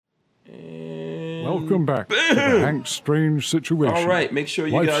Welcome back to the Hank Strange Situation. All right, make sure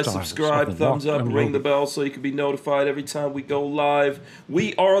you guys subscribe, thumbs up, ring the bell so you can be notified every time we go live.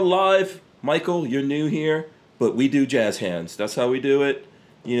 We are live. Mychael, you're new here, but we do jazz hands. That's how we do it.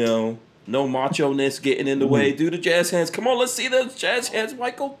 You know, no macho-ness getting in the way. Do the jazz hands. Come on, let's see those jazz hands.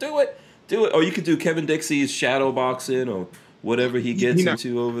 Mychael, do it. Do it. Or you could do Kevin Dixie's shadow boxing or whatever he gets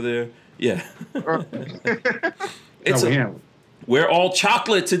into over there. Yeah. We're all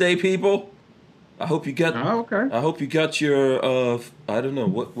chocolate today, people. I hope you got. Oh, okay. I hope you got your. I don't know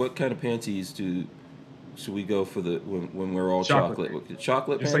what kind of panties should we go for the when we're all chocolate?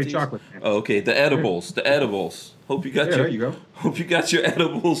 Chocolate Just panties. say chocolate. Oh, okay, the edibles. The edibles. Hope you got your. There you go. Hope you got your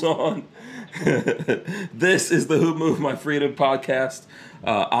edibles on. This is the Who Moved My Freedom podcast.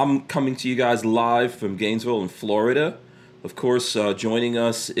 I'm coming to you guys live from Gainesville in Florida. Of course, joining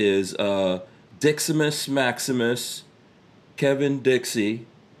us is Diximus Maximus, Kevin Dixie.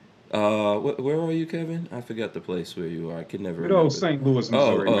 Where are you, Kevin? I forgot the place where you are. I could never remember. St. Louis,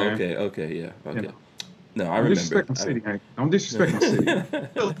 Missouri, man. Okay, yeah. Okay. Yeah. No, I remember. Disrespect the city, Hank. Don't disrespect the city.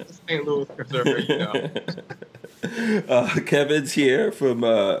 St. Louis, Missouri, Kevin's here from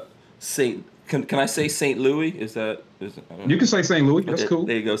St. Can I say St. Louis? Is that you can say St. Louis. That's cool.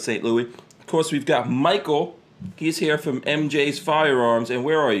 There you go, St. Louis. Of course, we've got Mychael. He's here from MJ's Firearms. And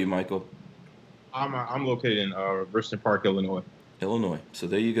where are you, Mychael? I'm located in Richardson Park, Illinois. Illinois. So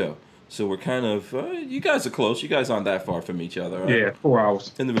there you go. So we're kind of, you guys are close. You guys aren't that far from each other, right? Yeah, 4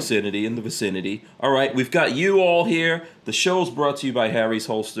 hours. In the vicinity. All right, we've got you all here. The show's brought to you by Harry's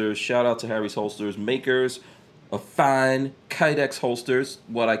Holsters. Shout out to Harry's Holsters, makers of fine Kydex holsters.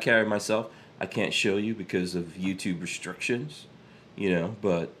 What I carry myself, I can't show you because of YouTube restrictions,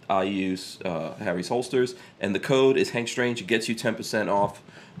 but I use Harry's Holsters. And the code is Hank Strange. It gets you 10% off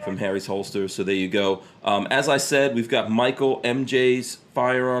from Harry's Holsters. So there you go. As I said, we've got Mychael, MJ's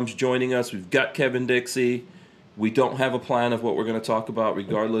Firearms, joining us. We've got Kevin Dixie. We don't have a plan of what we're going to talk about,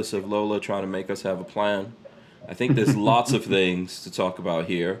 regardless of Lola trying to make us have a plan. I think there's lots of things to talk about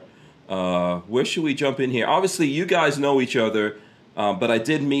here. Where should we jump in here? Obviously, you guys know each other, but I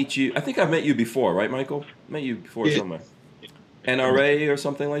did meet you. I think I met you before, right, Mychael? Met you before somewhere. NRA or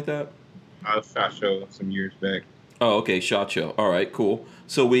something like that? SHOT Show some years back. Oh, okay, SHOT Show. All right, cool.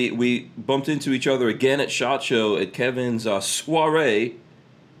 So we bumped into each other again at SHOT Show at Kevin's soiree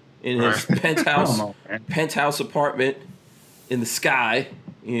in his penthouse apartment in the sky,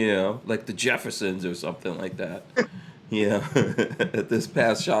 like the Jeffersons or something like that. At this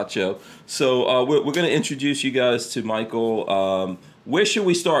past SHOT Show. So we're going to introduce you guys to Mychael. Where should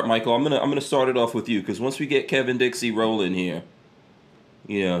we start, Mychael? I'm gonna start it off with you because once we get Kevin Dixie rolling here,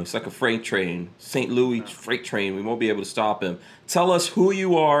 it's like a freight train, St. Louis freight train. We won't be able to stop him. Tell us who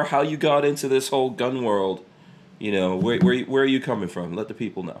you are, how you got into this whole gun world. Where are you coming from? Let the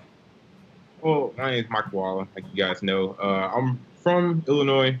people know. Well, my name is Mychael Waller, like you guys know. I'm from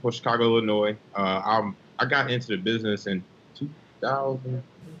Illinois, Chicago, Illinois. I got into the business in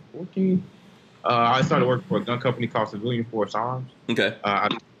 2014. I started working for a gun company called Civilian Force Arms. Okay.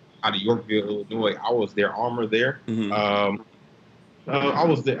 Out of Yorkville, Illinois. I was their armor there. Mm-hmm. I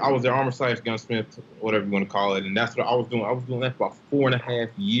was their armor / gunsmith, whatever you want to call it, and that's what I was doing. I was doing that for about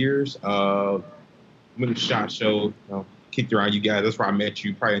 4.5 years. Went to SHOT Show, kicked around you guys. That's where I met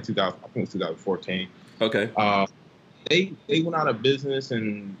you, probably in 2000. I think it was 2014. Okay. They went out of business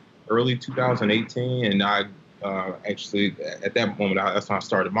in early 2018, and I actually at that moment that's when I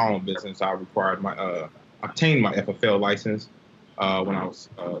started my own business. I obtained my FFL license when I was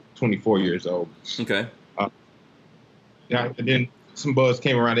 24 years old. Okay. And then some buzz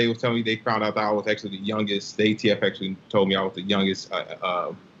came around. They were telling me they found out that I was actually the youngest. The ATF actually told me I was the youngest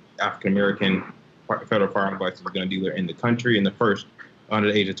African American federal firearms license gun dealer in the country, and the first under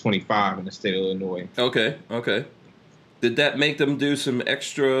the age of 25 in the state of Illinois. Okay. Did that make them do some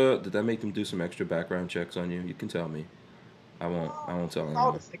extra background checks on you? You can tell me. I won't tell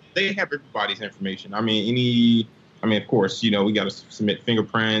anyone. They have everybody's information. Of course, we got to submit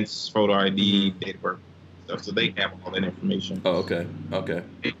fingerprints, photo ID, date of birth, stuff. So they have all that information. Oh, okay.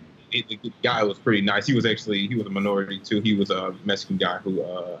 The guy was pretty nice. He was a minority too. He was a Mexican guy who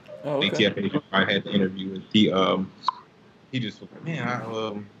ATF agent I had to interview with. He just was like,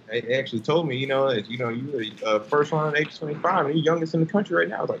 man, they actually told me, that you were the first one at age 25 and you're youngest in the country right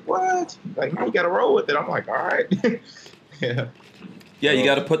now. I was like, what? Like, you got to roll with it. I'm like, all right. Yeah. Yeah, you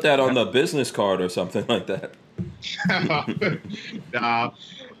got to put that on the business card or something like that.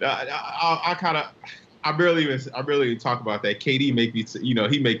 I barely even talk about that. KD make me,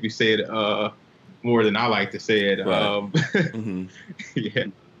 he make me say it more than I like to say it. Right. Yeah,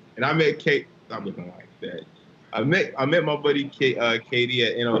 and I met Kate. I'm looking like that. I met my buddy KD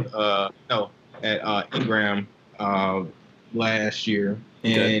at at Ingram last year,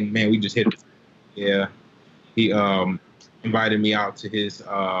 Okay. and man, we just hit it. Yeah, he invited me out to his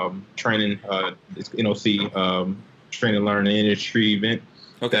training, this NOC training learning industry event.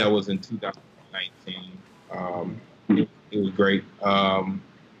 Okay. That was in 2019. It was great.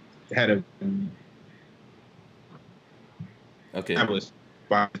 Had a fabulous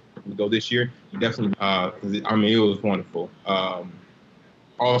spot to go this year. Definitely. I mean, it was wonderful.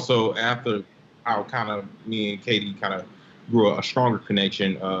 Also, after how kind of me and Katie kind of grew a stronger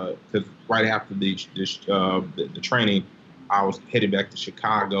connection, because right after the training, I was headed back to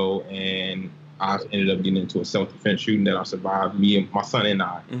Chicago, and I ended up getting into a self-defense shooting that I survived. Me and my son and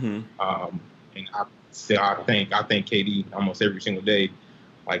I. Mm-hmm. And I thank Katie almost every single day.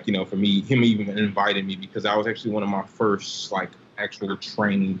 Like, for me, him even invited me because I was actually one of my first like actual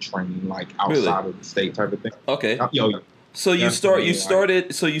training like outside of the state type of thing. Okay. So you started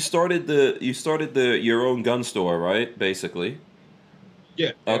your own gun store, right? Basically.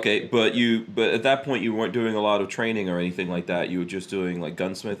 Yeah. Okay, but at that point you weren't doing a lot of training or anything like that. You were just doing like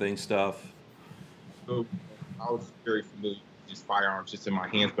gunsmithing stuff. So I was very familiar with just firearms just in my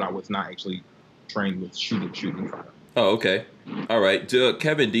hands, but I was not actually trained with shooting firearms. Oh, okay. All right.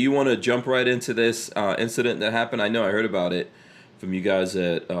 Kevin, do you want to jump right into this incident that happened? I know I heard about it from you guys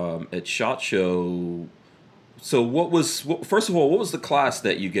at SHOT Show. So first of all, what was the class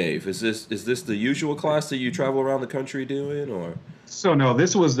that you gave? Is this the usual class that you travel around the country doing, or? So no,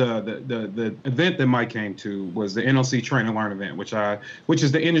 this was the event that Mike came to was the NOC Train and Learn event, which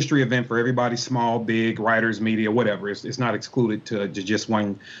is the industry event for everybody, small, big, writers, media, whatever. It's not excluded to just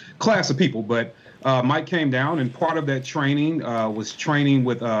one class of people. But Mike came down, and part of that training was training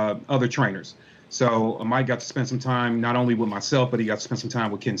with other trainers. So Mike got to spend some time not only with myself, but he got to spend some time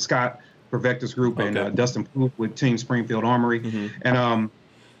with Ken Scott, Perfectus Group, and Dustin Plouffe with Team Springfield Armory. Mm-hmm. And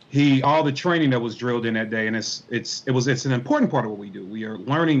all the training that was drilled in that day, and it's an important part of what we do. We are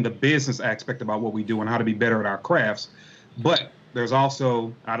learning the business aspect about what we do and how to be better at our crafts. But there's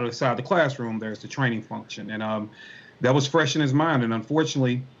also, out of the side of the classroom, there's the training function. And that was fresh in his mind. And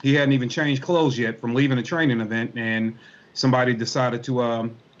unfortunately, he hadn't even changed clothes yet from leaving a training event. And somebody decided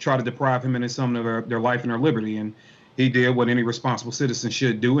to try to deprive him and his son of their life and their liberty. And he did what any responsible citizen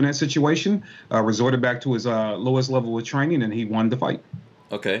should do in that situation, resorted back to his lowest level of training, and he won the fight.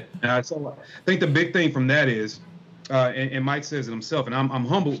 Okay. So I think the big thing from that is, and Mike says it himself, and I'm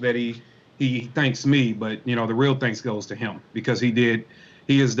humbled that he thanks me, but the real thanks goes to him because he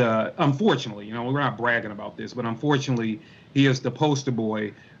is unfortunately, we're not bragging about this, but unfortunately he is the poster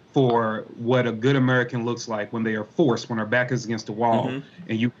boy for what a good American looks like when they are forced, when their back is against the wall, mm-hmm.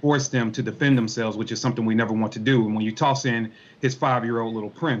 and you force them to defend themselves, which is something we never want to do. And when you toss in his 5-year-old little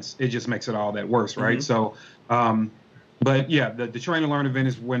prince, it just makes it all that worse, right? Mm-hmm. So, but yeah, the Train and Learn event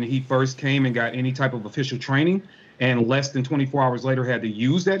is when he first came and got any type of official training, and less than 24 hours later had to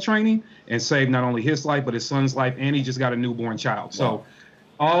use that training and save not only his life, but his son's life, and he just got a newborn child. Wow. So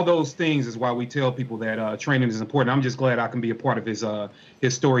all those things is why we tell people that training is important. I'm just glad I can be a part of his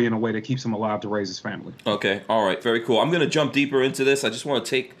story in a way that keeps him alive to raise his family. Okay, all right, very cool. I'm going to jump deeper into this. I just want to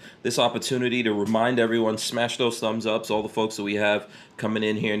take this opportunity to remind everyone, smash those thumbs ups, all the folks that we have coming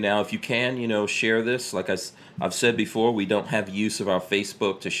in here now. If you can, share this. Like I've said before, we don't have use of our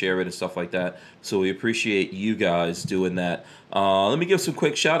Facebook to share it and stuff like that, so we appreciate you guys doing that. Let me give some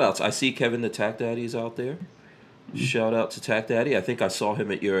quick shout-outs. I see Kevin the Tack Daddy's out there. Shout out to Tack Daddy. I think I saw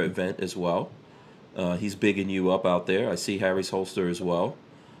him at your event as well. He's bigging you up out there. I see Harry's Holster as well.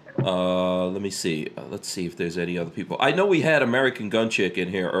 Let me see. Let's see if there's any other people. I know we had American Gun Chick in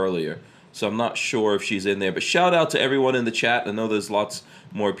here earlier, so I'm not sure if she's in there. But shout out to everyone in the chat. I know there's lots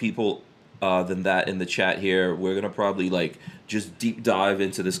more people than that in the chat here. We're going to probably just deep dive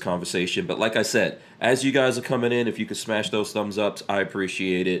into this conversation. But like I said, as you guys are coming in, if you could smash those thumbs ups, I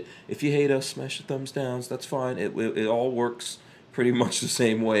appreciate it. If you hate us, smash the thumbs downs. That's fine. It all works pretty much the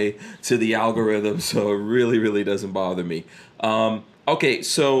same way to the algorithm, so it really, really doesn't bother me. Okay,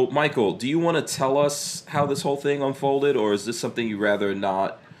 so Mychael, do you want to tell us how this whole thing unfolded, or is this something you'd rather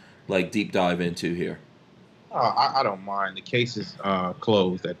not deep dive into here? I don't mind. The case is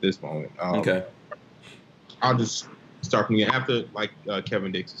closed at this moment. Okay. I'll just start from again. After, like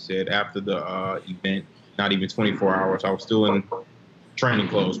Kevin Dixie said, after the event, not even 24 hours, I was still in training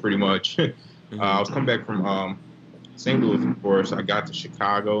clothes pretty much. Mm-hmm. I was coming back from St. Louis, of course. I got to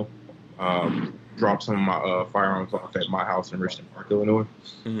Chicago, dropped some of my firearms off at my house in Richmond Park, Illinois.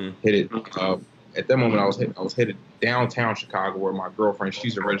 Mm-hmm. Hit it. At that moment, I was headed downtown Chicago, where my girlfriend,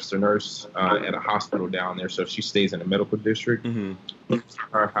 she's a registered nurse at a hospital down there, so she stays in the medical district. Mm-hmm.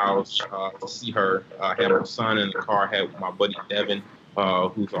 Her house to see her. I had my son in the car. Had my buddy Devin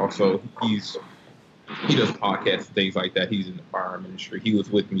who's also he does podcasts and things like that. He's in the firearm industry. He was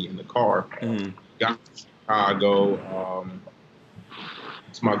with me in the car. Got to Chicago.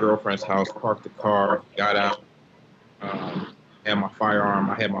 To my girlfriend's house, parked the car, got out, had my firearm.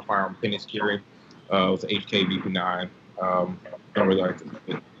 I had my firearm finish carry. It was an HK VP9. Don't really like it.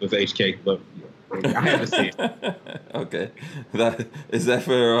 It was HK, but I had to say it. Okay, is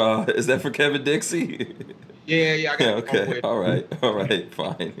that for Kevin Dixie? Yeah, I got okay, all right,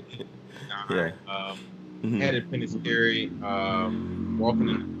 fine. Yeah. Had it finish carry. Walking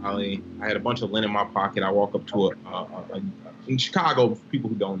in the alley, I had a bunch of lint in my pocket. I walk up to in Chicago, for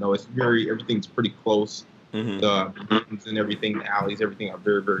people who don't know, everything's pretty close. The rooms and everything, the alleys, everything are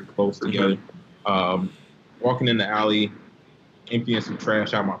very, very close together. Walking in the alley, emptying some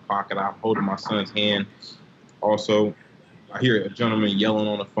trash out of my pocket. I'm holding my son's hand. Also, I hear a gentleman yelling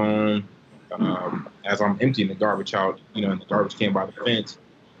on the phone as I'm emptying the garbage out. And the garbage can by the fence.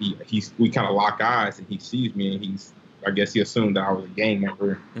 We kind of lock eyes, and he sees me, and I guess he assumed that I was a gang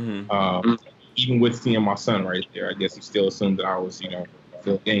member. Even with seeing my son right there, I guess he still assumed that I was,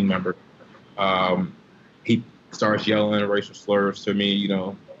 still a gang member. He starts yelling racial slurs to me,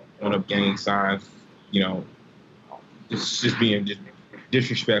 throwing up gang signs, just being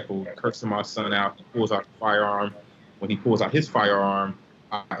disrespectful, cursing my son out. He pulls out the firearm. When he pulls out his firearm,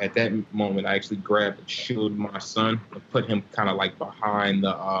 at that moment, I actually grabbed and shielded my son and put him kind of like behind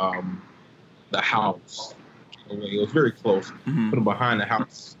the house. It was very close. Put him behind the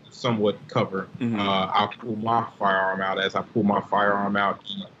house, somewhat cover. I pull my firearm out. As I pull my firearm out,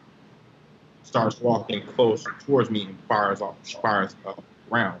 he starts walking closer towards me and fires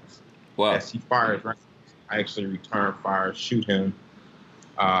rounds. Wow. As he fires rounds, I actually return fire, shoot him,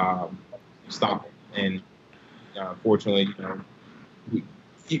 stop him, and unfortunately,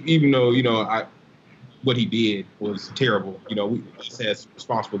 even though what he did was terrible. We as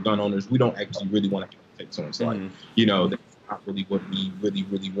responsible gun owners, we don't actually really want to take someone's life. That's not really what we really,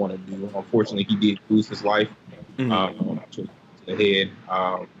 really want to do. Unfortunately, he did lose his life to the head.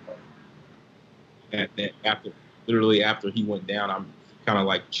 After he went down, I'm kind of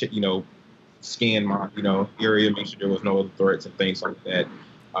like scanned my area, make sure there was no other threats and things like that.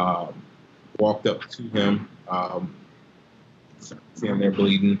 Walked up to him, see him there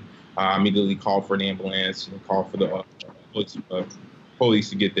bleeding. Immediately called for an ambulance and called for the police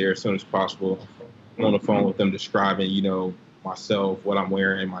to get there as soon as possible. I'm on the phone with them describing, myself, what I'm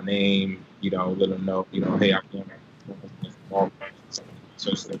wearing, my name, let them know, hey, I'm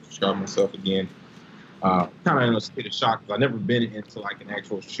so describe myself again. Kind of in a state of shock because I've never been into like an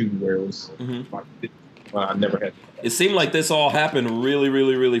actual shooting where it was I never had. It seemed like this all happened really,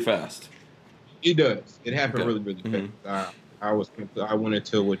 really, really fast. It does. It happened really, really fast. I went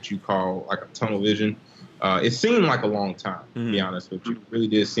into what you call like a tunnel vision. It seemed like a long time, to be honest with you. It really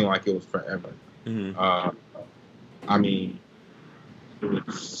did seem like it was forever. I mean, it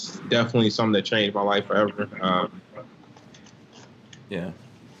was definitely something that changed my life forever. Yeah,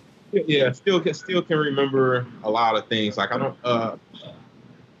 still can remember a lot of things. Like I don't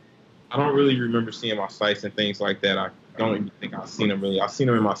really remember seeing my sights and things like that. I don't even think I've seen them really. I've seen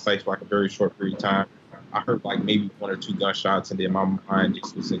them in my sights for like a very short period of time. I heard like maybe 1 or 2 gunshots, and then my mind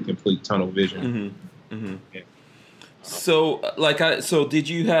just was in complete tunnel vision. Yeah. So did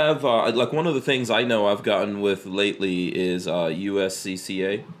you have like one of the things I know I've gotten with lately is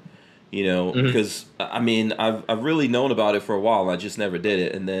USCCA? Because I mean I've really known about it for a while. I just never did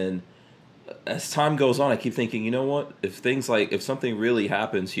it, and then as time goes on, I keep thinking, you know what? If something really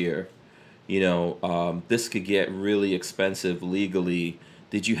happens here, this could get really expensive legally.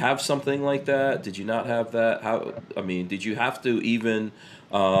 Did you have something like that? Did you not have that? Did you have to even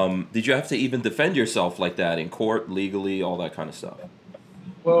defend yourself like that in court, legally, all that kind of stuff?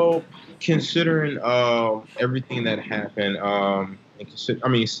 Well, considering everything that happened,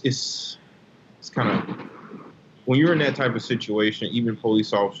 it's kind of when you're in that type of situation, even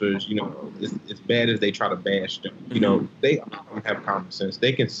police officers, as bad as they try to bash them, they have common sense.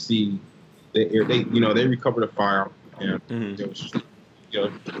 They can see they recovered a firearm.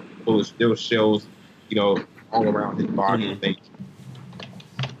 There was shells, all around his body and things.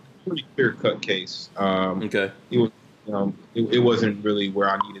 Pretty clear-cut case. Okay. It was, it wasn't really where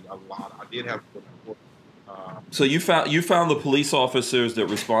I needed a lot. I did have. So you found the police officers that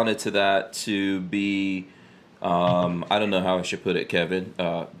responded to that to be, I don't know how I should put it, Kevin.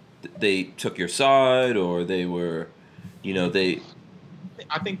 They took your side, or they were, they.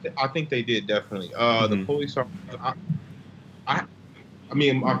 I think they did definitely. The police officers. I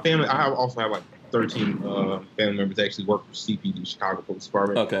mean, my family. I also have like 13 family members that actually work for CPD, Chicago Police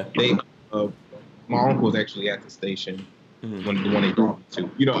Department. Okay. My uncle was actually at the station when they brought me to.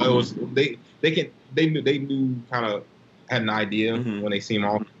 You know, it was they knew kind of had an idea when they seen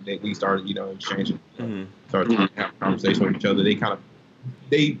all that we started, you know, exchanging, started to have a conversation with each other.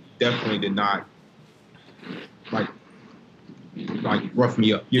 They definitely did not like rough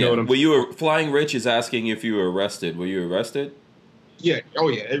me up. You know what I'm saying? Were you Flying Rich is asking if you were arrested. Were you arrested? Yeah. Oh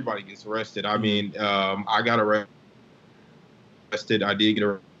yeah. Everybody gets arrested. I mean, I got arrested. I did get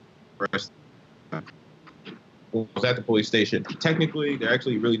arrested. I was at the police station. Technically, they're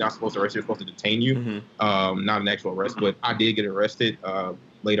actually really not supposed to arrest you. They're supposed to detain you. Not an actual arrest, but I did get arrested.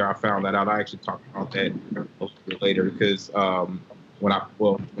 Later, I found that out. I actually talked about that a little bit later because when I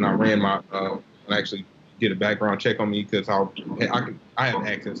ran my when I actually did a background check on me because I have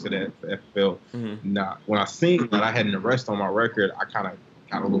access to that FFL. Now, when I seen that I had an arrest on my record, I kind of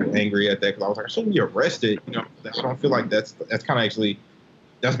got a little angry at that because I was like, I shouldn't be arrested. You know, I don't feel like that's kind of actually.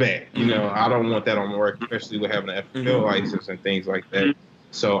 That's bad. You know, I don't want that on my record, especially with having an FFL license and things like that.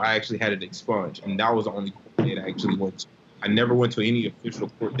 So I actually had it expunged, and that was the only court date I actually went to. I never went to any official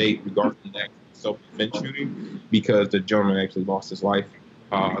court date regarding that self-defense shooting because the gentleman actually lost his life.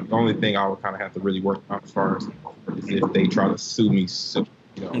 The only thing I would kind of have to really work on as far as is if they try to sue me. So,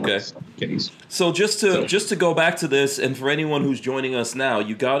 you know, case. So just to go back to this, and for anyone who's joining us now,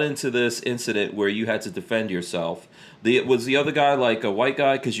 you got into this incident where you had to defend yourself. Was the other guy like a white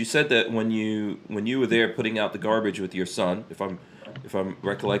guy? Because you said that when you were there putting out the garbage with your son, if I'm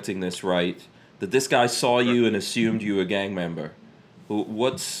recollecting this right, that this guy saw you and assumed you were a gang member.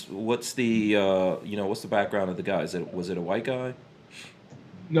 What's the what's the background of the guy? Was it a white guy?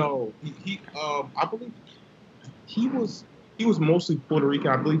 No, I believe he was mostly Puerto Rican.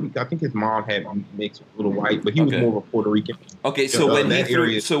 I think his mom had mixed with a little white, but he was more of a Puerto Rican. Okay, so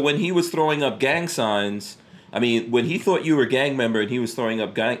when he was throwing up gang signs. I mean, when he thought you were a gang member and he was throwing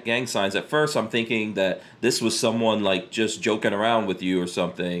up gang signs, at first I'm thinking that this was someone like just joking around with you or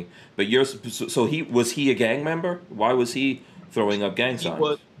something. But was he a gang member? Why was he throwing up gang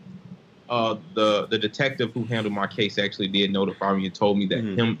signs? The detective who handled my case actually did notify me and told me that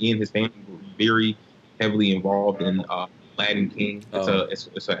him and his family were very heavily involved in Latin King.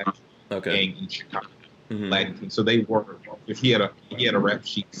 It's a gang in Chicago. Latin King. So they were. If he had a rap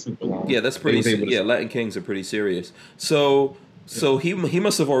sheet super long. Yeah, that's pretty. Latin Kings are pretty serious. So he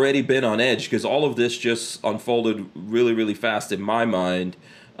must have already been on edge because all of this just unfolded really, really fast in my mind.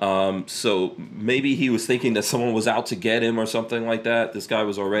 So maybe he was thinking that someone was out to get him or something like that. This guy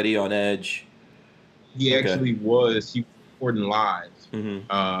was already on edge. He actually was. He was recording live.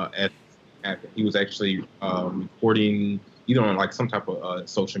 He was actually recording either on like some type of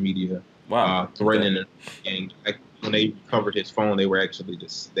social media. Wow. Threatening and when they covered his phone, they were actually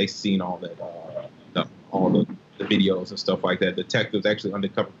they seen all that all the videos and stuff like that. Detectives, actually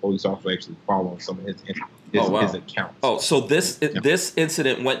undercover police officers, actually following some of his accounts. Oh, so this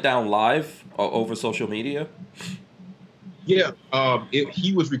incident went down live over social media? Yeah,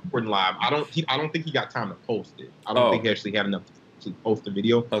 he was recording live. I don't think he got time to post it. I don't think he actually had enough to post the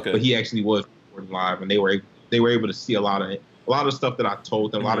video. Okay. But he actually was recording live, and they were able to see a lot of it. A lot of stuff that I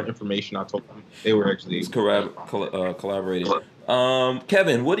told them, a lot of information I told them, they were actually collaborating.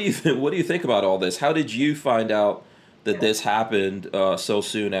 Kevin, what do you think about all this? How did you find out that this happened so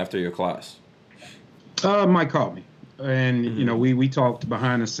soon after your class? Mike called me, and you know we talked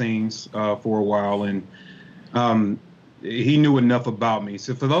behind the scenes for a while, and he knew enough about me.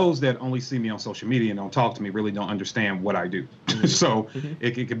 So for those that only see me on social media and don't talk to me, really don't understand what I do. So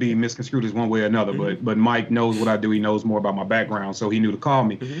it could be misconstrued as one way or another. But Mike knows what I do. He knows more about my background, so he knew to call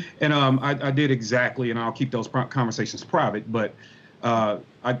me. And I did exactly, and I'll keep those conversations private. But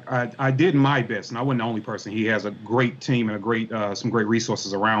I did my best, and I wasn't the only person. He has a great team and some great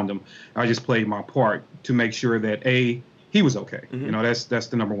resources around him. I just played my part to make sure that he was okay. You know, that's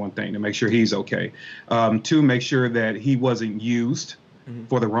the number one thing, to make sure he's okay. To make sure that he wasn't used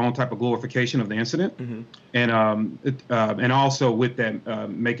for the wrong type of glorification of the incident. And also with that,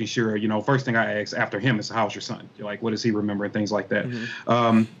 making sure, you know, first thing I asked after him is, how's your son? Like, what does he remember and things like that.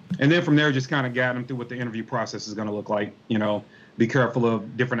 And then from there, just kind of guide him through what the interview process is going to look like. You know, be careful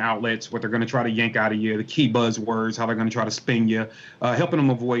of different outlets, what they're going to try to yank out of you, the key buzzwords, how they're going to try to spin you, helping them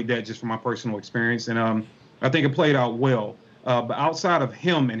avoid that just from my personal experience. And I think it played out well. But outside of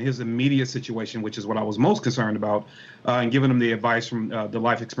him and his immediate situation, which is what I was most concerned about, and giving him the advice from the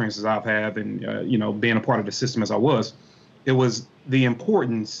life experiences I've had and, you know, being a part of the system as I was, it was the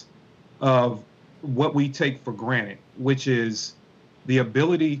importance of what we take for granted, which is the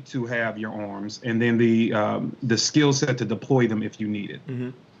ability to have your arms and then the skill set to deploy them if you need it.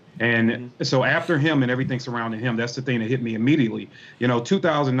 And so after him and everything surrounding him, that's the thing that hit me immediately. You know,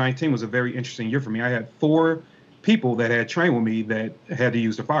 2019 was a very interesting year for me. I had 4 people that had trained with me that had to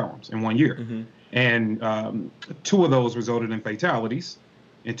use the firearms in 1 year. Mm-hmm. And 2 of those resulted in fatalities,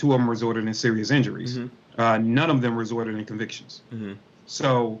 and 2 of them resulted in serious injuries. Mm-hmm. None of them resulted in convictions. Mm-hmm.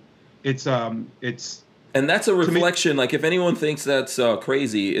 So it's and that's a reflection. Like, if anyone thinks that's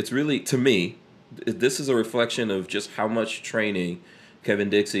crazy, it's really, to me, this is a reflection of just how much training Kevin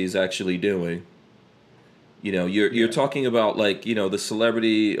Dixie is actually doing. You know, you're talking about, like, you know, the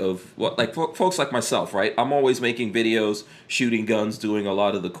celebrity of what, like, folks like myself, right? I'm always making videos, shooting guns, doing a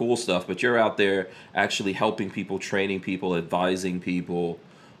lot of the cool stuff, but you're out there actually helping people, training people, advising people.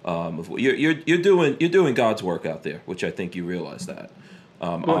 You're doing God's work out there, which I think you realize that.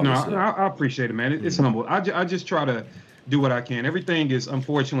 Well, no, I appreciate it, man. It's humble. I just try to do what I can. Everything is,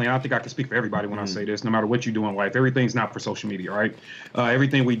 unfortunately, I don't think I can speak for everybody when I say this, no matter what you do in life, everything's not for social media, right?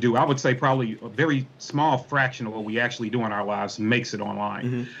 Everything we do, I would say probably a very small fraction of what we actually do in our lives makes it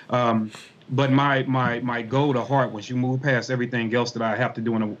online. But my goal to heart, once you move past everything else that I have to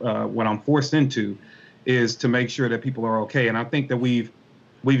do and what I'm forced into, is to make sure that people are okay. And I think that we've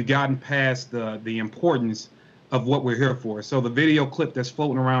gotten past the importance of what we're here for. So the video clip that's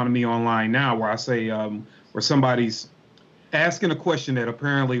floating around to me online now, where I say, where somebody's asking a question that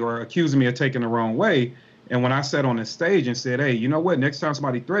apparently, or accusing me of taking the wrong way. And when I sat on the stage and said, hey, you know what, next time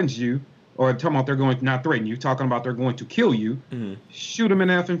somebody threatens you, or talking about they're going to not threaten you, talking about they're going to kill you, shoot them in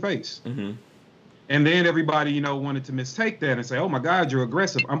the effing face. And then everybody, you know, wanted to mistake that and say, oh my God, you're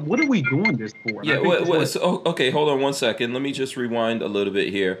aggressive. What are we doing this for? Yeah, okay, hold on 1 second. Let me just rewind a little bit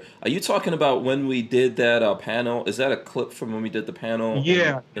here. Are you talking about when we did that panel? Is that a clip from when we did the panel?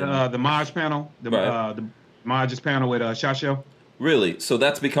 Yeah, the Maj panel, the Maj's panel with SHOT Show. Really? So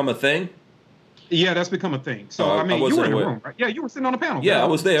that's become a thing? Yeah, that's become a thing. So, I mean, you were in the room, right? Yeah, you were sitting on the panel. Yeah, I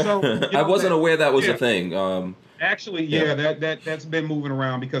was there. So, I wasn't aware that was a thing. Actually, that's been moving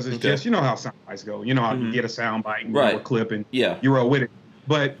around because it's just, you know how sound bites go. You know how you get a sound bite and a clip and you roll with it.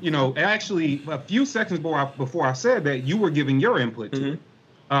 But, you know, actually, a few seconds before I said that, you were giving your input to it.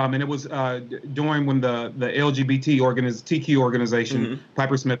 And it was during when the LGBT TQ organization,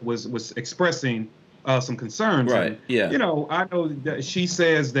 Piper Smith, was expressing some concerns. Right, and, you know, I know that she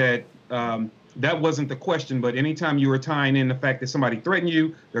says that that wasn't the question, but anytime you were tying in the fact that somebody threatened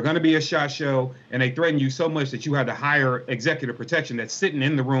you, they're going to be a SHOT Show, and they threaten you so much that you had to hire executive protection that's sitting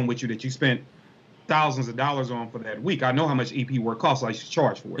in the room with you that you spent thousands of dollars on for that week. I know how much EP work costs. I should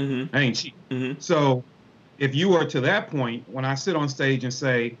charge for it. I ain't cheap. So if you are to that point, when I sit on stage and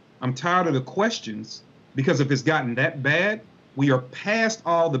say, I'm tired of the questions, because if it's gotten that bad, we are past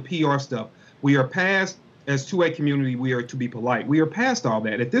all the PR stuff. We are past, as 2A community, we are to be polite. We are past all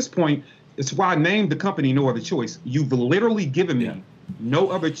that. At this point, it's why I named the company No Other Choice. You've literally given me no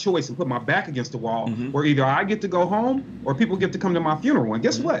other choice and put my back against the wall, where either I get to go home or people get to come to my funeral. And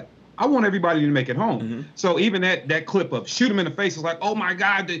guess what? I want everybody to make it home. So even that clip of shoot them in the face is like, oh my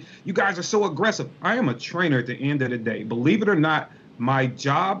God, you guys are so aggressive. I am a trainer at the end of the day. Believe it or not, my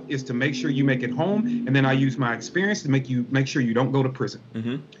job is to make sure you make it home, and then I use my experience to make sure you don't go to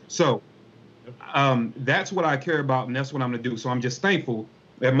prison. So that's what I care about, and that's what I'm gonna do. So I'm just thankful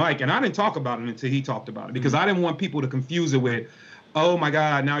that Mike, and I didn't talk about it until he talked about it, because I didn't want people to confuse it with, oh my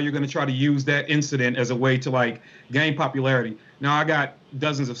God, now you're gonna try to use that incident as a way to like gain popularity. Now I got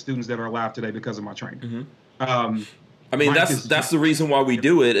dozens of students that are alive today because of my training. I mean, that's the reason why we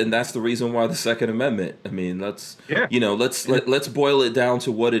do it, and that's the reason why the Second Amendment. I mean, let's boil it down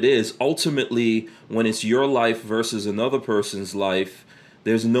to what it is. Ultimately, when it's your life versus another person's life,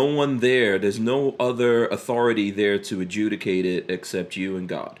 there's no one there. There's no other authority there to adjudicate it except you and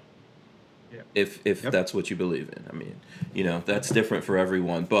God. If that's what you believe in. I mean, you know, that's different for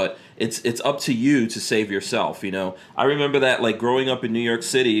everyone, but it's up to you to save yourself. You know, I remember that, like, growing up in New York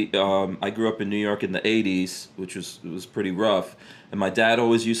City. I grew up in New York in the 80s, which was pretty rough. And my dad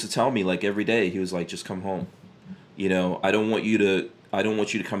always used to tell me, like, every day, he was like, just come home. You know, I don't want you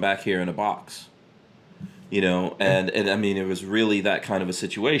to come back here in a box. You know, and I mean, it was really that kind of a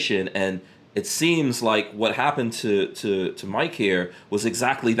situation. And it seems like what happened to Mike here was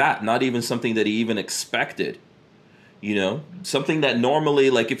exactly that. Not even something that he even expected. You know, something that normally,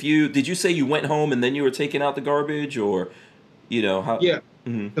 like, did you say you went home and then you were taking out the garbage, or, you know, how? Yeah,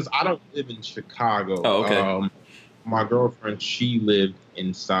 because I don't live in Chicago. Oh, okay. My girlfriend, she lived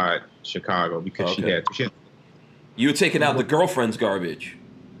inside Chicago because she had. You were taking out the girlfriend's garbage.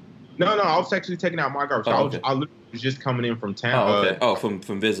 No, I was actually taking out my garbage. I literally was just coming in from town. Oh, okay.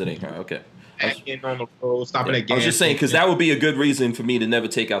 From visiting her. Okay. In on the road, stopping at gas. I was just saying, because that would be a good reason for me to never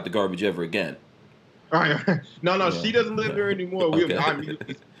take out the garbage ever again. No, she doesn't live there anymore. Okay. I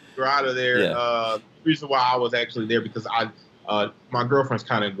immediately got out of there. The reason why I was actually there because my girlfriend's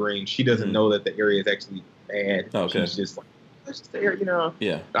kind of green. She doesn't know that the area is actually bad. Okay. She's just like, let's just stay here, you know.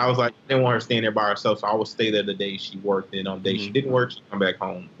 Yeah. I was like, I didn't want her staying there by herself, so I would stay there the day she worked, and on the day she didn't work, she'd come back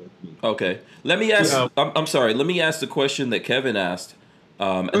home with me. Okay. Let me ask. I'm sorry. Let me ask the question that Kevin asked,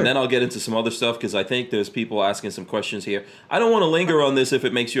 and then I'll get into some other stuff because I think there's people asking some questions here. I don't want to linger on this if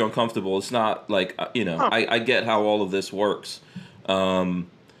it makes you uncomfortable. It's not like I get how all of this works. I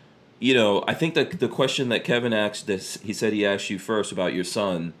think that the question that Kevin asked, he said he asked you first about your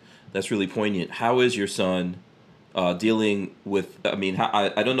son. That's really poignant. How is your son dealing with? I mean,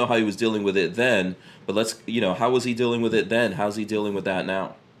 I don't know how he was dealing with it then, but how was he dealing with it then? How's he dealing with that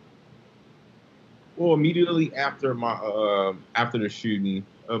now? Well, immediately after after the shooting,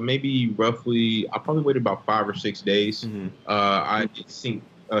 maybe roughly, I probably waited about 5 or 6 days. I did seek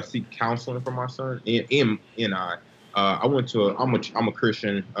counseling for my son, and I went to I'm a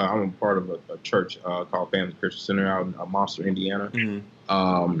Christian. I'm a part of a church called Family Christian Center out in Monster, Indiana.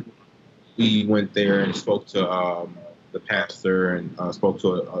 We went there and spoke to the pastor and spoke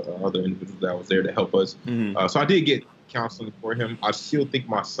to other individuals that was there to help us. So I did get counseling for him. I still think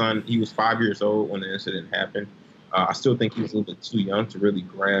my son, he was 5 years old when the incident happened. I still think he was a little bit too young to really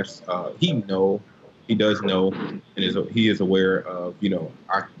grasp. He does know, and he is aware of,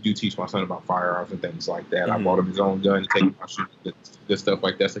 I do teach my son about firearms and things like that. I bought him his own gun to take my shooting, good stuff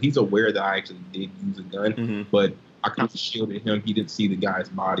like that. So he's aware that I actually did use a gun, but I kind of shielded him. He didn't see the guy's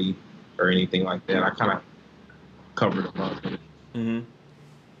body or anything like that. I kind of covered him up.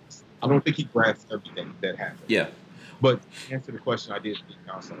 I don't think he grasped everything that happened. Yeah. But to answer the question, I did get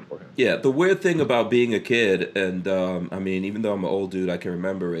counseling for him. Yeah, the weird thing about being a kid, and I mean, even though I'm an old dude, I can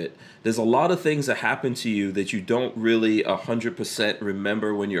remember it. There's a lot of things that happen to you that you don't really 100%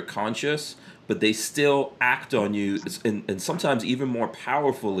 remember when you're conscious, but they still act on you, and sometimes even more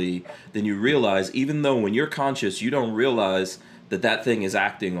powerfully than you realize, even though when you're conscious, you don't realize that thing is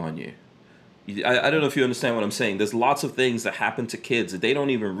acting on you. I don't know if you understand what I'm saying. There's lots of things that happen to kids that they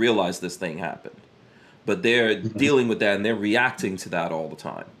don't even realize this thing happened. But they're dealing with that and they're reacting to that all the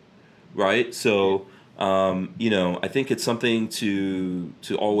time, right? So, I think it's something to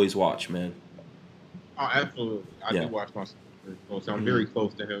always watch, man. Oh, absolutely. I do watch my son very close. I'm very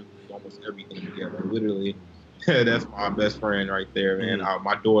close to him. Almost everything together. Literally, that's my best friend right there, man.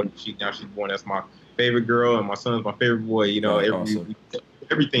 My daughter, she's born. That's my favorite girl, and my son's my favorite boy. Awesome.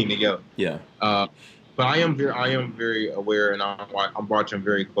 Everything together. Yeah. But I am very aware, and I'm watching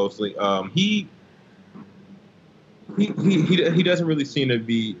very closely. He doesn't really seem to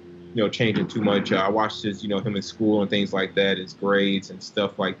be, changing too much. I watched his, him in school and things like that, his grades and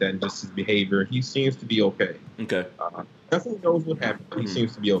stuff like that, and just his behavior. He seems to be okay. Okay. Definitely knows what happened. He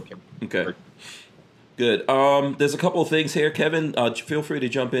seems to be okay. Okay. Good. There's a couple of things here, Kevin. Feel free to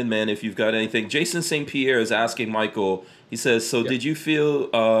jump in, man, if you've got anything. Jason St. Pierre is asking Mychael. He says, "So did you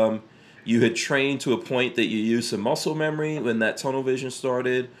feel you had trained to a point that you used some muscle memory when that tunnel vision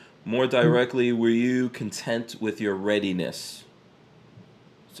started? More directly, were you content with your readiness?"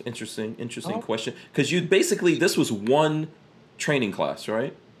 It's an interesting question. Because this was one training class,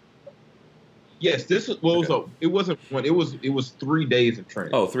 right? Yes, this was it wasn't one. It was 3 days of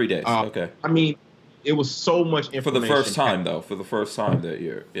training. Oh, 3 days. Okay. I mean, it was so much information. For the first time, though. For the first time that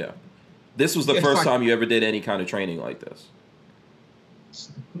you're, This was the first time you ever did any kind of training like this.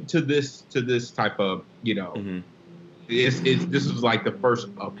 To this type of, this is like the first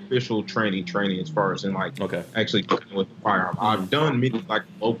official training as far as in actually dealing with the firearm. I've done many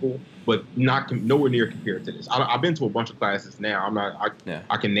local, but nowhere near compared to this. I've been to a bunch of classes now.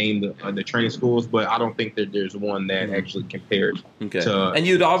 I can name the training schools, but I don't think that there's one that actually compares. Okay. To, and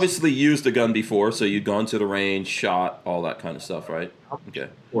you'd obviously used a gun before, so you'd gone to the range, shot, all that kind of stuff, right? Okay.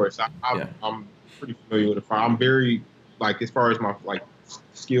 Of course, I'm pretty familiar with the firearm. I'm very as far as my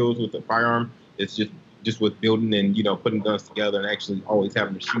skills with the firearm, it's just with building and putting guns together and actually always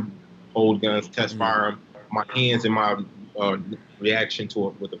having to shoot old guns, test firearm. My hands and my reaction to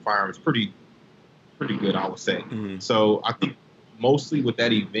it with the firearm is pretty good, I would say. So I think mostly with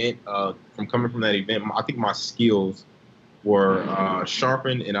that event, coming from that event, I think my skills were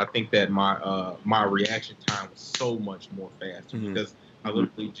sharpened, and I think that my reaction time was so much more faster because I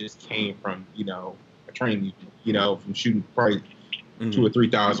literally just came from a training, from shooting probably 2,000 or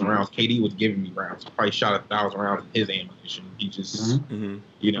 3,000 rounds. KD was giving me rounds. I probably shot 1,000 rounds of his ammunition. He just,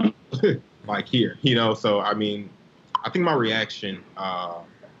 here, So I mean, I think my reaction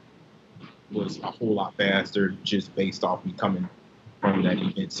was a whole lot faster just based off me coming from that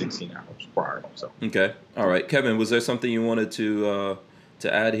event 16 hours prior. So okay, all right, Kevin, was there something you wanted to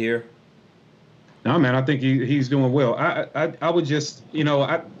add here? No, man, I think he's doing well. I would just,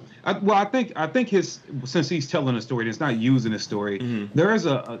 I think his, since he's telling a story, and it's not using a story. There is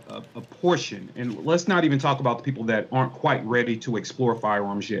a portion, and let's not even talk about the people that aren't quite ready to explore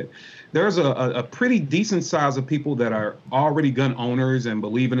firearms yet. There's a pretty decent size of people that are already gun owners and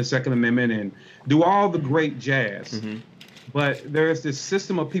believe in the Second Amendment and do all the great jazz. But there's this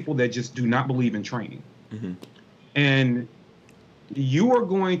system of people that just do not believe in training, and you are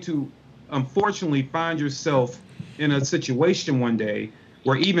going to unfortunately find yourself in a situation one day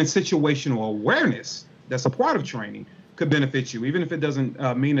where even situational awareness that's a part of training could benefit you, even if it doesn't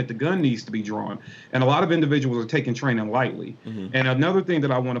mean that the gun needs to be drawn. And a lot of individuals are taking training lightly. And another thing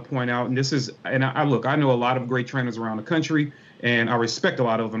that I want to point out, and this is, and I know a lot of great trainers around the country, and I respect a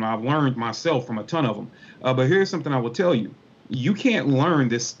lot of them. I've learned myself from a ton of them. But here's something I will tell you. You can't learn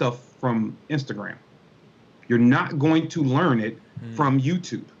this stuff from Instagram. You're not going to learn it from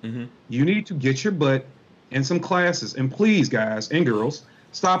YouTube. You need to get your butt in some classes. And please, guys and girls,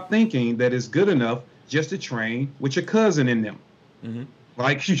 stop thinking that it's good enough just to train with your cousin in them.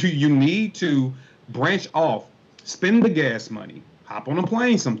 Like you need to branch off, spend the gas money, hop on a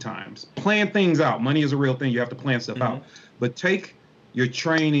plane sometimes, plan things out. Money is a real thing. You have to plan stuff out. But take your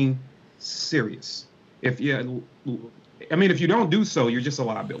training serious. If you don't do so, you're just a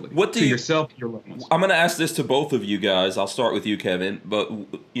liability to yourself, your loved ones. I'm going to ask this to both of you guys. I'll start with you, Kevin. But,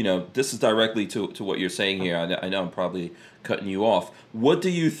 this is directly to what you're saying here. I know I'm probably cutting you off. What do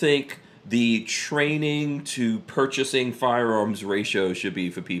you think the training to purchasing firearms ratio should be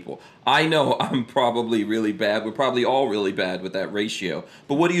for people? I know I'm probably really bad. We're probably all really bad with that ratio.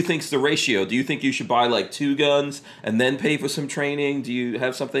 But what do you think's the ratio? Do you think you should buy like 2 guns and then pay for some training? Do you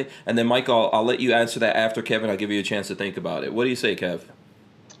have something? And then, Mychael, I'll let you answer that after Kevin. I'll give you a chance to think about it. What do you say, Kev?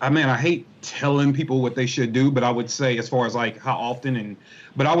 I hate telling people what they should do, but I would say, as far as like how often,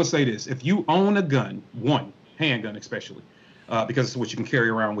 but I would say this: if you own a gun, one handgun especially, because it's what you can carry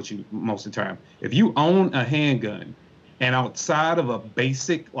around with you most of the time. If you own a handgun, and outside of a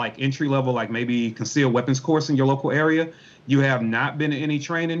basic like entry level, like maybe concealed weapons course in your local area, you have not been in any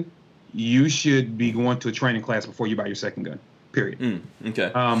training, you should be going to a training class before you buy your second gun. Period.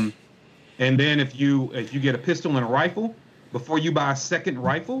 Okay. And then if you get a pistol and a rifle, before you buy a second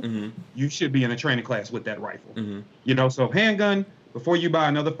rifle, you should be in a training class with that rifle. So handgun, before you buy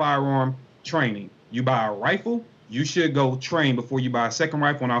another firearm, training. You buy a rifle, you should go train before you buy a second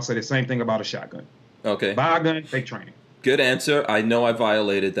rifle, and I'll say the same thing about a shotgun. Okay. Buy a gun, take training. Good answer. I know I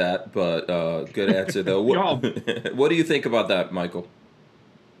violated that, but good answer, though. What do you think about that, Mychael?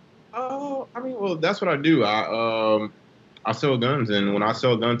 That's what I do. I sell guns, and when I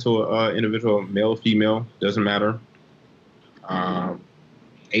sell a gun to an individual, male, female, doesn't matter.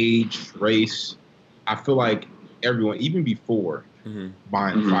 Age, race, I feel like everyone, even before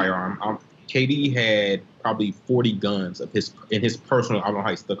buying a firearm, KD had probably 40 guns of in his personal. I don't know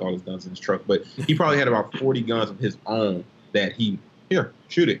how he stuck all his guns in his truck, but he probably had about 40 guns of his own that here,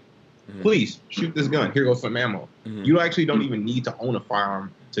 shoot it. Please shoot this gun. Here goes some ammo. You actually don't even need to own a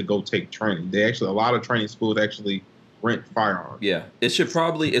firearm to go take training. A lot of training schools actually rent firearms. Yeah, it's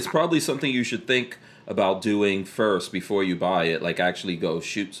probably something you should think about doing first before you buy it. Like actually go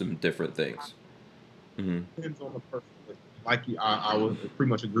shoot some different things. Depends on the person. Like I would pretty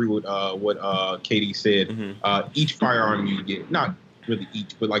much agree with what Katie said. Each firearm you get, not really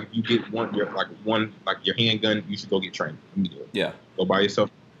each, but like if you get one your handgun, you should go get training immediately. Yeah. Go buy yourself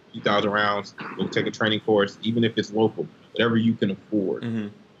 2,000 rounds. Go take a training course, even if it's local, whatever you can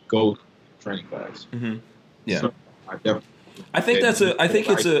afford. Go training class. Yeah. So I think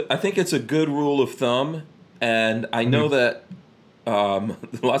it's a good rule of thumb, and I know that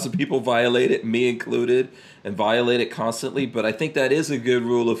lots of people violate it, me included, and violate it constantly. But I think that is a good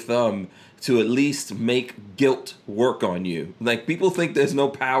rule of thumb to at least make guilt work on you. Like, people think there's no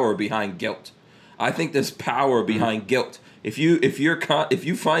power behind guilt. I think there's power behind guilt. If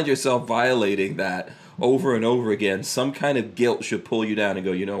you find yourself violating that over and over again, some kind of guilt should pull you down and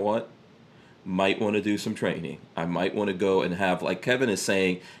go, you know what? Might want to do some training. I might want to go and have, like Kevin is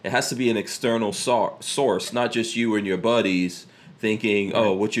saying, it has to be an external source, not just you and your buddies thinking,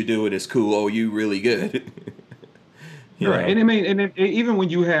 oh, what you're doing is cool. Oh, you really good. Right. And even when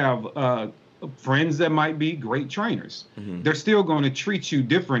you have friends that might be great trainers, they're still going to treat you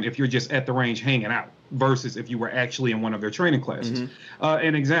different if you're just at the range hanging out versus if you were actually in one of their training classes.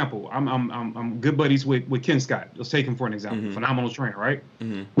 An example, I'm good buddies with Ken Scott. Let's take him for an example. Phenomenal trainer, right?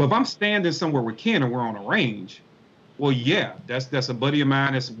 Well, if I'm standing somewhere with Ken and we're on a range, well, yeah, that's a buddy of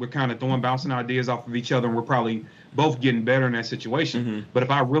mine. We're kind of bouncing ideas off of each other, and we're probably both getting better in that situation. But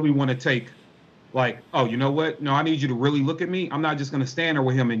if I really want to take, like, oh, you know what? No, I need you to really look at me. I'm not just going to stand there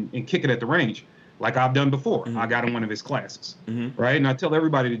with him and kick it at the range. like I've done before. I got in one of his classes, right? And I tell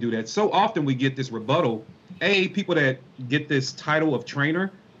everybody to do that. So often we get this rebuttal. People that get this title of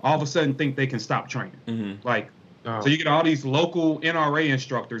trainer all of a sudden think they can stop training. So you get all these local NRA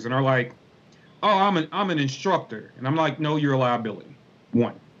instructors and are like, oh, I'm an instructor. And I'm like, no, you're a liability.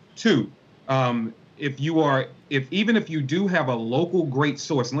 1. 2, even if you do have a local great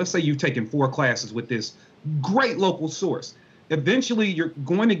source, and let's say you've taken 4 classes with this great local source, eventually you're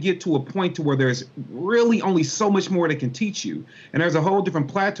going to get to a point to where there's really only so much more they can teach you. And there's a whole different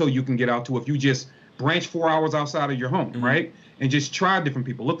plateau you can get out to if you just branch 4 hours outside of your home, right? And just try different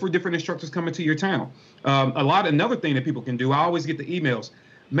people. Look for different instructors coming to your town. Another thing that people can do, I always get the emails,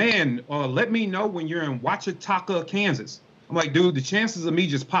 man, let me know when you're in Ouachita, Kansas. I'm like, dude, the chances of me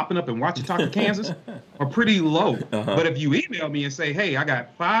just popping up in Ouachita, Kansas are pretty low. But if you email me and say, hey, I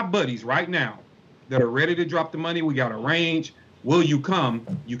got 5 buddies right now that are ready to drop the money, we got a range, will you come?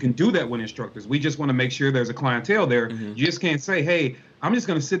 You can do that with instructors. We just want to make sure there's a clientele there. You just can't say, hey, I'm just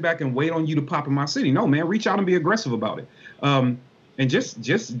going to sit back and wait on you to pop in my city. No, man, reach out and be aggressive about it. And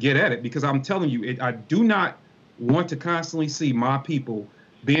just get at it, because I'm telling you, I do not want to constantly see my people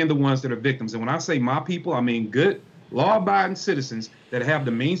being the ones that are victims. And when I say my people, I mean good, law-abiding citizens that have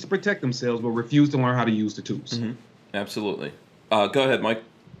the means to protect themselves but refuse to learn how to use the tools. Absolutely. Go ahead, Mike.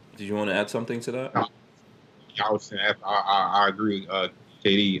 Did you want to add something to that? I was saying, I agree,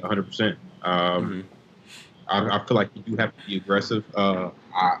 KD, 100%. I feel like you do have to be aggressive.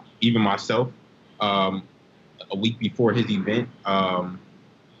 Even myself, a week before his event, a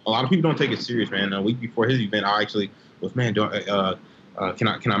lot of people don't take it serious, man. A week before his event, I actually was, man, can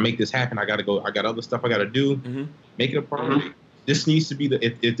I make this happen? I gotta go. I got other stuff I gotta do. Make it a priority. This needs to be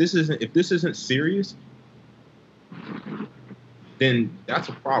if this isn't serious, then that's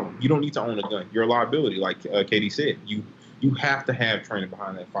a problem. You don't need to own a gun. You're a liability, like Katie said. You have to have training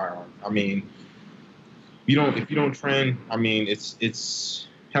behind that firearm. I mean, if you don't train, I mean, it's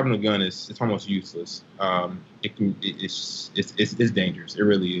having a gun it's almost useless. It's dangerous. It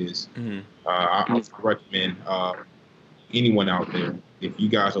really is. I would recommend anyone out there, if you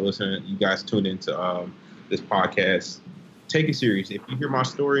guys are listening, you guys tuned into this podcast, take it serious. If you hear my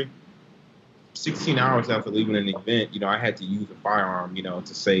story, 16 hours after leaving an event, I had to use a firearm,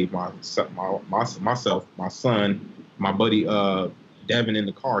 to save myself, my son, my buddy Devin in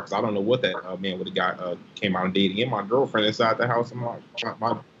the car, because I don't know what that man would have got came out and dating, and my girlfriend inside the house, and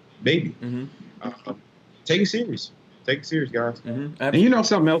my baby. Take it serious. Take it serious, guys. And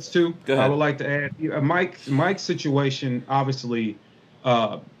something else too, I would like to add. Mike's situation obviously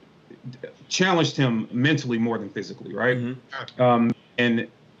challenged him mentally more than physically, right? And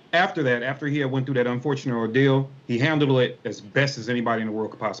after he had went through that unfortunate ordeal, he handled it as best as anybody in the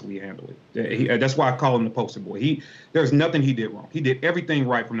world could possibly handle it. That's why I call him the poster boy. There's nothing he did wrong. He did everything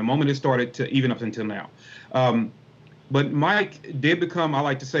right from the moment it started to even up until now. But Mike did become, I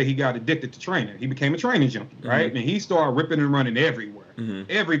like to say, he got addicted to training. He became a training junkie, right? And he started ripping and running everywhere,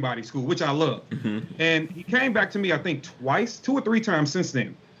 everybody's school, which I love. And he came back to me, I think, 2 or 3 times since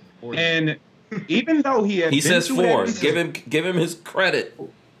then. And even though he had, he says 4. Give him his credit.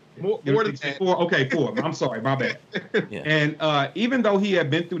 More than 4. Okay, 4. I'm sorry, my bad. And even though he had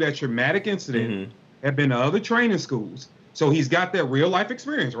been through that traumatic incident, had been to other training schools, so he's got that real life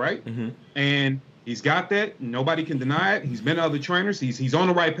experience, right? And he's got that. Nobody can deny it. He's been to other trainers. He's on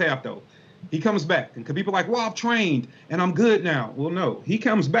the right path, though. He comes back. And people are like, well, I've trained, and I'm good now. Well, no. He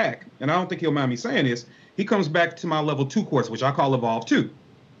comes back, and I don't think he'll mind me saying this. He comes back to my level 2 course, which I call Evolve 2.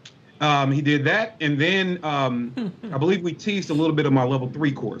 He did that, and then I believe we teased a little bit of my level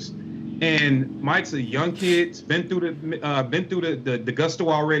 3 course. And Mike's a young kid. He's been through the gusto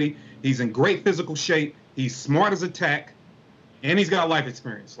already. He's in great physical shape. He's smart as a tack. And he's got life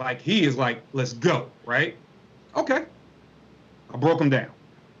experience. Like, he is like, let's go, right? Okay. I broke him down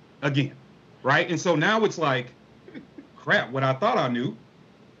again, right? And so now it's like, crap, what I thought I knew.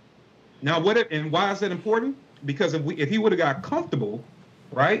 Now, and why is that important? Because if he would have got comfortable,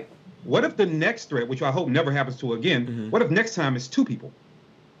 right? What if the next threat, which I hope never happens to again, what if next time it's 2 people,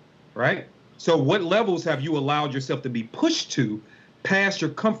 right? So what levels have you allowed yourself to be pushed to past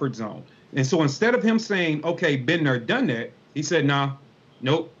your comfort zone? And so instead of him saying, okay, been there, done that, he said, nah,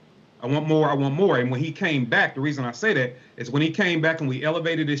 nope, I want more. And when he came back, the reason I say that is when he came back and we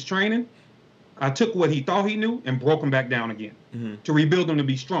elevated his training, I took what he thought he knew and broke him back down again to rebuild him to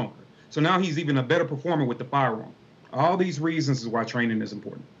be stronger. So now he's even a better performer with the firearm. All these reasons is why training is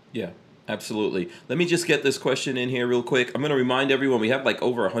important. Yeah, Absolutely. Let me just get this question in here real quick. I'm going to remind everyone we have like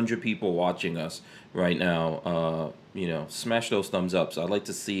over 100 people watching us right now. Smash those thumbs ups. I'd like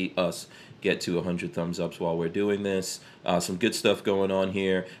to see us get to 100 thumbs ups while we're doing this. Some good stuff going on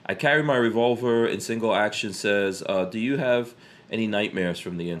here. I carry my revolver in single action says, do you have any nightmares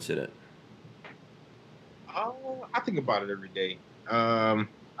from the incident? I think about it every day. I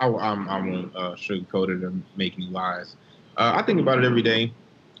won't sugarcoat it or make any lies. I think about it every day.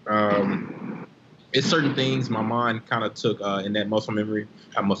 It's certain things my mind kind of took in that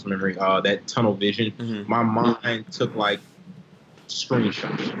that tunnel vision. Mm-hmm. My mind took like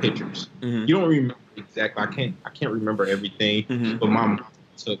screenshots, pictures. Mm-hmm. You don't remember exactly. I can't remember everything, mm-hmm. but my mind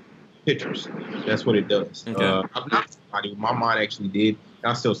took pictures. That's what it does. Okay. I'm not somebody. My mind actually did.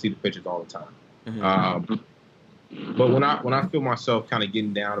 And I still see the pictures all the time. Mm-hmm. But when I feel myself kind of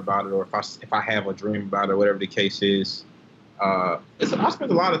getting down about it, or if I have a dream about it, or whatever the case is, I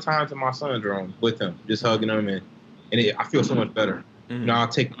spend a lot of time in my son's room with him, just hugging him, and I feel so much better. Mm-hmm. You know, I'll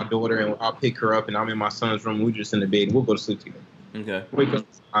take my daughter and I'll pick her up, and I'm in my son's room. We're just in the bed, and we'll go to sleep together. Okay. Wake up,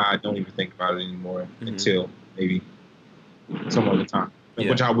 I don't even think about it anymore until maybe some other time,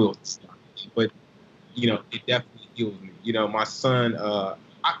 which I will. But it definitely heals me. My son.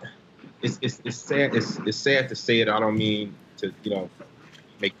 It's sad. It's sad to say it. I don't mean to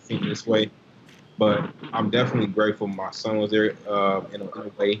make it seem this way, but I'm definitely grateful my son was there in a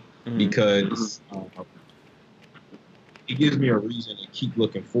way, because it gives me a reason to keep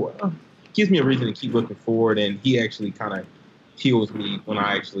looking forward. It gives me a reason to keep looking forward, and he actually kind of heals me when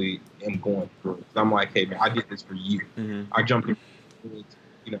I actually am going through it. I'm like, hey man, I did this for you. I jumped in,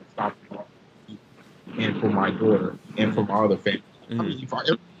 stop and for my daughter and for my other family. I mean, for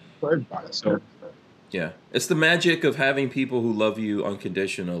everybody. So yeah, it's the magic of having people who love you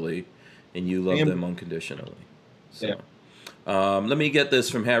unconditionally, and you love them unconditionally. So. Yeah. Let me get this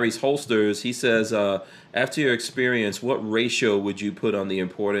from Harry's Holsters. He says, after your experience, what ratio would you put on the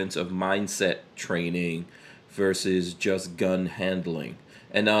importance of mindset training versus just gun handling?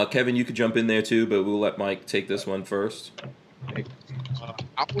 And Kevin, you could jump in there too, but we'll let Mike take this one first.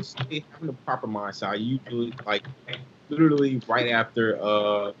 I would say having the proper mindset. I usually literally right after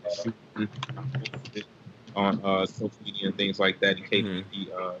shooting on social media and things like that, in case he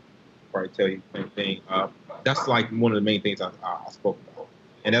probably tell you the same thing. That's like one of the main things I spoke about,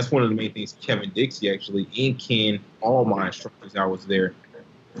 and that's one of the main things Kevin Dixie actually and Ken, all my instructors I was there,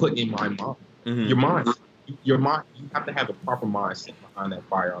 put in my mind. Your mind, you have to have the proper mindset behind that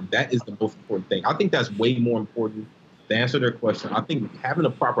firearm. That is the most important thing. I think that's way more important. To answer their question, I think having a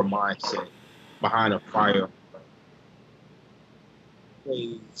proper mindset behind a firearm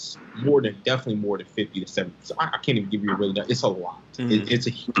is definitely more than 50 to 70. So I can't even give you a really. It's a lot. It's a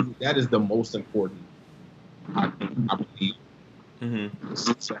huge. That is the most important. I believe to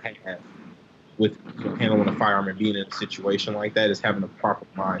have with handling a firearm and being in a situation like that is having a proper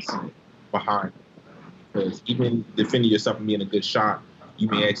mindset behind it. Because even defending yourself and being a good shot, you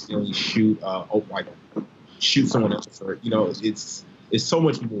may accidentally shoot someone else, or it's so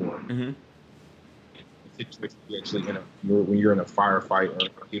much more. Situation you actually when you're in a firefight or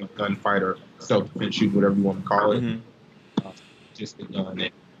gunfight or self-defense shoot, whatever you want to call it. Just the gun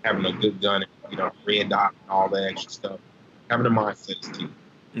and having a good gun and red dot and all that extra stuff. Having a mindset is key.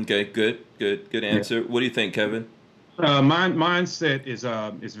 Okay, good answer. Yeah. What do you think, Kevin? Mindset is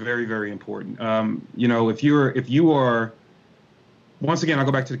very, very important. If you are, once again, I'll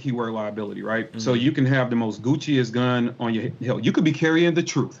go back to the keyword liability, right? So you can have the most Gucciest gun on your hill. You could be carrying the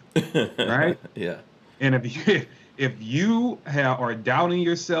truth, right? Yeah. And if you are doubting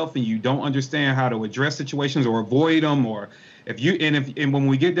yourself and you don't understand how to address situations or avoid them, or and when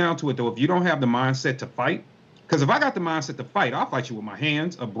we get down to it though, if you don't have the mindset to fight, because if I got the mindset to fight, I'll fight you with my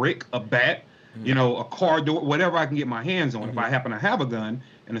hands, a brick, a bat, a car door, whatever I can get my hands on. If I happen to have a gun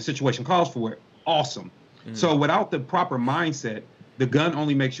and the situation calls for it, awesome. So without the proper mindset, the gun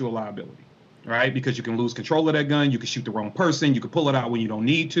only makes you a liability. Right? Because you can lose control of that gun. You can shoot the wrong person. You can pull it out when you don't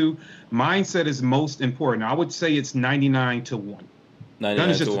need to. Mindset is most important. I would say it's 99 to 1.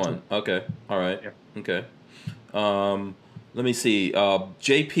 99 to 1. Okay. All right. Yeah. Okay. Let me see.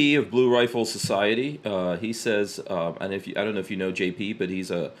 JP of Blue Rifle Society. He says, and I don't know if you know JP, but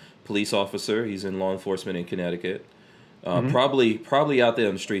he's a police officer. He's in law enforcement in Connecticut. Probably out there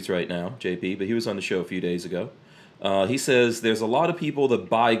on the streets right now, JP, but he was on the show a few days ago. He says there's a lot of people that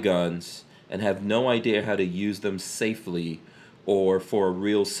buy guns and have no idea how to use them safely or for a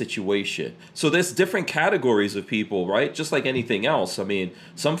real situation. So there's different categories of people, right? Just like anything else. I mean,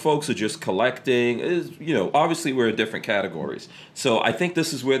 some folks are just collecting. Obviously we're in different categories. So I think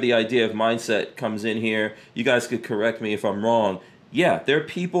this is where the idea of mindset comes in here. You guys could correct me if I'm wrong. Yeah, there are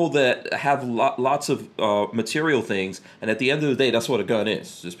people that have lots of material things, and at the end of the day, that's what a gun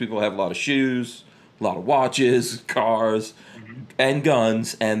is. Just people have a lot of shoes, a lot of watches, cars, and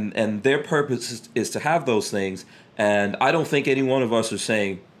guns, and their purpose is to have those things. And I don't think any one of us are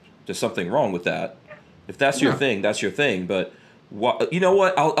saying there's something wrong with that. If that's your thing, that's your thing. But you know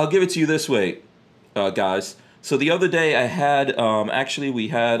what? I'll give it to you this way, guys. So the other day I had we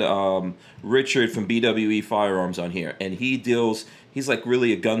had Richard from BWE Firearms on here, and he's like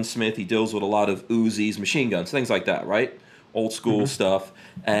really a gunsmith. He deals with a lot of Uzis, machine guns, things like that, right? Old school stuff.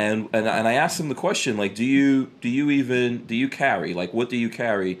 And I asked him the question, like, do you carry? Like, what do you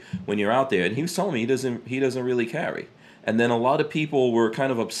carry when you're out there? And he was telling me he doesn't really carry. And then a lot of people were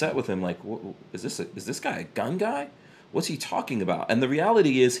kind of upset with him, like, is this guy a gun guy? What's he talking about? And the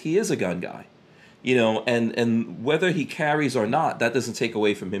reality is he is a gun guy. You know, and whether he carries or not, that doesn't take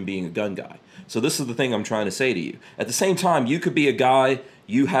away from him being a gun guy. So this is the thing I'm trying to say to you. At the same time, you could be a guy,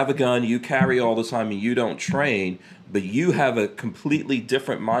 you have a gun, you carry all the time, and you don't train, but you have a completely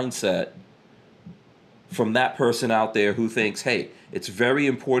different mindset from that person out there who thinks, hey, it's very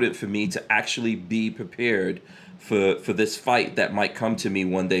important for me to actually be prepared for this fight that might come to me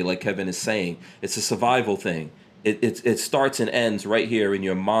one day, like Kevin is saying. It's a survival thing. It starts and ends right here in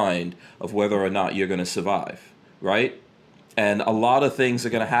your mind of whether or not you're going to survive, right? And a lot of things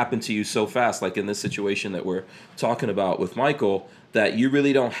are going to happen to you so fast, like in this situation that we're talking about with Mychael, that you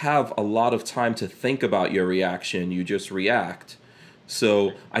really don't have a lot of time to think about your reaction. You just react.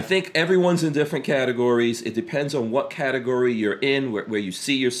 So I think everyone's in different categories. It depends on what category you're in, where you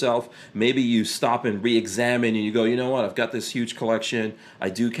see yourself. Maybe you stop and re-examine and you go, you know what, I've got this huge collection. I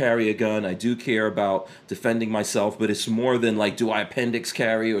do carry a gun. I do care about defending myself, but it's more than like, do I appendix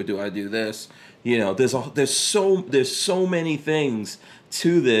carry or do I do this? You know, there's so many things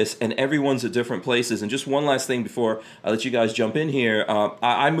to this, and everyone's at different places. And just one last thing before I let you guys jump in here.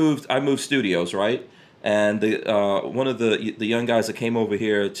 I moved studios, right? And one of the young guys that came over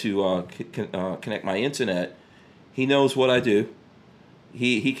here to connect my internet, he knows what I do.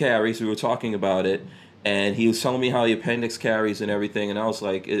 He carries. We were talking about it, and he was telling me how he appendix carries and everything. And I was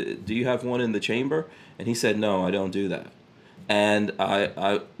like, "Do you have one in the chamber?" And he said, "No, I don't do that." And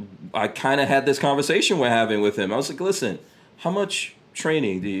I kind of had this conversation we're having with him. I was like, "Listen, how much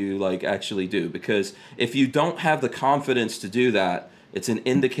training do you like actually do? Because if you don't have the confidence to do that, it's an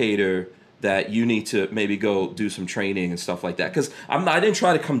indicator that you need to maybe go do some training and stuff like that." Because I didn't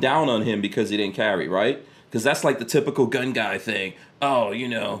try to come down on him because he didn't carry, right? Because that's like the typical gun guy thing. Oh, you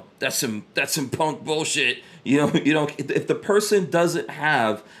know, that's some punk bullshit. You know, if the person doesn't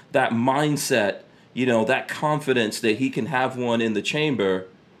have that mindset, you know, that confidence that he can have one in the chamber,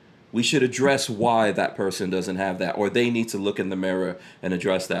 we should address why that person doesn't have that, or they need to look in the mirror and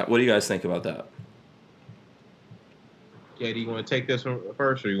address that. What do you guys think about that? Yeah, do you want to take this one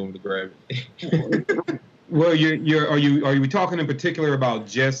first, or you want me to grab it? Well, are you talking in particular about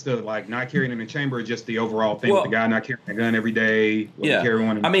just the like not carrying in the chamber, or just the overall thing with the guy not carrying a gun every day? Yeah,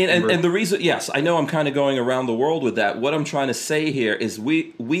 I mean, and the reason, yes, I know I'm kind of going around the world with that. What I'm trying to say here is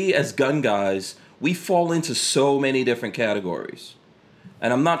we as gun guys, we fall into so many different categories.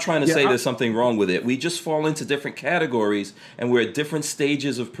 And I'm not trying to say there's something wrong with it. We just fall into different categories, and we're at different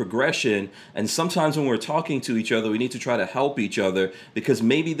stages of progression. And sometimes when we're talking to each other, we need to try to help each other because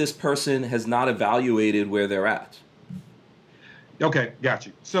maybe this person has not evaluated where they're at. Okay, got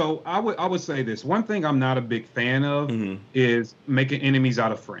you. So I would say this. One thing I'm not a big fan of is making enemies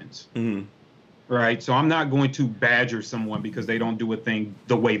out of friends. Right? So I'm not going to badger someone because they don't do a thing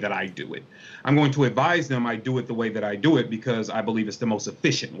the way that I do it. I'm going to advise them I do it the way that I do it because I believe it's the most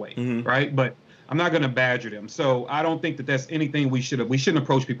efficient way, right? But I'm not going to badger them. So I don't think that that's anything we shouldn't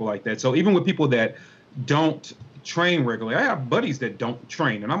approach people like that. So even with people that don't train regularly, I have buddies that don't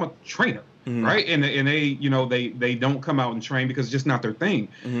train, and I'm a trainer, right? And they, you know, they don't come out and train because it's just not their thing.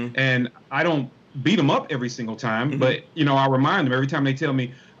 And I don't beat them up every single time, but you know, I remind them every time they tell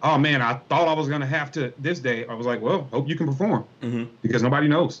me, "Oh man, I thought I was going to have to this day." I was like, "Well, hope you can perform," because nobody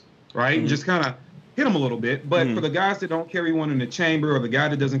knows, right? Just kind of hit them a little bit. But for the guys that don't carry one in the chamber, or the guy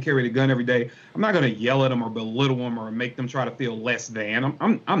that doesn't carry the gun every day, I'm not going to yell at them or belittle them or make them try to feel less than.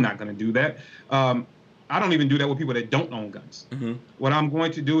 I'm not going to do that. I don't even do that with people that don't own guns. What I'm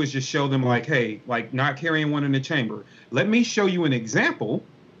going to do is just show them like, hey, like not carrying one in the chamber. Let me show you an example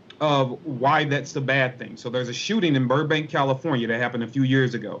of why that's the bad thing. So there's a shooting in Burbank, California that happened a few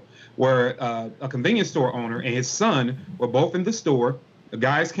years ago where a convenience store owner and his son were both in the store. The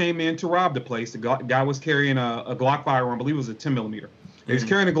guys came in to rob the place. The guy was carrying a Glock firearm. I believe it was a 10 millimeter. He was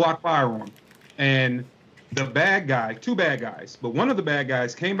carrying a Glock firearm. And the bad guy, two bad guys, but one of the bad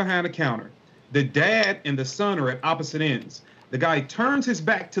guys came behind the counter. The dad and the son are at opposite ends. The guy turns his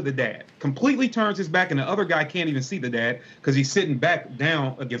back to the dad, completely turns his back, and the other guy can't even see the dad because he's sitting back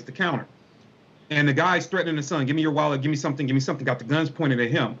down against the counter. And the guy's threatening the son, give me your wallet, give me something, got the guns pointed at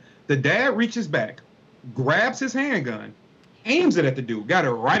him. The dad reaches back, grabs his handgun, aims it at the dude, got it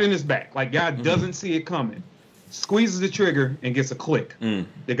right in his back, like guy doesn't see it coming, squeezes the trigger and gets a click.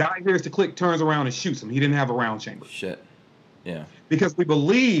 The guy hears the click, turns around and shoots him. He didn't have a round chamber. Shit. Yeah. Because we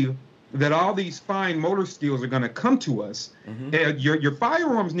believe that all these fine motor skills are going to come to us. And your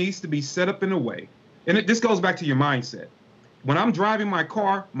firearms needs to be set up in a way, and this goes back to your mindset. When I'm driving my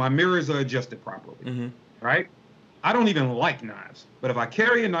car, my mirrors are adjusted properly, right? I don't even like knives, but if I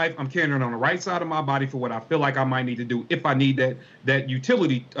carry a knife, I'm carrying it on the right side of my body for what I feel like I might need to do if I need that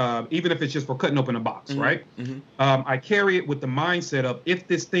utility, even if it's just for cutting open a box, right? I carry it with the mindset of, if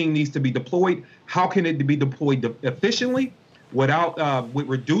this thing needs to be deployed, how can it be deployed efficiently without with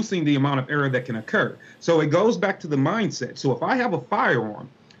reducing the amount of error that can occur? So it goes back to the mindset. So if I have a firearm,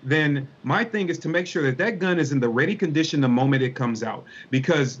 then my thing is to make sure that that gun is in the ready condition the moment it comes out.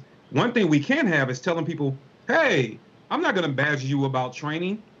 Because one thing we can't have is telling people, hey, I'm not going to badger you about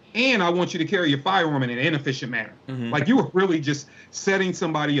training, and I want you to carry your firearm in an inefficient manner. Like, you were really just setting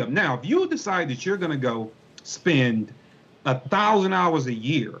somebody up. Now, if you decide that you're going to go spend 1,000 hours a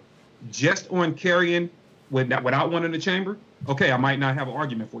year just on carrying without one in the chamber, okay, I might not have an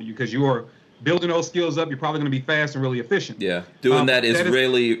argument for you, because you are building those skills up. You're probably going to be fast and really efficient. Yeah, doing that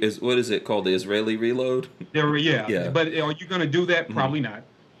Israeli is what is it called? The Israeli reload. Yeah. But are you going to do that? Probably not.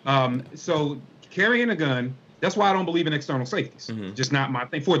 So carrying a gun, that's why I don't believe in external safeties. Just not my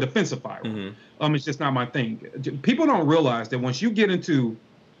thing for a defensive firearm. It's just not my thing. People don't realize that once you get into,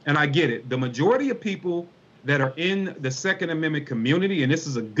 and I get it, the majority of people that are in the Second Amendment community, and this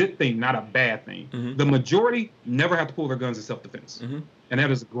is a good thing, not a bad thing, the majority never have to pull their guns in self-defense. And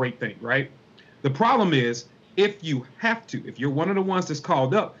that is a great thing, right? The problem is, if you have to, if you're one of the ones that's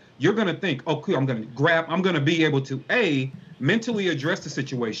called up, you're going to think, okay, I'm going to be able to, mentally address the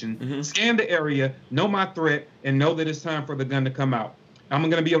situation, scan the area, know my threat, and know that it's time for the gun to come out. I'm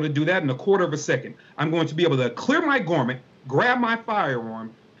going to be able to do that in a quarter of a second. I'm going to be able to clear my garment, grab my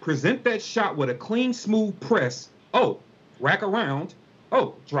firearm, present that shot with a clean, smooth press. Rack around.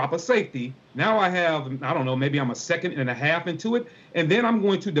 Drop a safety. Now I have, I don't know, maybe I'm a second and a half into it. And then I'm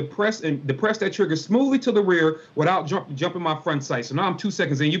going to depress that trigger smoothly to the rear without jumping my front sight. So now I'm 2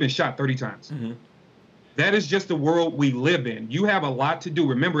 seconds in, you've been shot 30 times. That is just the world we live in. You have a lot to do.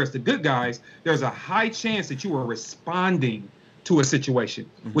 Remember, as the good guys, there's a high chance that you are responding to a situation,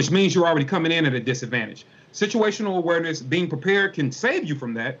 which means you're already coming in at a disadvantage. Situational awareness, being prepared, can save you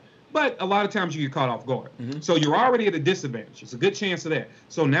from that, but a lot of times you get caught off guard. So you're already at a disadvantage. It's a good chance of that.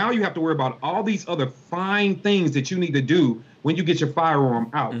 So now you have to worry about all these other fine things that you need to do when you get your firearm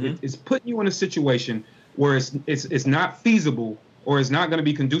out. It's putting you in a situation where it's not feasible, or it's not going to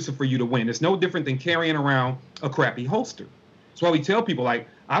be conducive for you to win. It's no different than carrying around a crappy holster. That's why we tell people, like,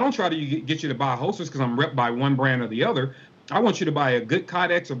 I don't try to get you to buy holsters because I'm rep by one brand or the other. I want you to buy a good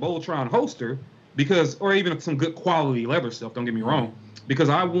Kydex or Boltron holster, or even some good quality leather stuff, don't get me wrong, because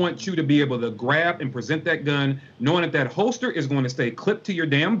I want you to be able to grab and present that gun knowing that holster is going to stay clipped to your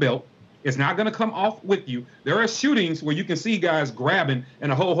damn belt. It's not going to come off with you. There are shootings where you can see guys grabbing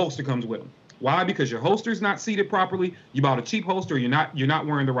and a whole holster comes with them. Why? Because your holster's not seated properly. You bought a cheap holster. You're not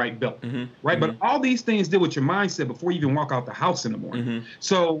wearing the right belt, right? But all these things deal with your mindset before you even walk out the house in the morning.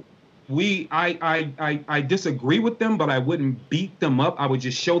 So I disagree with them, but I wouldn't beat them up. I would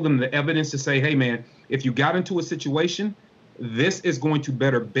just show them the evidence to say, hey man, if you got into a situation, this is going to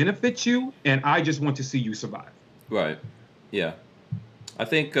better benefit you, and I just want to see you survive. Right. Yeah. I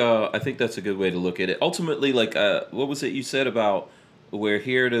think that's a good way to look at it. Ultimately, like what was it you said about? We're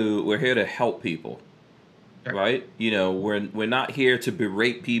here to help people, right? You know, we're not here to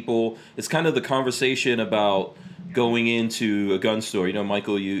berate people. It's kind of the conversation about going into a gun store. You know,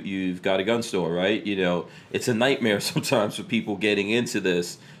 Michael, you've got a gun store, right? You know, it's a nightmare sometimes for people getting into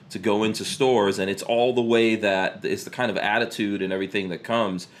this, to go into stores, and it's all the way that it's the kind of attitude and everything that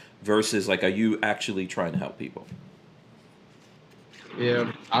comes versus like, are you actually trying to help people?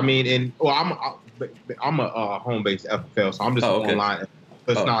 Yeah, I mean, I'm a home-based FFL, so I'm just online.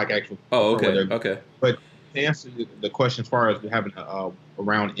 So it's not like actual. Okay. But to answer the question as far as having a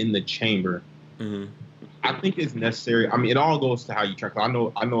round in the chamber, I think it's necessary. I mean, it all goes to how you train. I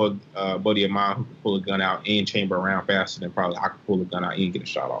know a buddy of mine who can pull a gun out and chamber around faster than probably I could pull a gun out and get a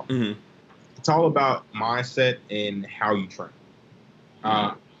shot off. It's all about mindset and how you train.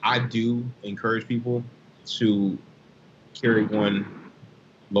 I do encourage people to carry one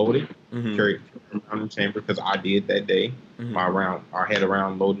loaded, carry it around the chamber, because I did that day. I had a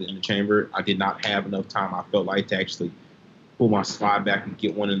round loaded in the chamber. I did not have enough time, I felt like, to actually pull my slide back and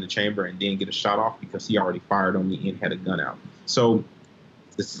get one in the chamber and then get a shot off because he already fired on me and had a gun out. So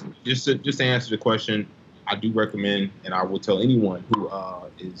just to answer the question, I do recommend, and I will tell anyone who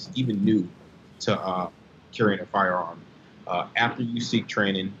is even new to carrying a firearm, after you seek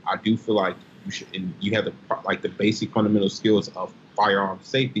training, I do feel like you should, and you have the basic fundamental skills of firearm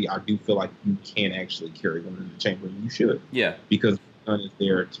safety. I do feel like you can actually carry one in the chamber, and you should. Yeah. Because the gun is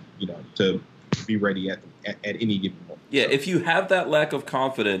there to be ready at any given moment. Yeah, if you have that lack of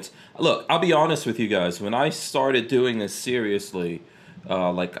confidence, look, I'll be honest with you guys. When I started doing this seriously,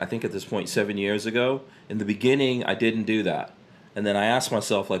 like I think at this point 7 years ago, in the beginning I didn't do that, and then I asked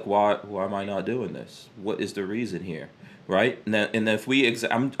myself like, why am I not doing this? What is the reason here, right? And then if we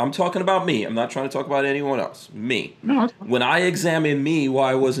I'm talking about me. I'm not trying to talk about anyone else. Me. No. When I examined me,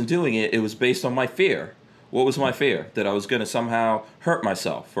 why I wasn't doing it, it was based on my fear. What was my fear? That I was going to somehow hurt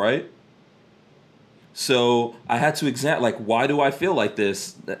myself, right? So I had to examine, like, why do I feel like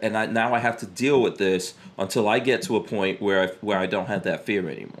this? And now I have to deal with this until I get to a point where I don't have that fear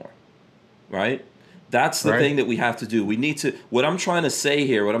anymore, right? That's the thing that we have to do. We need to, what I'm trying to say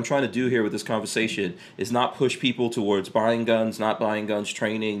here, what I'm trying to do here with this conversation is not push people towards buying guns, not buying guns,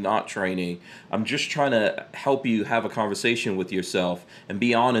 training, not training. I'm just trying to help you have a conversation with yourself and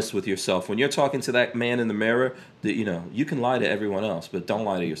be honest with yourself. When you're talking to that man in the mirror, you can lie to everyone else, but don't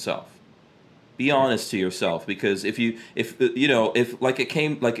lie to yourself. Be honest to yourself, because if like it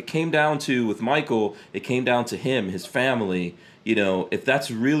came down to with Mychael, it came down to him, his family. If that's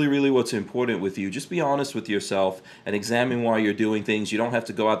really, really what's important with you, just be honest with yourself and examine why you're doing things. You don't have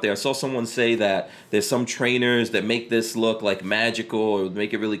to go out there. I saw someone say that there's some trainers that make this look like magical or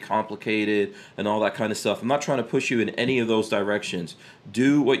make it really complicated and all that kind of stuff. I'm not trying to push you in any of those directions.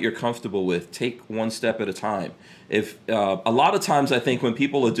 Do what you're comfortable with. Take one step at a time. If a lot of times I think when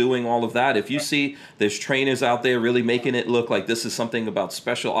people are doing all of that, if you see there's trainers out there really making it look like this is something about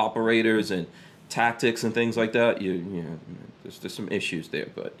special operators and tactics and things like that, there's some issues there.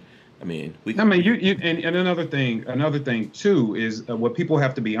 But and another thing too is what people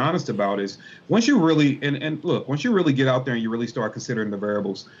have to be honest about is once you really once you really get out there and you really start considering the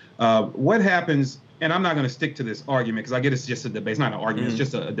variables, what happens. And I'm not going to stick to this argument because I get it's just a debate. It's not an argument. It's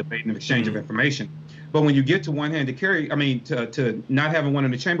just a debate and an exchange of information. But when you get to one-handed carry, to not having one in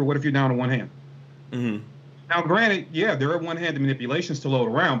the chamber, what if you're down to one hand? Now, granted, yeah, there are one-handed manipulations to load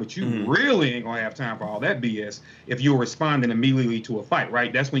around, but you really ain't going to have time for all that BS if you're responding immediately to a fight,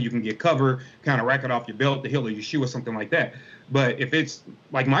 right? That's when you can get cover, kind of rack it off your belt, the heel of your shoe or something like that. But if it's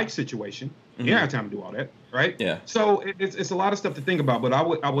like Mike's situation, you don't have time to do all that, right? Yeah. So it's a lot of stuff to think about. But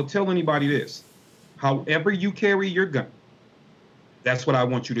I would tell anybody this. However you carry your gun, that's what I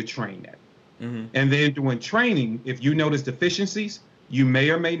want you to train at. And then doing training, if you notice deficiencies, you may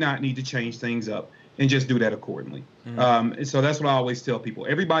or may not need to change things up and just do that accordingly. So that's what I always tell people.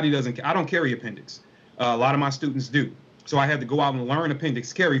 Everybody I don't carry appendix. A lot of my students do. So I had to go out and learn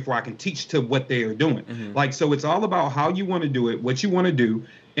appendix carry before I can teach to what they are doing. So it's all about how you want to do it, what you want to do.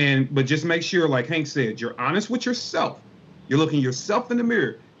 But just make sure, like Hank said, you're honest with yourself. You're looking yourself in the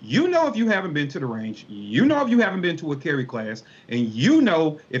mirror. You know if you haven't been to the range, you know if you haven't been to a carry class, and you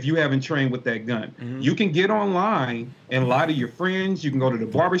know if you haven't trained with that gun. You can get online and lie to your friends. You can go to the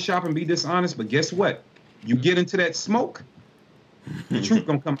barbershop and be dishonest, but guess what? You get into that smoke, the truth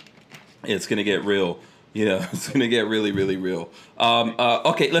gonna come. It's gonna get real. It's gonna get really, really real.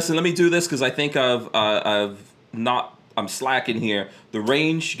 Okay, listen, let me do this because I think I'm slacking here. The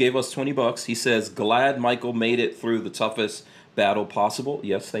range gave us $20. He says, glad Mychael made it through the toughest battle possible.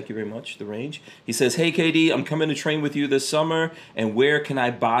 Yes, thank you very much. The range. He says, hey KD, I'm coming to train with you this summer, and where can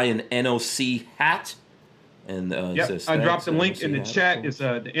I buy an NOC hat? And he says, I dropped the link in the chat. It's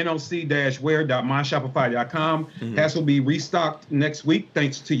the noc-wear.myshopify.com. Hats will be restocked next week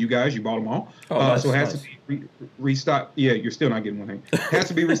thanks to you guys. You bought them all. So it has to be restocked. Yeah, you're still not getting one. Hank. Has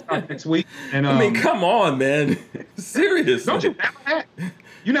to be restocked next week. And come on, man. Seriously. Don't you have a hat?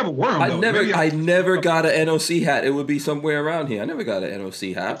 You never wear them, though. I never got an NOC hat. It would be somewhere around here. I never got an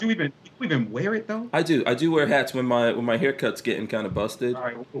NOC hat. Did you even wear it, though? I do. I do wear hats when my haircut's getting kind of busted. All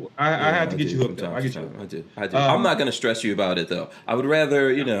right, I have to get you hooked up. I do. I'm not going to stress you about it, though. I would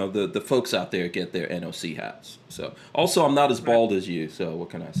rather, the folks out there get their NOC hats. So, also, I'm not as bald as you, so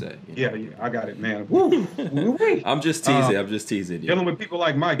what can I say? Yeah, I got it, man. Woo. I'm just teasing. I'm just teasing you. Dealing with people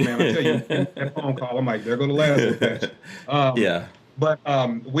like Mike, man. I tell you, that phone call, I'm like, they're going to last. Yeah. But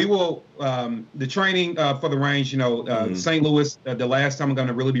we will, the training for the range, St. Louis, the last time I'm going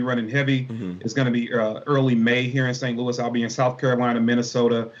to really be running heavy is going to be early May here in St. Louis. I'll be in South Carolina,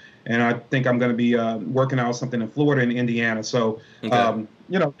 Minnesota, and I think I'm going to be working out something in Florida and Indiana. So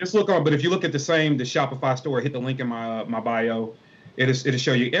just look on. But if you look at the Shopify store, hit the link in my bio. It'll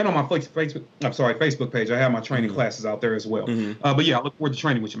show you. And on my Facebook page, I have my training classes out there as well. But yeah, I look forward to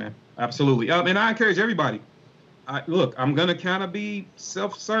training with you, man. Absolutely. And I encourage everybody. Look, I'm gonna kind of be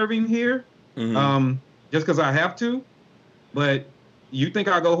self-serving here, just because I have to. But you think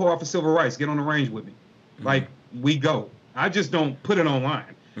I'll go hard for civil rights? Get on the range with me. Like, we go. I just don't put it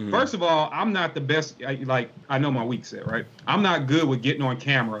online. First of all, I'm not the best. I know my weak set, right? I'm not good with getting on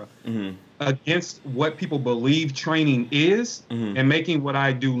camera against what people believe training is and making what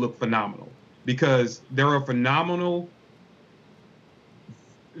I do look phenomenal. Because there are phenomenal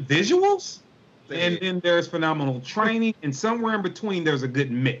visuals, and then there's phenomenal training, and somewhere in between there's a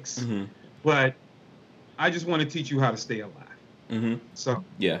good mix. But I just want to teach you how to stay alive. So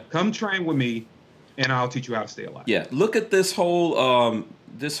come train with me, and I'll teach you how to stay alive. Yeah, look at this whole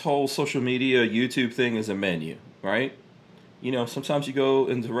social media YouTube thing as a menu, right? Sometimes you go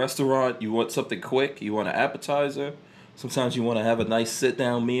into a restaurant, you want something quick, you want an appetizer. Sometimes you want to have a nice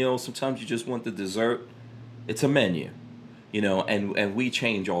sit-down meal. Sometimes you just want the dessert. It's a menu, and we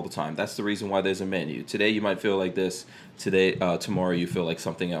change all the time. That's the reason why there's a menu. Today you might feel like this. Tomorrow you feel like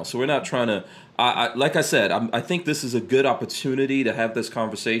something else. So we're not trying to, like I said, I think this is a good opportunity to have this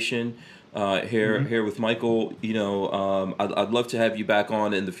conversation here with Mychael. I'd love to have you back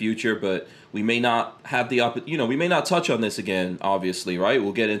on in the future, but we may not have we may not touch on this again, obviously, right?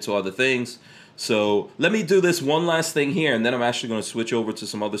 We'll get into other things. So let me do this one last thing here, and then I'm actually going to switch over to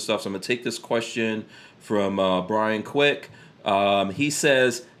some other stuff. So I'm going to take this question from Brian Quick. He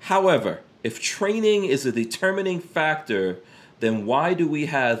says, however, if training is a determining factor, then why do we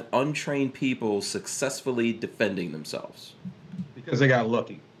have untrained people successfully defending themselves? Because they got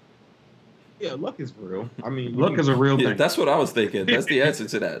lucky. Yeah, luck is real. I mean, luck is a real thing. That's what I was thinking. That's the answer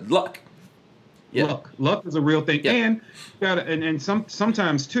to that. Luck. Yeah. Luck is a real thing. Yeah. And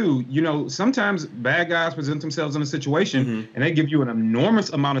sometimes too, sometimes bad guys present themselves in a situation and they give you an enormous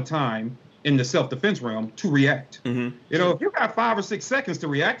amount of time in the self-defense realm to react. If you've got 5 or 6 seconds to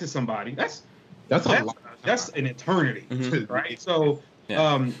react to somebody, that's a lot. That's an eternity, right? So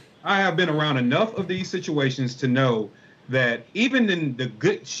I have been around enough of these situations to know that even in the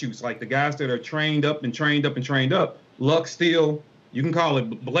good shoots, like the guys that are trained up, luck still, you can call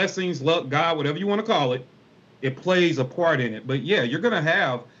it blessings, luck, God, whatever you want to call it, it plays a part in it. But yeah, you're going to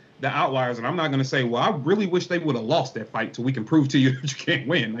have the outliers, and I'm not going to say, well, I really wish they would have lost that fight so we can prove to you that you can't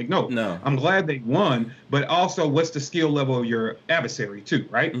win. Like, no. I'm glad they won, but also what's the skill level of your adversary too,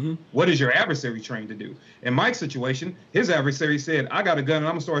 right? What is your adversary trained to do? In Mike's situation, his adversary said, I got a gun and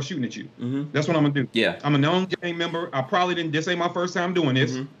I'm going to start shooting at you. That's what I'm going to do. Yeah. I'm a known gang member. I probably didn't, this ain't my first time doing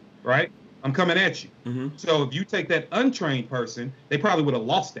this, right? I'm coming at you. So if you take that untrained person, they probably would have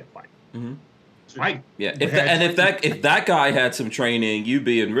lost that fight. Right. Yeah. If that guy had some training, you'd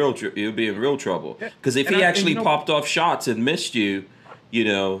be in real trouble. Because if he actually popped off shots and missed you,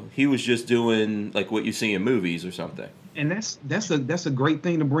 he was just doing like what you see in movies or something. And that's a great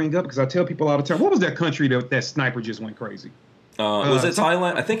thing to bring up, because I tell people all the time, what was that country that sniper just went crazy? Was it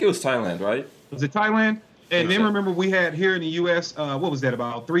Thailand? I think it was Thailand, right? Was it Thailand? And then remember, we had here in the U.S., what was that,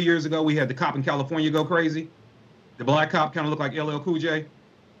 about 3 years ago, we had the cop in California go crazy. The black cop kind of looked like LL Cool J.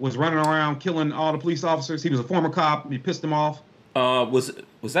 Was running around killing all the police officers. He was a former cop. He pissed them off. Was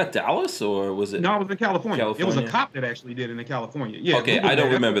that Dallas or was it? No, it was in California. It was a cop that actually did it in California. Yeah. Okay, I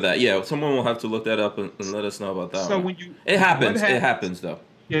don't remember that. Yeah, someone will have to look that up and let us know about that. So it happens. It happens though.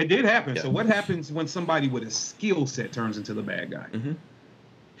 Yeah, it did happen. Yeah. So what happens when somebody with a skill set turns into the bad guy?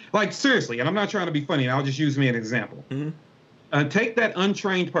 Like, seriously, and I'm not trying to be funny. I'll just use me as an example. Take that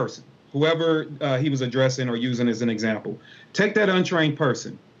untrained person, whoever he was addressing or using as an example. Take that untrained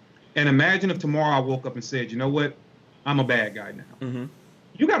person. And imagine if tomorrow I woke up and said, you know what, I'm a bad guy now.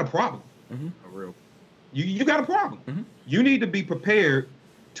 You got a problem. You got a problem. You need to be prepared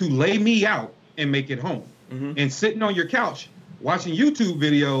to lay me out and make it home. And sitting on your couch watching YouTube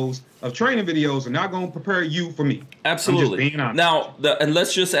videos of training videos are not going to prepare you for me. Absolutely. Now, and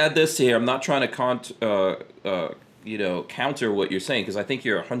let's just add this here. I'm not trying to counter what you're saying, because I think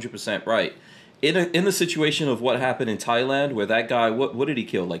you're 100% right. In the situation of what happened in Thailand, where that guy, what did he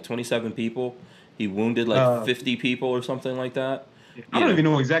kill? Like 27 people? He wounded like 50 people or something like that? I don't even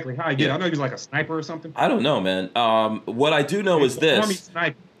know exactly how he did. I know he was like a sniper or something. I don't know, man. What I do know is this.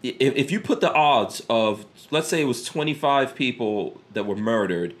 If you put the odds of, let's say it was 25 people that were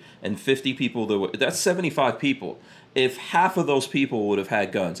murdered and 50 people that's 75 people. If half of those people would have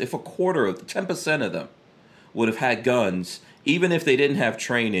had guns, if a quarter of 10% of them would have had guns, even if they didn't have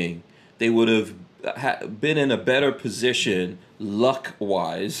training, they would have been in a better position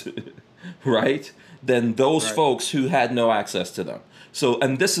luck-wise, right, than those folks who had no access to them. So,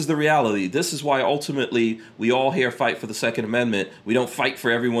 and this is the reality. This is why ultimately we all here fight for the Second Amendment. We don't fight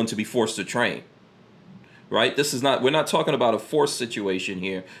for everyone to be forced to train. Right? We're not talking about a forced situation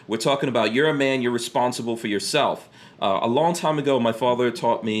here. We're talking about you're a man, you're responsible for yourself. A long time ago, my father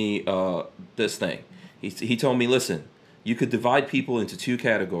taught me this thing. He told me, listen, you could divide people into two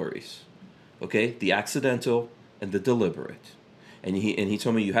categories, okay? The accidental and the deliberate. And he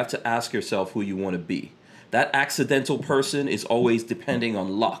told me you have to ask yourself who you want to be. That accidental person is always depending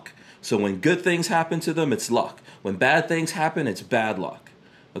on luck. So when good things happen to them, it's luck. When bad things happen, it's bad luck.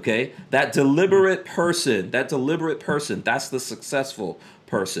 Okay? That deliberate person, that's the successful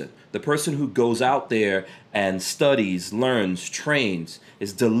person. The person who goes out there and studies, learns, trains,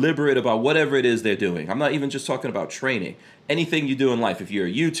 is deliberate about whatever it is they're doing. I'm not even just talking about training. Anything you do in life, if you're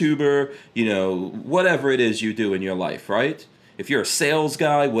a YouTuber, whatever it is you do in your life, right? If you're a sales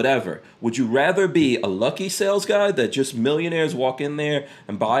guy, whatever. Would you rather be a lucky sales guy that just millionaires walk in there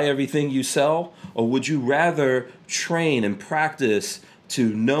and buy everything you sell? Or would you rather train and practice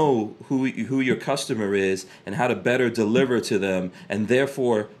to know who your customer is and how to better deliver to them and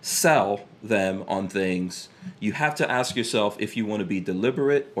therefore sell them on things? You have to ask yourself if you want to be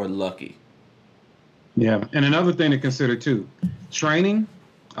deliberate or lucky. Yeah, and another thing to consider too, training,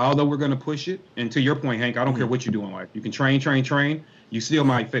 although we're going to push it, and to your point, Hank, I don't care what you do in life. You can train, you still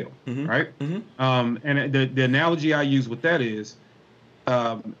might fail, right? And the analogy I use with that is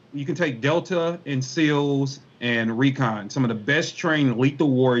you can take Delta and SEALs and Recon, some of the best trained lethal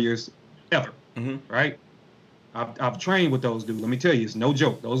warriors ever, right? I've trained with those dudes. Let me tell you, it's no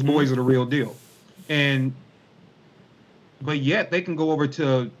joke. Those boys are the real deal. But yet they can go over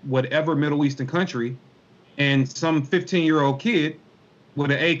to whatever Middle Eastern country, and some 15-year-old kid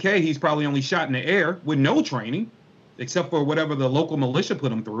with an AK, he's probably only shot in the air with no training, except for whatever the local militia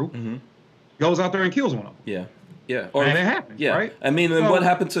put him through, goes out there and kills one of them. Yeah. And it happens, right? I mean, what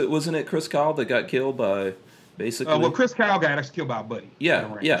happened to, wasn't it Chris Kyle that got killed by, basically? Well, Chris Kyle got actually killed by a buddy.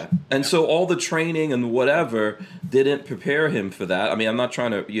 Yeah. And so all the training and whatever didn't prepare him for that. I mean, I'm not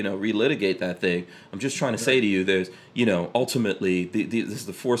trying to, relitigate that thing. I'm just trying to say to you, there's, ultimately, this is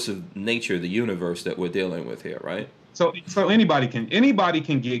the force of nature, the universe that we're dealing with here, right? So anybody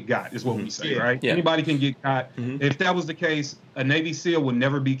can get got, is what we say, right? Yeah. Anybody can get got. If that was the case, a Navy SEAL would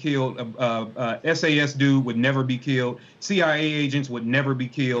never be killed. SAS dude would never be killed. CIA agents would never be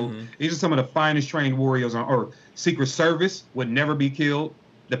killed. These are some of the finest trained warriors on earth. Secret Service would never be killed.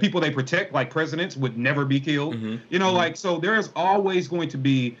 The people they protect, like presidents, would never be killed. So there's always going to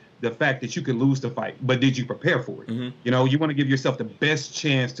be the fact that you could lose the fight, but did you prepare for it? You want to give yourself the best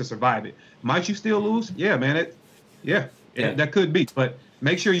chance to survive it. Might you still lose? Yeah, man. Yeah, that could be, but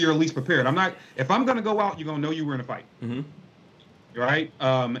make sure you're at least prepared. If I'm going to go out, you're going to know you were in a fight, right?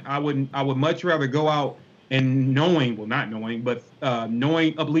 I would much rather go out and knowing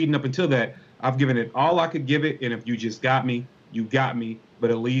leading up until that, I've given it all I could give it. And if you just got me, you got me, but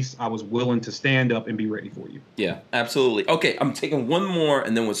at least I was willing to stand up and be ready for you. Yeah, absolutely. Okay, I'm taking one more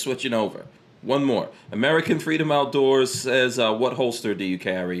and then we're switching over. One more. American Freedom Outdoors says, what holster do you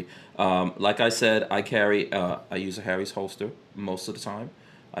carry? Like I said, I use a Harry's holster most of the time.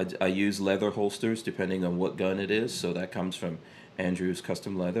 I use leather holsters depending on what gun it is. So that comes from Andrew's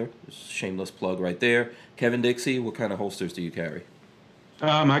Custom Leather. Shameless plug right there. Kevin Dixie, what kind of holsters do you carry?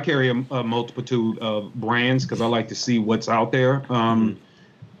 I carry a multitude of brands because I like to see what's out there.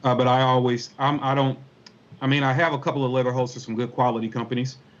 But I have a couple of leather holsters from good quality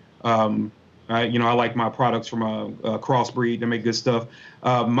companies. I like my products from Crossbreed. They make good stuff.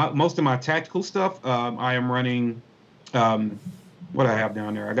 Most of my tactical stuff, I am running. What I have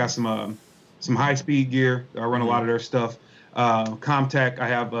down there, I got some high speed gear. I run a lot of their stuff. Comtac, I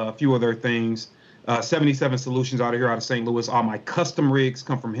have a few other things. 77 Solutions out of St. Louis. All my custom rigs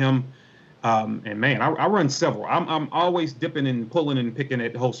come from him. And man, I run several. I'm always dipping and pulling and picking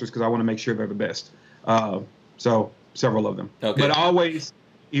at holsters because I want to make sure they're the best. So several of them. Okay. But always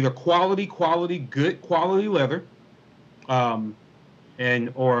either good quality leather,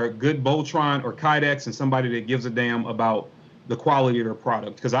 or good Boltron or Kydex, and somebody that gives a damn about the quality of their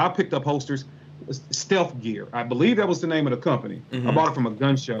product. Because I picked up holsters, Stealth Gear. I believe that was the name of the company. I bought it from a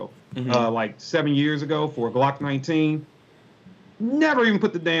gun show like 7 years ago for a Glock 19. Never even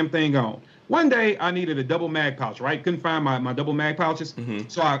put the damn thing on. One day I needed a double mag pouch, right? Couldn't find my double mag pouches.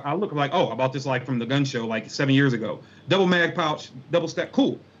 So I looked like, I bought this like from the gun show like 7 years ago. Double mag pouch, double stack,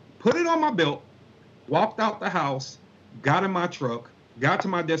 cool. Put it on my belt, walked out the house, got in my truck, got to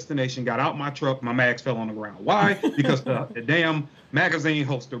my destination, got out my truck, my mags fell on the ground. Why? Because the damn magazine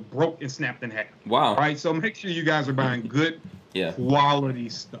holster broke and snapped in half. Wow. All right, so make sure you guys are buying good quality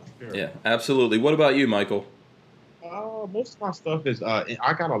stuff. Yeah, absolutely. What about you, Michael? Most of my stuff is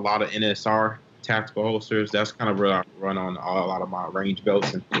I got a lot of NSR tactical holsters. That's kind of where I run on a lot of my range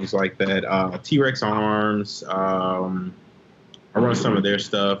belts and things like that. T-Rex Arms. I run some of their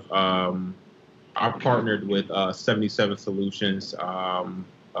stuff. I partnered with 77 Solutions.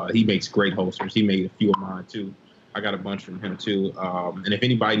 He makes great holsters. He made a few of mine too. I got a bunch from him too. And if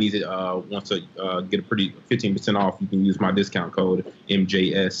anybody needs it, wants to get a pretty 15% off, you can use my discount code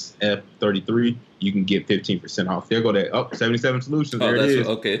MJSF33. You can get 15% off. There go that 77 Solutions. There it is.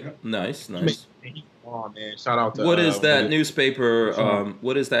 Okay, nice. Oh man, shout out to what is that newspaper?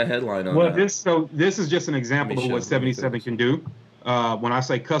 What is that headline on? Well, this is just an example of what 77 can do. When I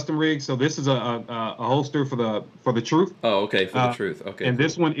say custom rig, so this is a holster for the Truth. Oh, okay, for the Truth. Okay. And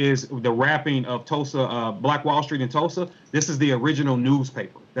this one is the wrapping of Tulsa, Black Wall Street in Tulsa. This is the original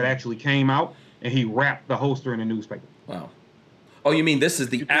newspaper that actually came out, and he wrapped the holster in the newspaper. Wow. Oh, you mean this is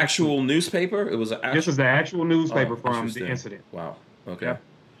the actual newspaper? It was This is the actual newspaper from the incident. Wow. Okay. Yeah.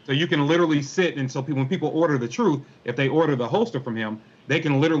 So you can literally sit, and so when people order the Truth, if they order the holster from him, they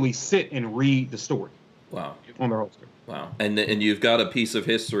can literally sit and read the story. Wow. On their holster. Wow. And you've got a piece of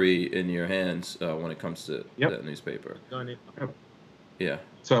history in your hands when it comes to that newspaper. Yeah.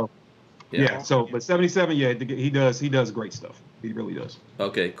 So, So, but 77, he does great stuff. He really does.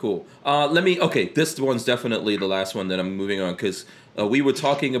 Okay, cool. This one's definitely the last one that I'm moving on because we were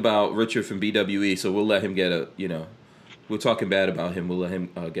talking about Richard from BWE, so we'll let him get we're talking bad about him. We'll let him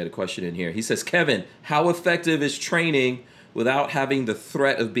get a question in here. He says, Kevin, how effective is training without having the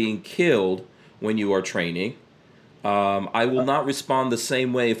threat of being killed when you are training? I will not respond the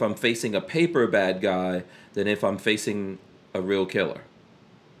same way if I'm facing a paper bad guy than if I'm facing a real killer.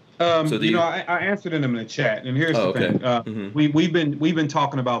 I answered them in the chat, and here's the thing. We've been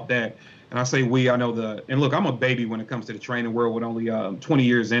talking about that, and I say we. I know and look, I'm a baby when it comes to the training world with only 20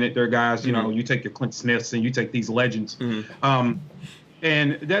 years in it. There are guys, you know, you take your Clint Smiths and you take these legends, and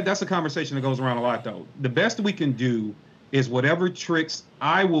that's a conversation that goes around a lot. Though the best we can do is whatever tricks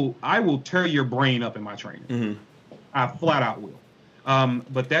I will tear your brain up in my training. I flat out will.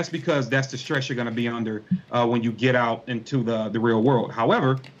 But that's because that's the stress you're going to be under when you get out into the real world.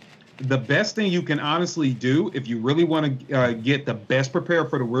 However, the best thing you can honestly do if you really want to get the best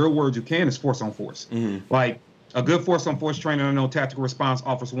prepared for the real world you can is force on force. Like a good force on force training. I know Tactical Response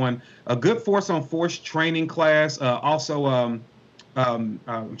offers one. A good force on force training class. Also, I'm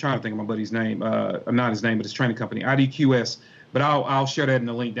trying to think of my buddy's name. Not his name, but his training company, IDQS. But I'll share that in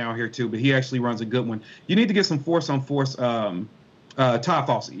the link down here too. But he actually runs a good one. You need to get some force on force. Todd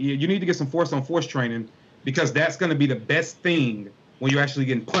Fossey. You need to get some force on force training because that's going to be the best thing when you're actually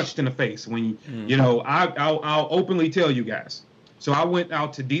getting punched in the face. When I'll openly tell you guys. So I went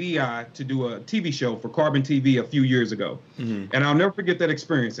out to DDI to do a TV show for Carbon TV a few years ago, and I'll never forget that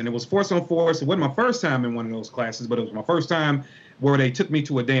experience. And it was force on force. It wasn't my first time in one of those classes, but it was my first time where they took me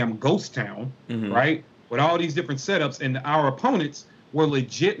to a damn ghost town, right? With all these different setups, and our opponents were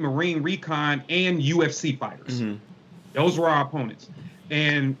legit Marine Recon and UFC fighters. Those were our opponents.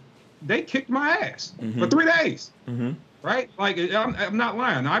 And they kicked my ass for 3 days, right? Like, I'm not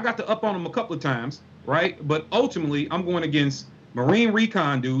lying. Now, I got to up on them a couple of times, right? But ultimately, I'm going against Marine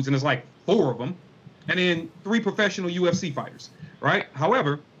Recon dudes, and it's like 4 of them, and then 3 professional UFC fighters, right?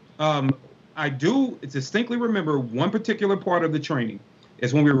 However, I do distinctly remember one particular part of the training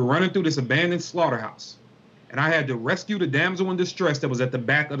is when we were running through this abandoned slaughterhouse. And I had to rescue the damsel in distress that was at the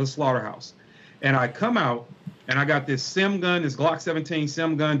back of the slaughterhouse. And I come out, and I got this sim gun, this Glock 17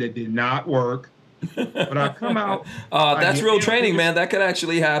 sim gun that did not work. But I come out. That's real training, man. That could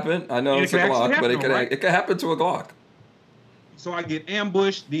actually happen. I know it's a Glock, but it could happen to a Glock. So I get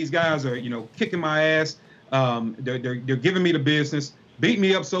ambushed. These guys are, kicking my ass. They're giving me the business, beat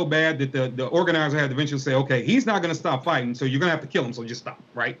me up so bad that the organizer had to eventually say, okay, he's not going to stop fighting, so you're going to have to kill him, so just stop,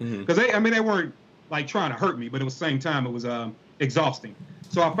 right? Because they weren't like trying to hurt me, but at the same time, it was exhausting.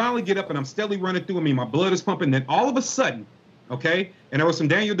 So I finally get up and I'm steadily running through me. My blood is pumping. Then all of a sudden, okay, and there were some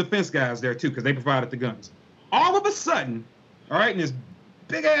Daniel Defense guys there too because they provided the guns. All of a sudden, all right, in this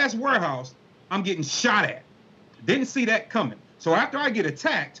big ass warehouse, I'm getting shot at. Didn't see that coming. So after I get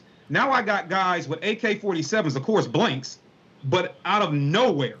attacked, now I got guys with AK-47s, of course, blanks, but out of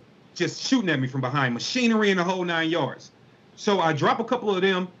nowhere, just shooting at me from behind, machinery in the whole 9 yards. So I drop a couple of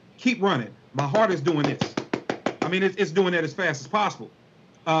them, keep running. My heart is doing this. I mean, it's doing that as fast as possible.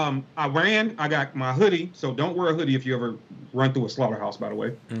 I ran. I got my hoodie, so don't wear a hoodie if you ever run through a slaughterhouse, by the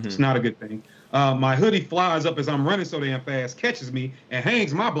way. It's not a good thing. My hoodie flies up as I'm running so damn fast, catches me, and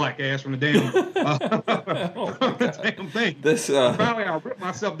hangs my black ass from the damn, damn thing. Finally, I rip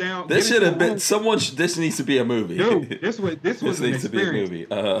myself down. This should have been someone. This needs to be a movie. Dude, this was an experience. To be a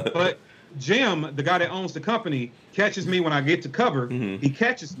movie. Jim, the guy that owns the company, catches me when I get to cover. He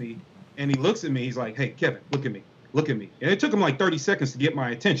catches me and he looks at me. He's like, "Hey, Kevin, look at me. Look at me." And it took him like 30 seconds to get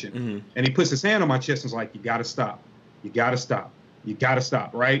my attention. And he puts his hand on my chest and is like, "You got to stop. You got to stop. You got to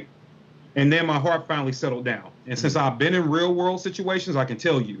stop," right? And then my heart finally settled down. And since I've been in real world situations, I can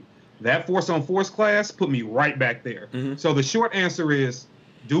tell you that force on force class put me right back there. So the short answer is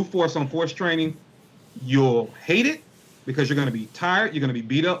do force on force training. You'll hate it because you're going to be tired, you're going to be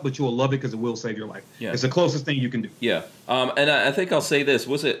beat up, but you'll love it because it will save your life. Yeah. It's the closest thing you can do. Yeah. And I think I'll say this.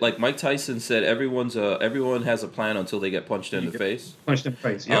 Was it like Mike Tyson said, everyone has a plan until they get punched in the face? Punched in the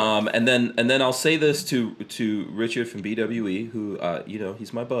face, yeah. And then I'll say this to Richard from BWE, who,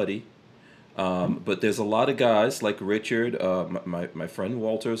 he's my buddy. But there's a lot of guys like Richard, my friend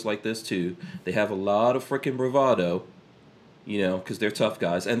Walter's like this too. They have a lot of freaking bravado, because they're tough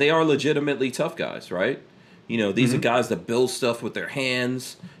guys. And they are legitimately tough guys, right? These are guys that build stuff with their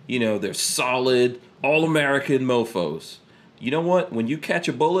hands. They're solid, all-American mofos. You know what? When you catch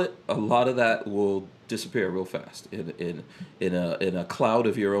a bullet, a lot of that will disappear real fast in a cloud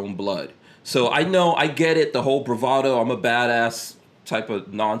of your own blood. So I get it, the whole bravado, I'm a badass type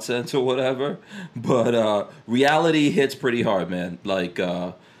of nonsense or whatever. But reality hits pretty hard, man. Like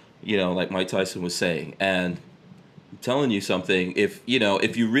Mike Tyson was saying. And I'm telling you something, if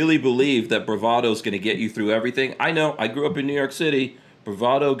you really believe that bravado is going to get you through everything, I know, I grew up in New York City,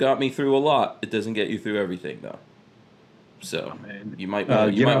 bravado got me through a lot. It doesn't get you through everything, though. So you might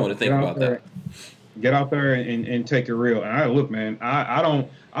want to think about that. Get out there and take it real. And look, man, I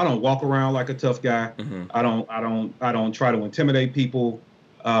don't walk around like a tough guy. I don't try to intimidate people.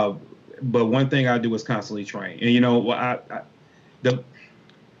 But one thing I do is constantly train. And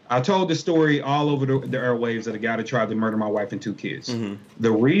I told the story all over the airwaves of the guy that tried to murder my wife and 2 kids.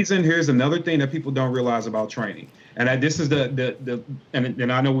 The reason, here's another thing that people don't realize about training, and this is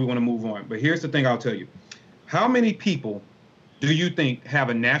and I know we want to move on, but here's the thing I'll tell you. How many people do you think have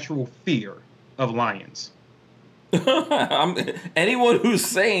a natural fear of lions? Anyone who's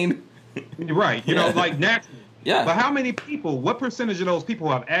sane. Right, like naturally. Yeah. But how many people, what percentage of those people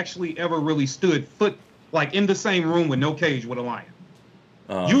have actually ever really stood foot, like in the same room with no cage with a lion?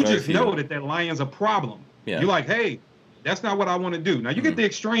 You just know that lion's a problem. Yeah. You're like, hey, that's not what I want to do. Now, you get the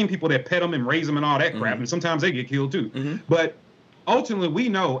extreme people that pet them and raise them and all that crap, and sometimes they get killed too. But ultimately, we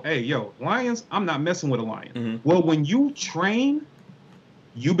know, hey, lions, I'm not messing with a lion. Well, when you train,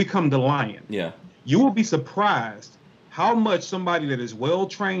 you become the lion. Yeah. You will be surprised how much somebody that is well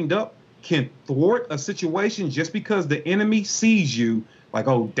trained up can thwart a situation just because the enemy sees you like,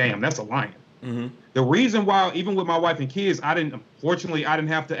 oh, damn, that's a lion. The reason why, even with my wife and kids, I didn't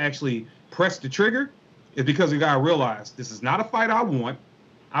have to actually press the trigger is because the guy realized this is not a fight I want.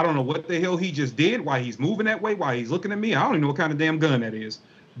 I don't know what the hell he just did, why he's moving that way, why he's looking at me. I don't even know what kind of damn gun that is.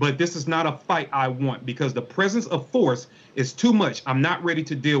 But this is not a fight I want because the presence of force is too much. I'm not ready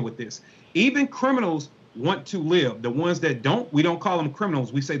to deal with this. Even criminals want to live. The ones that don't, we don't call them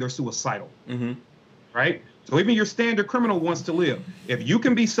criminals. We say they're suicidal. Right? So even your standard criminal wants to live. If you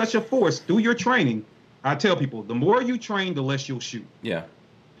can be such a force through your training, I tell people, the more you train, the less you'll shoot. Yeah.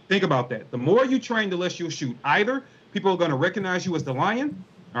 Think about that. The more you train, the less you'll shoot. Either people are going to recognize you as the lion,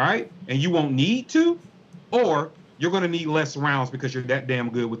 all right, and you won't need to, or you're going to need less rounds because you're that damn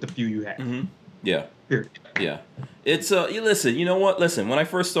good with the few you have. Yeah. Period. Yeah. It's, listen, you know what? Listen, when I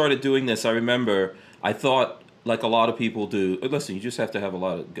first started doing this, I remember I thought, like a lot of people do, listen, you just have to have a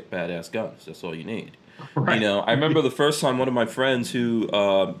lot of badass guns. That's all you need. Right. I remember the first time one of my friends who,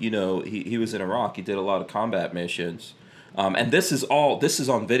 he was in Iraq. He did a lot of combat missions. And this is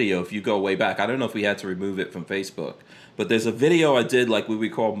on video if you go way back. I don't know if we had to remove it from Facebook. But there's a video I did, like what we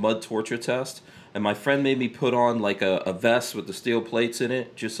call mud torture test. And my friend made me put on like a vest with the steel plates in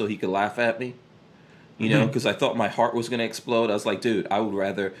it just so he could laugh at me. Because I thought my heart was going to explode. I was like, dude, I would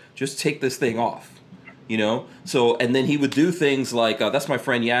rather just take this thing off. So, and then he would do things like, that's my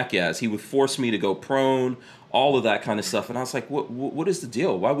friend Yak Yaz. He would force me to go prone, all of that kind of stuff. And I was like, what is the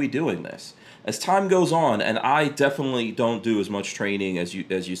deal? Why are we doing this? As time goes on, and I definitely don't do as much training as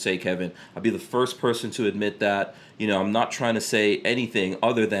you say, Kevin. I'll be the first person to admit that. I'm not trying to say anything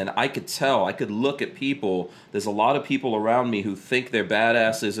other than I could look at people. There's a lot of people around me who think they're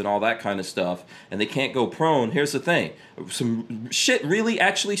badasses and all that kind of stuff, and they can't go prone. Here's the thing. Some shit really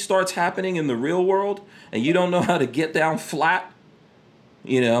actually starts happening in the real world, and you don't know how to get down flat,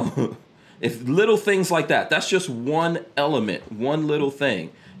 If little things like that, that's just one element, one little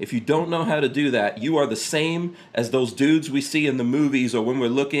thing. If you don't know how to do that, you are the same as those dudes we see in the movies or when we're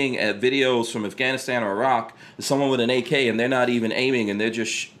looking at videos from Afghanistan or Iraq, someone with an AK and they're not even aiming and they're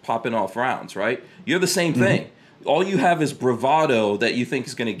just popping off rounds, right? You're the same thing. all you have is bravado that you think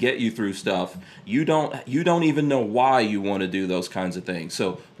is going to get you through stuff. You don't even know why you want to do those kinds of things.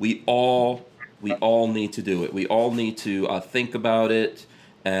 So we all need to do it. We all need to think about it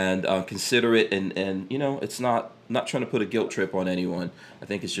and consider it. And you know, it's not trying to put a guilt trip on anyone. I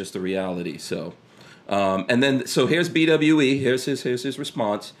think it's just the reality. So, and then so here's BWE. Here's his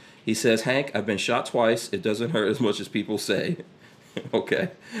response. He says, "Hank, I've been shot twice. It doesn't hurt as much as people say."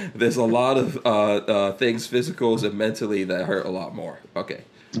 Okay, there's a lot of things, physicals and mentally, that hurt a lot more. Okay,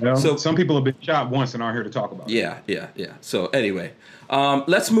 well, so some people have been shot once and aren't here to talk about it. Yeah. So anyway,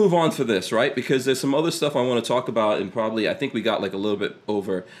 let's move on for this, right? Because there's some other stuff I want to talk about, and probably I think we got like a little bit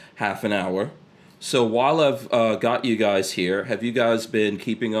over half an hour. So while I've got you guys here, have you guys been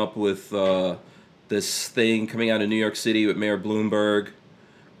keeping up with this thing coming out of New York City with Mayor Bloomberg?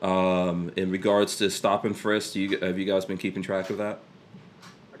 In regards to stop and frisk, have you guys been keeping track of that?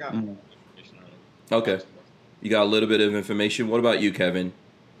 I got information on it. Okay, you got a little bit of information. What about you, Kevin?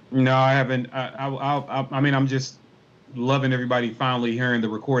 No, I haven't. I mean, I'm just loving everybody finally hearing the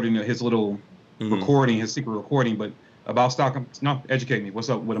recording of his little recording, his secret recording. But about stock, no, educate me. What's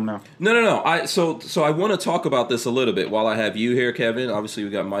up with him now? No. So I want to talk about this a little bit while I have you here, Kevin. Obviously,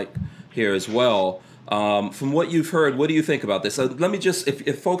 we got Mike here as well. From what you've heard, what do you think about this? Let me just,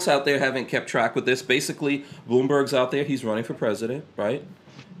 if folks out there haven't kept track with this, basically Bloomberg's out there. He's running for president, right?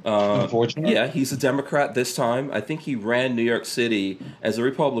 Unfortunately. Yeah, he's a Democrat this time. I think he ran New York City as a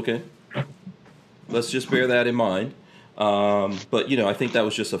Republican. Let's just bear that in mind. But, you know, I think that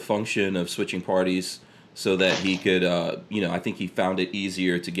was just a function of switching parties so that he could, you know, I think he found it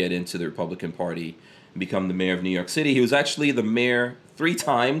easier to get into the Republican Party and become the mayor of New York City. He was actually the mayor 3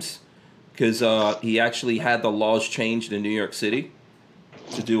 times. Because he actually had the laws changed in New York City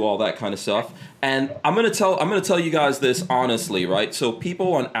to do all that kind of stuff. And I'm gonna tell you guys this honestly, right? So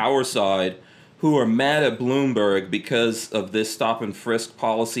people on our side who are mad at Bloomberg because of this stop and frisk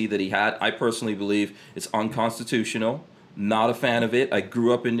policy that he had, I personally believe it's unconstitutional. Not a fan of it. I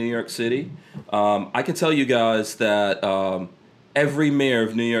grew up in New York City. I can tell you guys that every mayor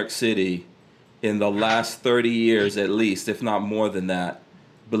of New York City in the last 30 years at least, if not more than that,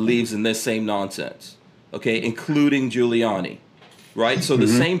 believes in this same nonsense, okay, including Giuliani, right? So the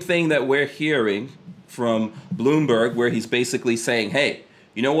same thing that we're hearing from Bloomberg, where he's basically saying, hey,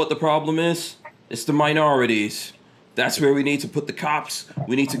 you know what the problem is? It's the minorities. That's where we need to put the cops.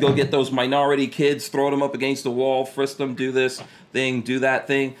 We need to go get those minority kids, throw them up against the wall, frisk them, do this thing, do that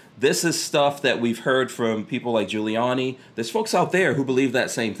thing. This is stuff that we've heard from people like Giuliani. There's folks out there who believe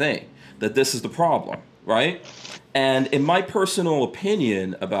that same thing, that this is the problem, right? And in my personal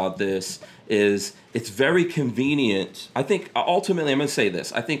opinion about this is it's very convenient. I think ultimately I'm going to say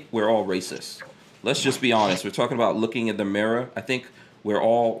this. I think we're all racist. Let's just be honest. We're talking about looking in the mirror. I think we're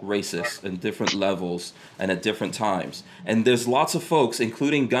all racist in different levels and at different times. And there's lots of folks,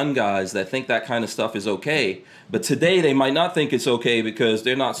 including gun guys, that think that kind of stuff is okay. But today they might not think it's okay because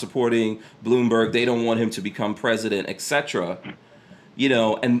they're not supporting Bloomberg. They don't want him to become president, etc. You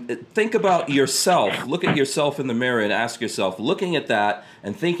know, and think about yourself. Look at yourself in the mirror and ask yourself, looking at that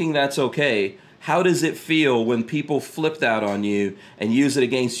and thinking that's okay, how does it feel when people flip that on you and use it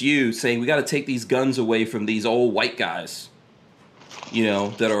against you, saying we got to take these guns away from these old white guys, you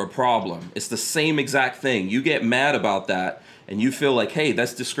know, that are a problem? It's the same exact thing. You get mad about that and you feel like, hey,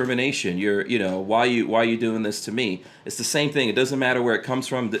 that's discrimination. You're, you know, why are you doing this to me? It's the same thing. It doesn't matter where it comes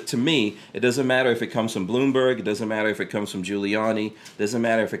from. To me, it doesn't matter if it comes from Bloomberg. It doesn't matter if it comes from Giuliani. It doesn't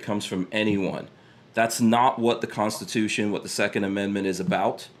matter if it comes from anyone. That's not what the Constitution, what the Second Amendment is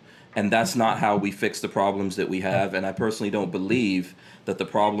about. And that's not how we fix the problems that we have. And I personally don't believe that the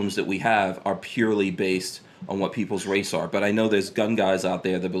problems that we have are purely based on what people's race are. But I know there's gun guys out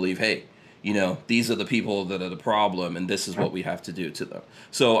there that believe, hey, you know, these are the people that are the problem, and this is what we have to do to them.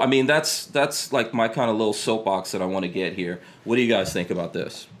 So, I mean, that's like my kind of little soapbox that I want to get here. What do you guys think about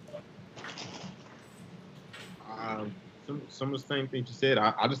this? Some of the same things you said.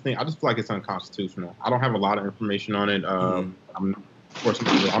 I just feel like it's unconstitutional. I don't have a lot of information on it.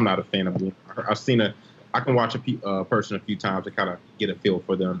 Unfortunately, I'm not a fan of Bloomberg. I can watch a person a few times to kind of get a feel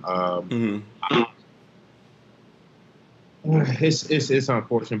for them. It's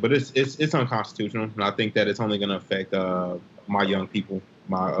unfortunate, but it's unconstitutional, and I think that it's only going to affect my young people,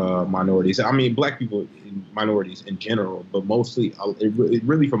 my minorities. I mean, black people, minorities in general, but mostly, it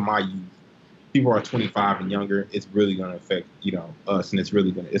really for my youth. People are 25 and younger. It's really going to affect us, and it's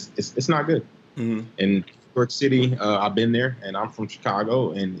really going to. It's not good. In New York City, I've been there, and I'm from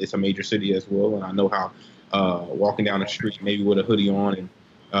Chicago, and it's a major city as well, and I know how walking down the street, maybe with a hoodie on, and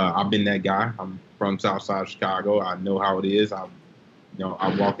I've been that guy. I'm from South Side of Chicago. I know how it is. I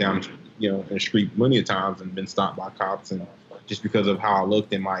walk down in the street many a times and been stopped by cops, and just because of how I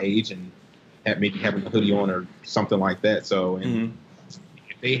looked and my age and maybe having a hoodie on or something like that. So, and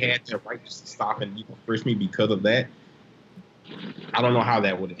if they had the right to stop and frisk me because of that, I don't know how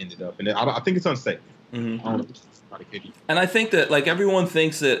that would have ended up. And I think it's unsafe. And I think that like everyone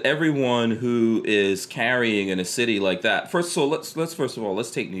thinks that everyone who is carrying in a city like that.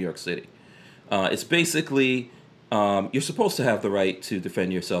 Let's take New York City. It's basically you're supposed to have the right to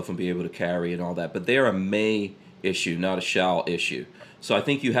defend yourself and be able to carry and all that, but they're a may issue, not a shall issue. So I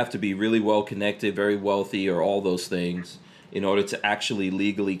think you have to be really well connected, very wealthy, or all those things in order to actually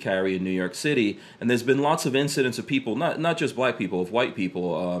legally carry in New York City. And there's been lots of incidents of people, not just black people, of white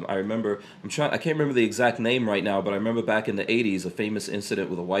people. I can't remember the exact name right now, but I remember back in the 80s, a famous incident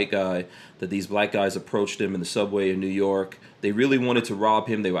with a white guy that these black guys approached him in the subway in New York. They really wanted to rob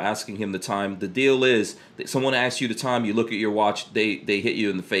him. They were asking him the time. The deal is that someone asks you the time, you look at your watch, they hit you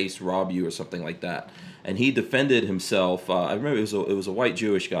in the face, rob you or something like that. And he defended himself. I remember it was a white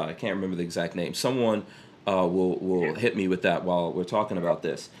Jewish guy. I can't remember the exact name. Someone will hit me with that while we're talking about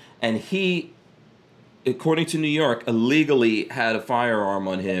this. And he, according to New York, illegally had a firearm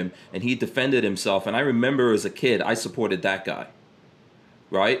on him, and he defended himself. And I remember as a kid, I supported that guy,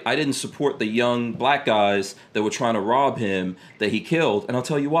 right? I didn't support the young black guys that were trying to rob him that he killed. And I'll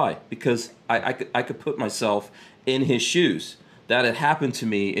tell you why. Because I could put myself in his shoes. That had happened to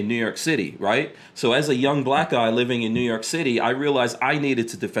me in New York City, right? So as a young black guy living in New York City, I realized I needed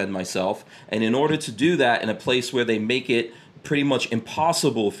to defend myself. And in order to do that in a place where they make it pretty much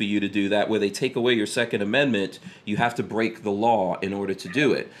impossible for you to do that, where they take away your Second Amendment, you have to break the law in order to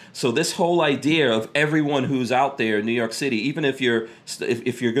do it. So this whole idea of everyone who's out there in New York City, even if you're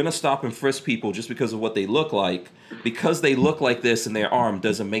going to stop and frisk people just because of what they look like, because they look like this and they're armed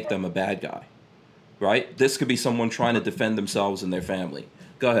doesn't make them a bad guy. Right? This could be someone trying to defend themselves and their family.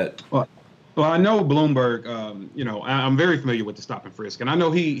 Go ahead. Well, I know Bloomberg, I'm very familiar with the stop and frisk. And I know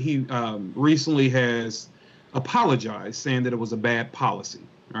he recently has apologized, saying that it was a bad policy.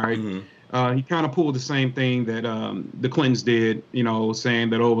 All right. He kind of pulled the same thing that the Clintons did, saying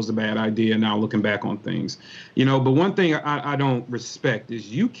that, it was a bad idea now looking back on things. But one thing I don't respect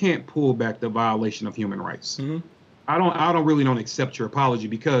is you can't pull back the violation of human rights. I don't accept your apology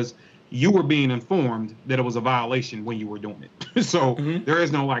because you were being informed that it was a violation when you were doing it. So there is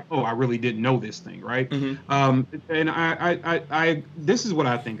no I really didn't know this thing, right? And I this is what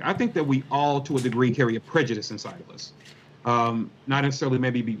I think. I think that we all, to a degree, carry a prejudice inside of us. Not necessarily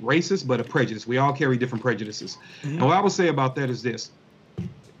maybe be racist, but a prejudice. We all carry different prejudices. And what I would say about that is this.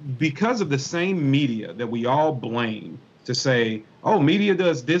 Because of the same media that we all blame to say, media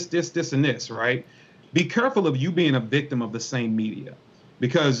does this, and this, right? Be careful of you being a victim of the same media.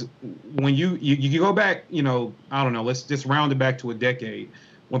 Because when you go back, I don't know, let's just round it back to a decade,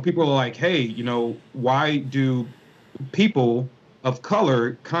 when people are like, hey, why do people of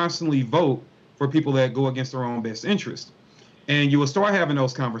color constantly vote for people that go against their own best interest? And you will start having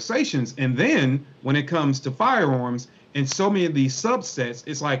those conversations. And then when it comes to firearms and so many of these subsets,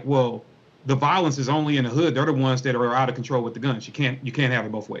 it's like, well, the violence is only in the hood. They're the ones that are out of control with the guns. You can't have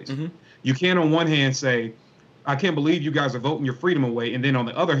it both ways. You can't on one hand say, I can't believe you guys are voting your freedom away. And then on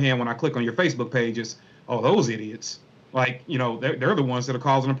the other hand, when I click on your Facebook pages, those idiots, they're the ones that are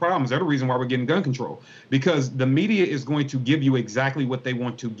causing the problems. They're the reason why we're getting gun control, because the media is going to give you exactly what they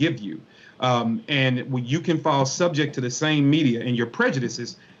want to give you. And you can fall subject to the same media, and your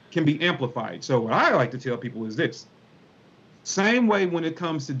prejudices can be amplified. So what I like to tell people is this: same way when it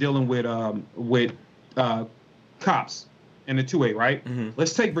comes to dealing with cops and the 2A, right?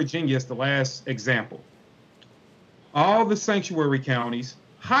 Let's take Virginia as the last example. All the sanctuary counties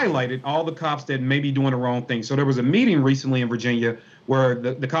highlighted all the cops that may be doing the wrong thing. So there was a meeting recently in Virginia where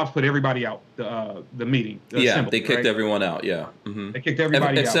the cops put everybody out, the meeting. They kicked everyone out, yeah. They kicked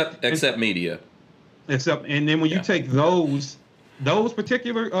everybody out. Except media. And then when you take those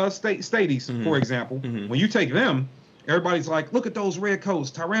particular staties, for example, when you take them, everybody's like, look at those red coats,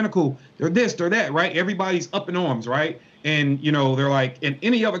 tyrannical, they're this, they're that, right? Everybody's up in arms, right? And, they're like, and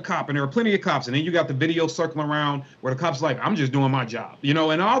any other cop, and there are plenty of cops. And then you got the video circling around where the cop's like, I'm just doing my job, and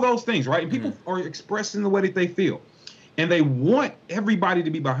all those things, right? And people are expressing the way that they feel. And they want everybody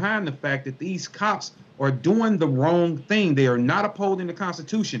to be behind the fact that these cops are doing the wrong thing. They are not upholding the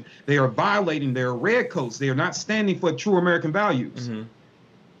Constitution. They are violating their red coats. They are not standing for true American values.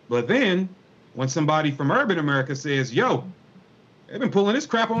 But then when somebody from urban America says, yo, they've been pulling this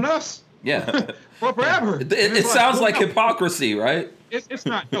crap on us. Yeah. For forever. It sounds like hypocrisy, right? it's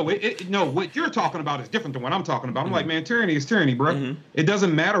not. No, no. What you're talking about is different than what I'm talking about. I'm like, Mm-hmm. man, tyranny is tyranny, bro. Mm-hmm. It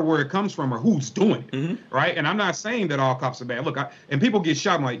doesn't matter where it comes from or who's doing it, Mm-hmm. right? And I'm not saying that all cops are bad. Look, and people get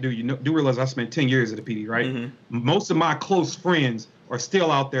shot. I'm like, dude, do realize I spent 10 years at the PD, right? Mm-hmm. Most of my close friends are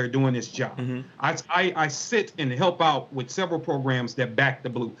still out there doing this job. Mm-hmm. I sit and help out with several programs that back the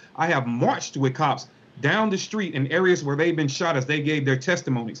blue. I have marched with cops down the street in areas where they've been shot as they gave their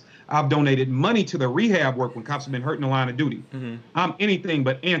testimonies. I've donated money to the rehab work when cops have been hurt in the line of duty. Mm-hmm. I'm anything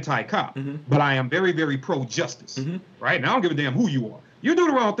but anti-cop, Mm-hmm. but I am very, very pro-justice, Mm-hmm. right? And I don't give a damn who you are. You do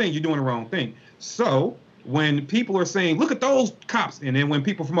the wrong thing, you're doing the wrong thing. So when people are saying, look at those cops, and then when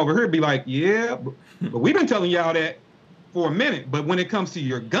people from over here be like, yeah, but we've been telling y'all that for a minute, but when it comes to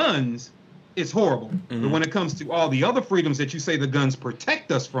your guns, it's horrible. Mm-hmm. But when it comes to all the other freedoms that you say the guns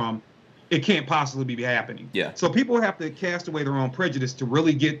protect us from, it can't possibly be happening. Yeah. So people have to cast away their own prejudice to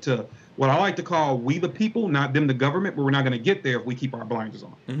really get to what I like to call we the people, not them the government, but we're not going to get there if we keep our blinders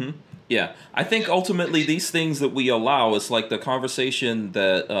on. Mm-hmm. Yeah. I think ultimately these things that we allow is like the conversation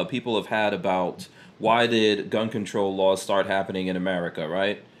that people have had about why did gun control laws start happening in America,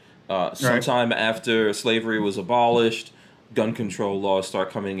 right? Sometime after slavery was abolished, gun control laws start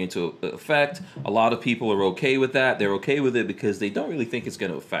coming into effect. A lot of people are okay with that. They're okay with it because they don't really think it's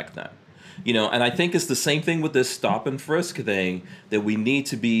going to affect them. You know, and I think it's the same thing with this stop and frisk thing, that we need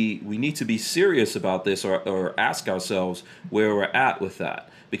to be serious about this, or ask ourselves where we're at with that.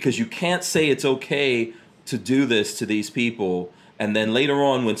 Because you can't say it's okay to do this to these people, and then later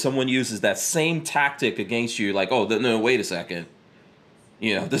on when someone uses that same tactic against you, like, oh, no, wait a second.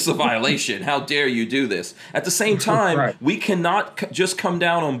 You know, this is a violation. How dare you do this? At the same time, Right. We cannot just come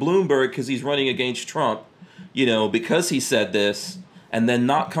down on Bloomberg because he's running against Trump, you know, because he said this, and then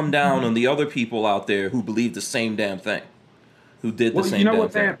not come down on the other people out there who believe the same damn thing, who did the same damn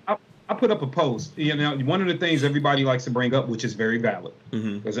thing. Man? I put up a post. You know, one of the things everybody likes to bring up, which is very valid,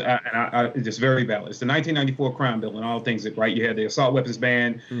 because it's just very valid. It's the 1994 crime bill and all the things that, right? You had the assault weapons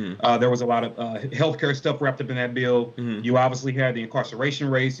ban. There was a lot of healthcare stuff wrapped up in that bill. You obviously had the incarceration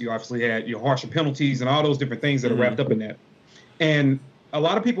rates. You obviously had your harsher penalties and all those different things that are wrapped up in that. And a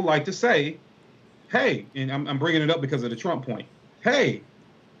lot of people like to say, hey, and I'm bringing it up because of the Trump point. Hey,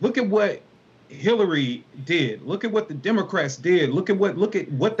 look at what Hillary did. Look at what the Democrats did. Look at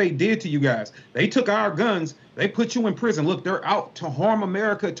what they did to you guys. They took our guns. They put you in prison. Look, they're out to harm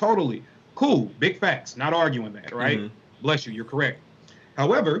America totally. Cool. Big facts. Not arguing that, right? Bless you. You're correct.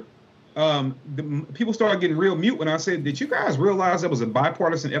 However, people started getting real mute when I said, did you guys realize that was a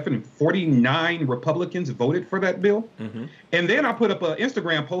bipartisan effort and 49 Republicans voted for that bill? And then I put up an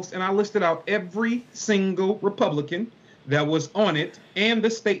Instagram post and I listed out every single Republican that was on it and the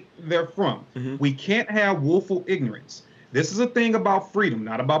state they're from. We can't have willful ignorance. This is a thing about freedom,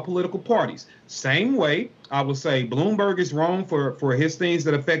 not about political parties. Same way I will say Bloomberg is wrong for his things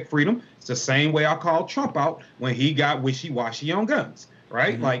that affect freedom. It's the same way I called Trump out when he got wishy-washy on guns,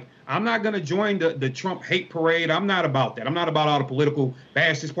 right? Like, I'm not going to join the Trump hate parade. I'm not about that. I'm not about all the political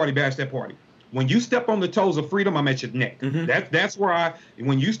bash this party, bash that party. When you step on the toes of freedom, I'm at your neck. That's where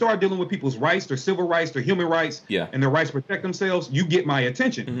when you start dealing with people's rights, their civil rights, their human rights, and their rights to protect themselves, you get my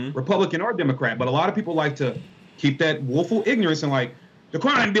attention, Republican or Democrat. But a lot of people like to keep that willful ignorance and like the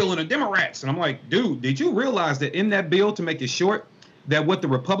crime bill and the Democrats. And I'm like, dude, did you realize that in that bill, to make it short, that what the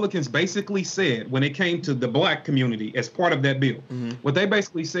Republicans basically said when it came to the black community as part of that bill, what they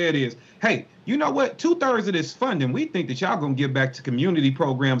basically said is, hey, you know what? 2/3 of this funding, we think that y'all gonna give back to community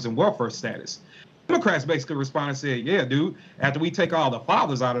programs and welfare status. Democrats basically responded and said, yeah, dude, after we take all the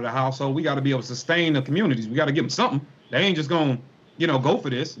fathers out of the household, we got to be able to sustain the communities. We got to give them something. They ain't just gonna, go for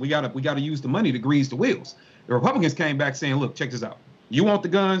this. We got to use the money to grease the wheels. The Republicans came back saying, look, check this out. You want the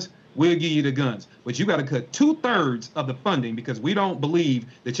guns? We'll give you the guns, but you got to cut 2/3 of the funding because we don't believe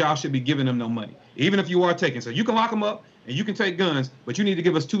that y'all should be giving them no money, even if you are taking. So you can lock them up and you can take guns, but you need to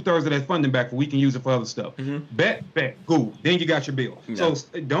give us 2/3 of that funding back so we can use it for other stuff. Bet, cool. Then you got your bill. So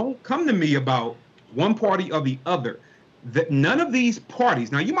don't come to me about one party or the other. That none of these parties.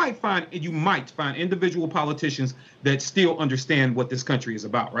 Now you might find individual politicians that still understand what this country is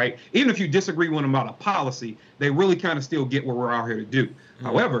about, right? Even if you disagree with them about a policy, they really kind of still get what we're out here to do.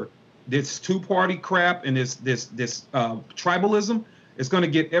 However, this two-party crap and this tribalism is going to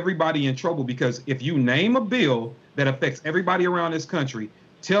get everybody in trouble, because if you name a bill that affects everybody around this country,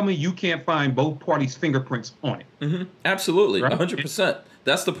 tell me you can't find both parties' fingerprints on it. Absolutely, right? 100%.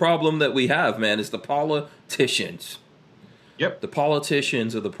 That's the problem that we have, man, is the politicians. Yep. The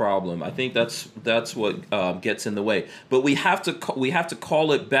politicians are the problem. I think that's what gets in the way. But we have to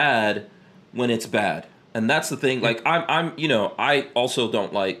call it bad when it's bad, and that's the thing. Like I also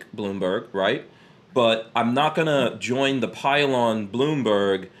don't like Bloomberg, right? But I'm not going to join the pile on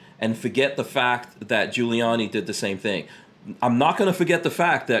Bloomberg and forget the fact that Giuliani did the same thing. I'm not going to forget the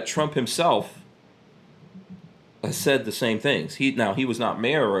fact that Trump himself has said the same things. He was not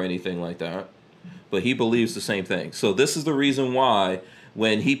mayor or anything like that, but he believes the same thing. So this is the reason why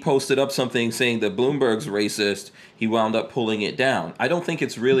when he posted up something saying that Bloomberg's racist, he wound up pulling it down. I don't think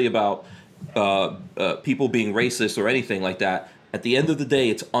it's really about people being racist or anything like that. At the end of the day,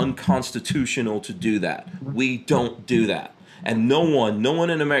 it's unconstitutional to do that. We don't do that. And no one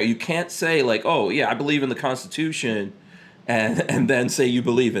in America, you can't say like, oh yeah, I believe in the Constitution, and then say you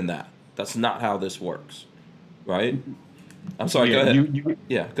believe in that. That's not how this works, right? I'm sorry. Yeah, go ahead.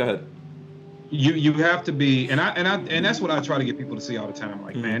 Yeah, go ahead. You have to be, and that's what I try to get people to see all the time.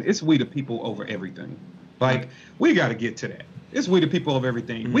 Like, man, it's we the people over everything. Like, we got to get to that. It's we the people over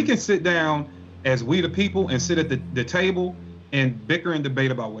everything. We can sit down as we the people and sit at the table and bicker and debate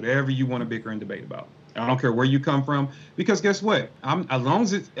about whatever you want to bicker and debate about. I don't care where you come from, because guess what? As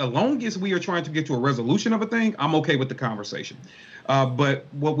long as we are trying to get to a resolution of a thing, I'm okay with the conversation. But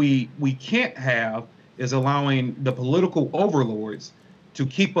what we can't have is allowing the political overlords to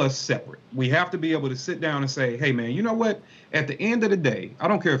keep us separate. We have to be able to sit down and say, hey man, you know what? At the end of the day, I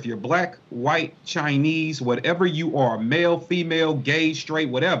don't care if you're black, white, Chinese, whatever you are, male, female, gay, straight,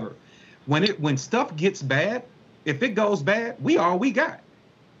 whatever. When stuff gets bad, if it goes bad, we all we got.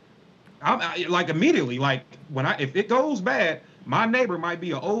 Like immediately, like if it goes bad, my neighbor might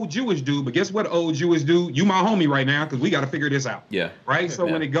be an old Jewish dude, but guess what, old Jewish dude? You my homie right now, because we got to figure this out. Yeah. Right? So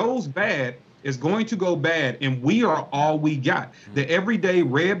when it goes bad, it's going to go bad, and we are all we got. The everyday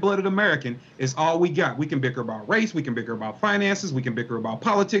red-blooded American is all we got. We can bicker about race, we can bicker about finances, we can bicker about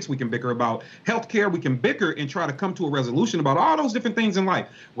politics, we can bicker about healthcare, we can bicker and try to come to a resolution about all those different things in life,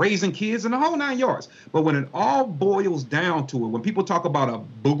 raising kids and the whole 9 yards. But when it all boils down to it, when people talk about a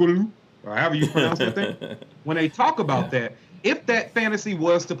boogaloo, or however you pronounce that thing, when they talk about that, if that fantasy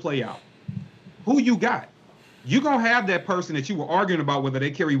was to play out, who you got? You're going to have that person that you were arguing about whether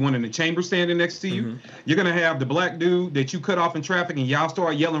they carry one in the chamber standing next to you. You're going to have the black dude that you cut off in traffic and y'all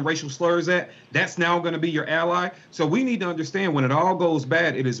start yelling racial slurs at. That's now going to be your ally. So we need to understand when it all goes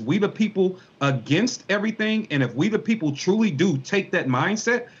bad, it is we the people against everything. And if we the people truly do take that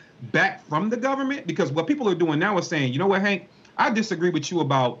mindset back from the government, because what people are doing now is saying, you know what, Hank, I disagree with you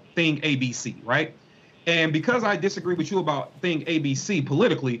about thing ABC, right? And because I disagree with you about thing ABC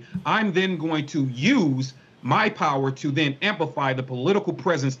politically, I'm then going to use my power to then amplify the political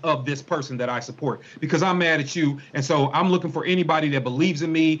presence of this person that I support, because I'm mad at you. And so I'm looking for anybody that believes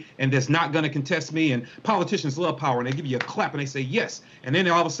in me and that's not going to contest me. And politicians love power, and they give you a clap and they say yes. And then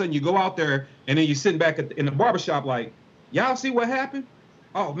all of a sudden you go out there and then you're sitting back in the barbershop like, y'all see what happened?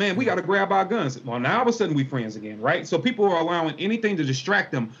 Oh man, we got to grab our guns. Well, now all of a sudden we friends again, right? So people are allowing anything to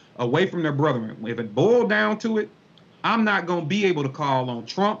distract them away from their brethren. If it boiled down to it, I'm not going to be able to call on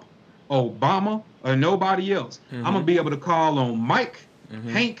Trump, Obama, or nobody else. I'm going to be able to call on Mike,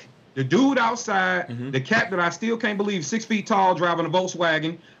 Hank, the dude outside, the cat that I still can't believe 6 feet tall driving a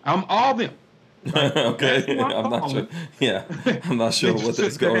Volkswagen. I'm all them. Right? Okay, I'm not sure. Yeah, I'm not sure what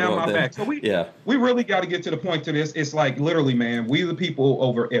is going on there. So we really got to get to the point to this. It's like literally, man, we the people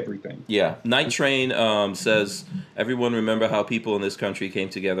over everything. Yeah, Night Train says, everyone remember how people in this country came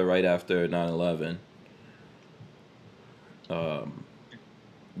together right after 9/11.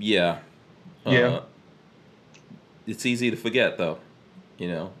 Yeah. It's easy to forget, though, you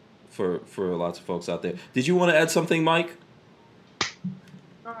know, for lots of folks out there. Did you want to add something, Mike?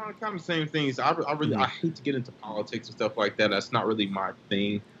 Kind of the same things. I hate to get into politics and stuff like that. That's not really my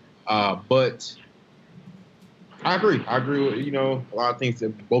thing. But I agree. I agree with, you know, a lot of things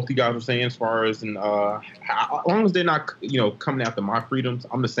that both you guys are saying as far as, and as long as they're not, you know, coming after my freedoms,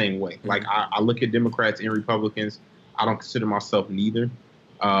 I'm the same way. Like I look at Democrats and Republicans. I don't consider myself neither.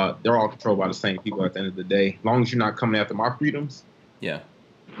 They're all controlled by the same people at the end of the day. As long as you're not coming after my freedoms. Yeah.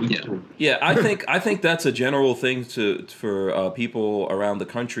 I think that's a general thing for people around the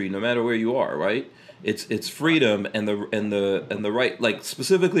country, no matter where you are, right? It's freedom and the right, like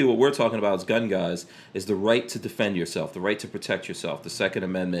specifically what we're talking about as gun guys, is the right to defend yourself, the right to protect yourself, the Second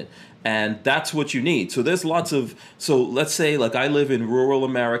Amendment, and that's what you need. So there's lots of, so let's say like I live in rural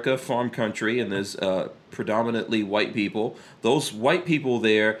America, farm country, and there's predominantly white people. Those white people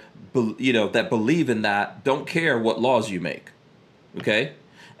there, you know, that believe in that, don't care what laws you make, okay?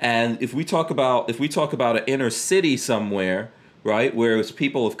 And if we talk about an inner city somewhere, right, where it's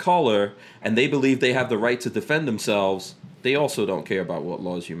people of color and they believe they have the right to defend themselves, they also don't care about what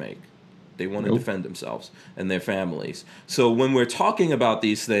laws you make. They want to defend themselves and their families. So when we're talking about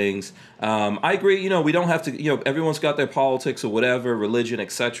these things, I agree. We don't have to. Everyone's got their politics or whatever, religion,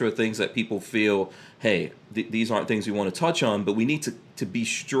 etc. Things that people feel, hey, these aren't things we want to touch on, but we need to be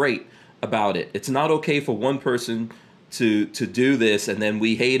straight about it. It's not okay for one person to do this and then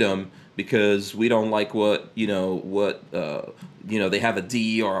we hate them because we don't like what they have a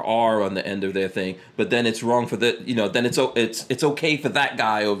D or R on the end of their thing, but then it's wrong for then it's okay for that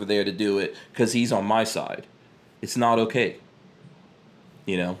guy over there to do it because he's on my side. It's not okay.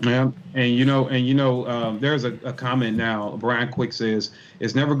 Yeah, and there's a comment now. Brian Quick says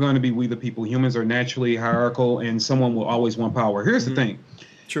it's never going to be we the people. Humans are naturally hierarchical, and someone will always want power. Here's the thing.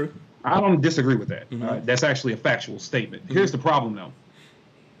 True. I don't disagree with that. That's actually a factual statement. Here's the problem, though.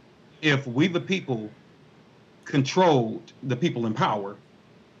 If we the people controlled the people in power,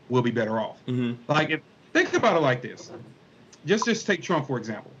 we'll be better off. Like, think about it like this. Just take Trump, for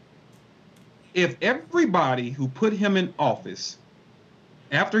example. If everybody who put him in office,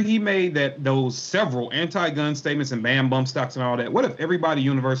 after he made those several anti-gun statements and ban bump stocks and all that, what if everybody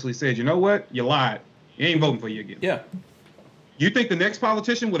universally said, you know what, you lied, you ain't voting for you again? Yeah. You think the next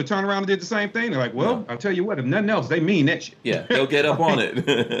politician would have turned around and did the same thing? They're like, well, no. I'll tell you what, if nothing else, they mean that shit. Yeah, they'll get up on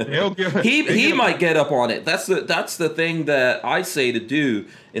it. He might get up on it. That's the thing that I say to do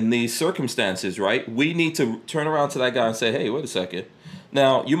in these circumstances, right? We need to turn around to that guy and say, hey, wait a second.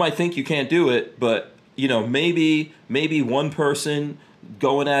 Now, you might think you can't do it, but maybe one person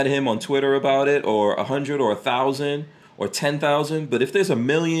going at him on Twitter about it, or 100 or 1,000 or 10,000, but if there's 1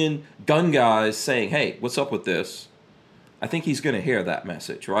 million gun guys saying, hey, what's up with this? I think he's going to hear that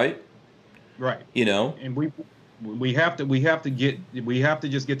message, right? Right. And we have to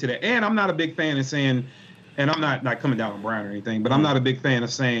just get to that. And I'm not a big fan of saying, and I'm not coming down on Brian or anything, but I'm not a big fan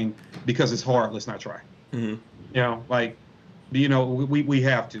of saying because it's hard, let's not try. We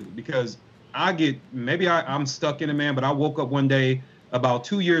have to, because I'm stuck in it, man. But I woke up one day about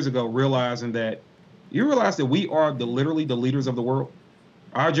 2 years ago realizing that we are literally the leaders of the world.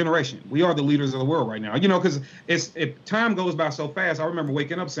 Our generation, we are the leaders of the world right now. Because if time goes by so fast, I remember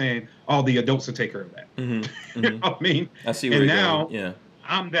waking up saying, "Oh, the adults will take care of that." You know what I mean? I see where you're going. Yeah.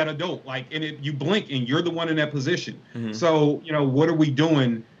 I'm that adult. You blink and you're the one in that position. So, what are we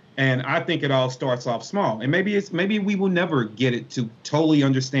doing? And I think it all starts off small. And maybe we will never get it to totally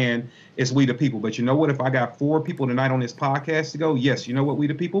understand it's we the people. But you know what? If I got 4 people tonight on this podcast to go, yes, you know what, we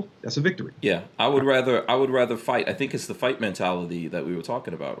the people, that's a victory. Yeah, I would rather fight. I think it's the fight mentality that we were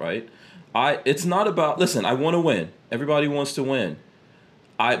talking about, right? It's not about, listen, I want to win. Everybody wants to win.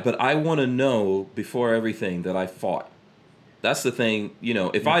 But I want to know before everything that I fought. That's the thing.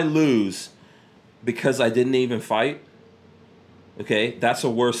 If I lose because I didn't even fight, okay, that's a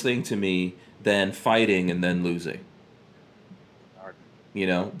worse thing to me than fighting and then losing. I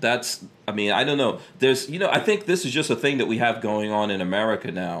don't know. I think this is just a thing that we have going on in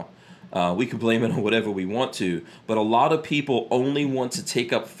America now. We can blame it on whatever we want to, but a lot of people only want to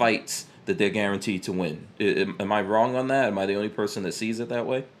take up fights that they're guaranteed to win. Am I wrong on that? Am I the only person that sees it that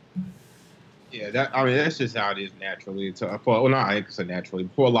way? Yeah, that's just how it is naturally. I say naturally,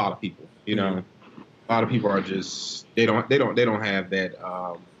 for a lot of people, a lot of people are just they don't have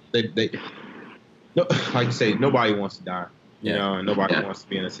that. Like you say, nobody wants to die. And nobody wants to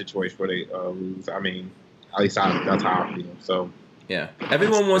be in a situation where they lose. I mean, at least that's how I feel. So yeah,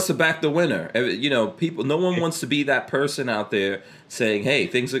 everyone wants to back the winner. People. No one wants to be that person out there saying,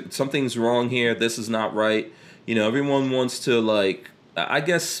 "Hey, something's wrong here. This is not right." Everyone wants to I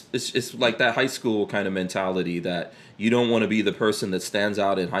guess it's like that high school kind of mentality that you don't want to be the person that stands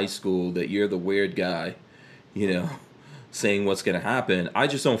out in high school, that you're the weird guy, saying what's going to happen. I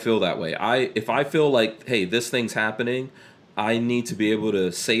just don't feel that way. If I feel like, hey, this thing's happening, I need to be able to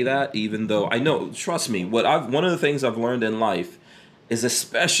say that, even though I know, trust me, one of the things I've learned in life is,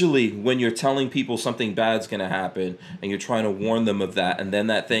 especially when you're telling people something bad's going to happen and you're trying to warn them of that, and then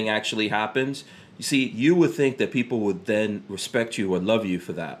that thing actually happens, you see, you would think that people would then respect you or love you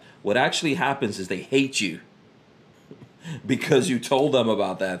for that. What actually happens is they hate you because you told them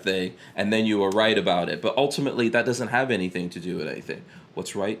about that thing and then you were right about it. But ultimately, that doesn't have anything to do with anything.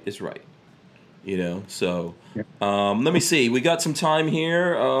 What's right is right. So let me see. We got some time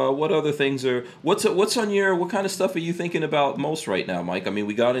here. What other things what kind of stuff are you thinking about most right now, Mike? I mean,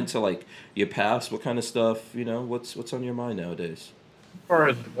 we got into your past. What kind of stuff, what's on your mind nowadays? As far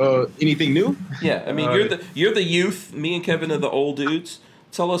as anything new? Yeah, I mean, you're the youth. Me and Kevin are the old dudes.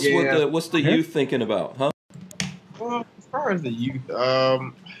 Tell us what's the youth thinking about, huh? Well, as far as the youth,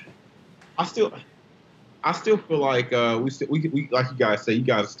 I still feel like we like you guys say, you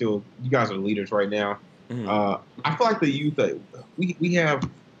guys are the leaders right now. I feel like the youth, we have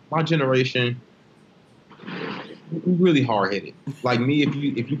my generation, we really hard headed. Like me,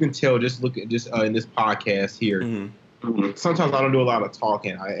 if you can tell, just look at just in this podcast here. Mm-hmm. Sometimes I don't do a lot of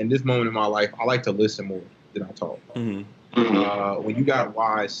talking. In this moment in my life, I like to listen more than I talk. Mm-hmm. When you got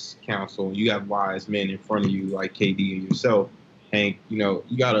wise counsel, you got wise men in front of you like KD and yourself, Hank, you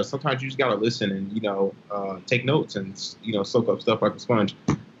gotta sometimes you just gotta listen and take notes and soak up stuff like a sponge.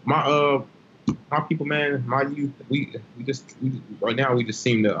 My people, man, my youth, we right now we just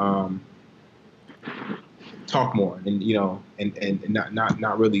seem to talk more and and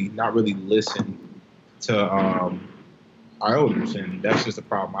not really listen to our elders, and that's just a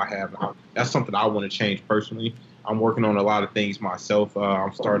problem I have. That's something I want to change personally. I'm working on a lot of things myself.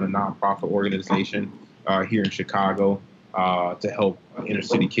 I'm starting a nonprofit organization here in Chicago to help inner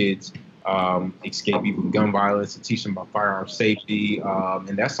city kids escape even gun violence and teach them about firearm safety.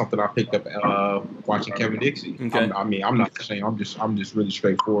 And that's something I picked up watching Kevin Dixie. Okay. I'm not saying I'm just really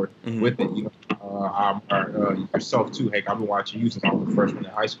straightforward with it. Yourself too, Hank. I've been watching you since I was a freshman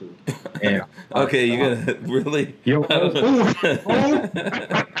in high school. And okay, you're gonna really?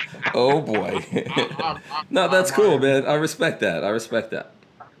 Oh boy. No, that's cool, man. I respect that. I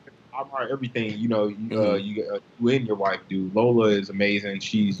admire everything you and your wife do. Lola is amazing.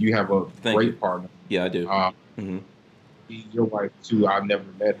 You have a great partner. Yeah, I do. Your wife too. I've never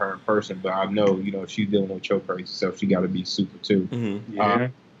met her in person, but I know she's dealing with choke crazy stuff. She got to be super too. Mm-hmm. Yeah.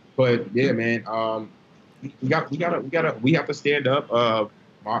 But yeah, man. We have to stand up.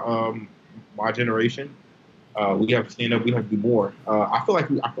 My generation. We have to stand up. We have to do more. I feel like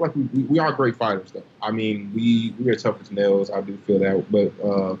we are great fighters, though. I mean, we are tough as nails. I do feel that,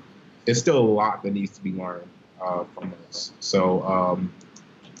 but there's still a lot that needs to be learned from us. So,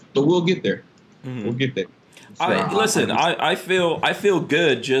 but we'll get there. Mm-hmm. We'll get there. I feel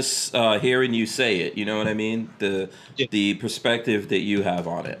good just hearing you say it. You know what I mean? The perspective that you have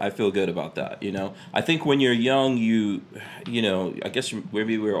on it. I feel good about that. I think when you're young, I guess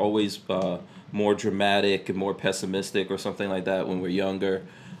maybe we're always more dramatic and more pessimistic or something like that when we're younger.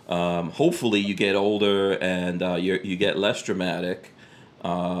 Hopefully you get older and you get less dramatic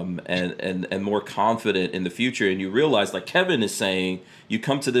and more confident in the future, and you realize, like Kevin is saying, you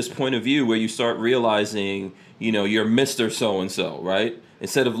come to this point of view where you start realizing you're Mr. So-and-so, right?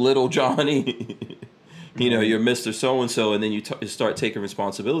 Instead of little Johnny, you're Mr. So-and-so, and then you start taking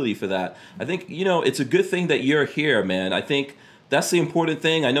responsibility for that. I think it's a good thing that you're here, man. I think that's the important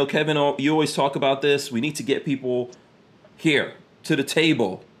thing. I know, Kevin, you always talk about this. We need to get people here to the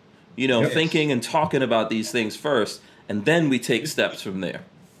table, yes, thinking and talking about these things first, and then we take steps from there.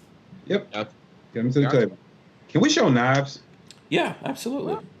 Yep. Get them to the table. Can we show knives? Yeah,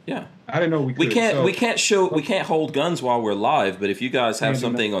 absolutely. Yeah. I didn't know we could. We can't hold guns while we're live, but if you guys have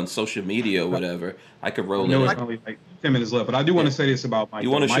something on social media or whatever, I could roll it. It's only like 10 minutes left, but I do want to say this about Mike.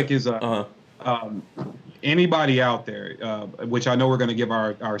 Mike is anybody out there, which I know we're going to give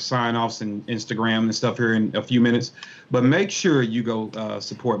our sign-offs and Instagram and stuff here in a few minutes, but make sure you go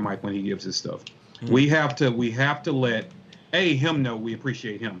support Mike when he gives his stuff. Mm-hmm. We have to let him know we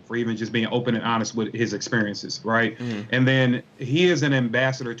appreciate him for even just being open and honest with his experiences, right? Mm-hmm. And then he is an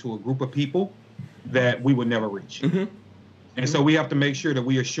ambassador to a group of people that we would never reach. Mm-hmm. And so we have to make sure that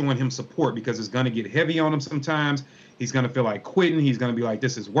we are showing him support, because it's going to get heavy on him sometimes. He's going to feel like quitting. He's going to be like,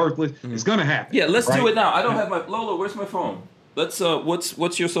 this is worthless. Mm-hmm. It's going to happen. Yeah, let's do it now. I don't have my Lola. Where's my phone? Let's.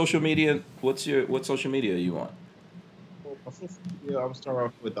 What's your social media? What social media are you on? I'm starting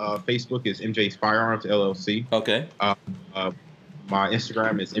off with Facebook is MJ's Firearms LLC. Okay. My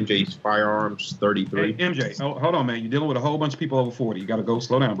Instagram is MJ's Firearms 33. Hey, MJ, hold on, man. You're dealing with a whole bunch of people over 40. You got to go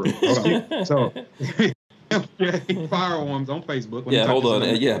slow down, bro. Hold on. So, MJ Firearms on Facebook. Hold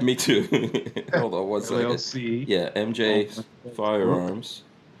on. Yeah, me too. Hold on one second. LLC. Yeah, MJ Firearms.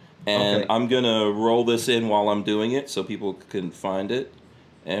 And I'm going to roll this in while I'm doing it so people can find it.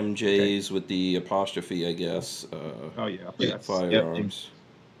 MJ's with the apostrophe, I guess. Firearms.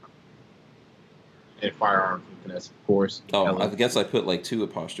 And Firearms, of course. Oh, I guess I put like 2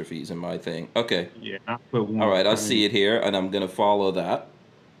 apostrophes in my thing. Okay. Yeah, I put 1. All right, I see it here, and I'm going to follow that.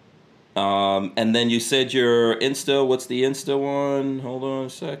 And then you said your Insta. What's the Insta one? Hold on a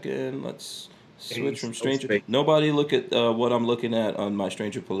second. Let's switch from Stranger. Nobody look at what I'm looking at on my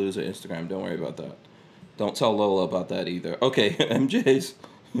Stranger Palooza Instagram. Don't worry about that. Don't tell Lola about that either. Okay, MJ's.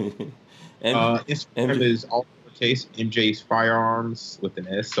 Instagram is all lowercase, MJ's Firearms with an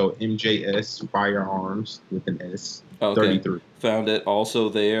S. So MJS Firearms with an S. Okay. 33. Found it also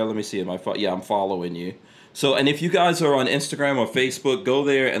there. Let me see. I'm following you. So, and if you guys are on Instagram or Facebook, go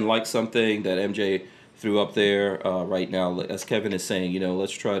there and like something that MJ threw up there right now. As Kevin is saying,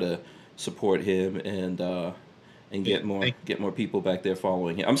 let's try to support him and and get more people back there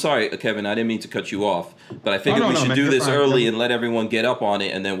following him. I'm sorry, Kevin, I didn't mean to cut you off, but I figured we should do this early and let everyone get up on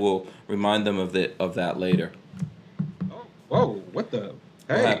it, and then we'll remind them of that later. Oh, whoa! What the?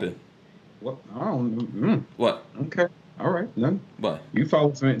 What happened? What? I don't. What? Okay. All right. None. What? You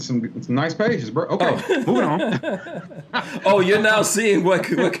followed some nice pages, bro. Okay. Moving on. Oh, you're now seeing what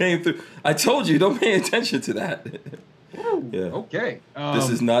came through. I told you, don't pay attention to that. Yeah. Okay. This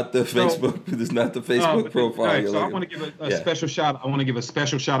is not the Facebook. This is not the Facebook profile. Right, so I want to give a special shout. I want to give a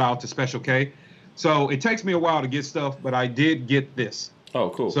special shout out to Special K. So it takes me a while to get stuff, but I did get this.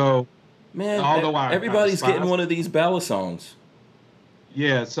 Oh, cool. So, man, everybody's getting one of these ballad songs.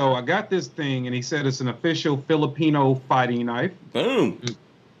 Yeah. So I got this thing, and he said it's an official Filipino fighting knife. Boom.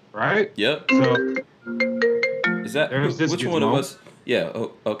 Right. Yep. So is that which one of us? Yeah.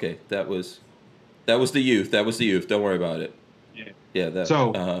 Oh, okay. That was the youth. Don't worry about it. Yeah. That.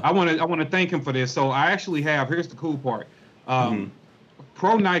 So I want to thank him for this. So I actually have. Here's the cool part.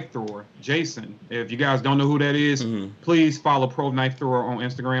 Pro Knife Thrower Jason. If you guys don't know who that is, please follow Pro Knife Thrower on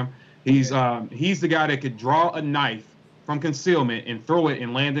Instagram. He's the guy that could draw a knife from concealment and throw it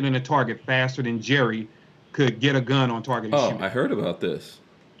and land it in a target faster than Jerry could get a gun on target. Oh, I heard about this.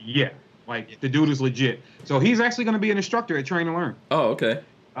 Yeah, like the dude is legit. So he's actually going to be an instructor at Train and Learn. Oh, okay.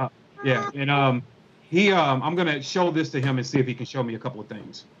 Yeah, and I'm going to show this to him and see if he can show me a couple of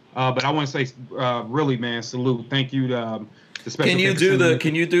things. But I want to say, really, man, salute. Thank you to Special.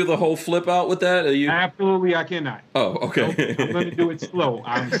 Can you do the whole flip out with that? Absolutely, I cannot. Oh, okay. I'm going to do it slow.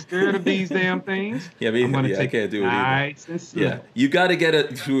 I'm scared of these damn things. Yeah, I can't do it nice and slow. Yeah, you got to get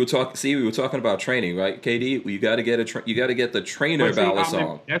it. We were talking about training, right, KD? You got to get the trainer ballad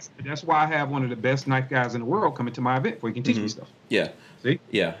song. That's why I have one of the best knife guys in the world coming to my event where he can teach me stuff. Yeah. See?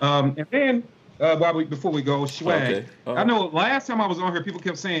 Yeah. And then before we go, swag. Okay. I know last time I was on here, people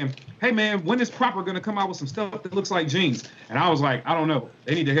kept saying, "Hey man, when is Proper going to come out with some stuff that looks like jeans?" And I was like, I don't know.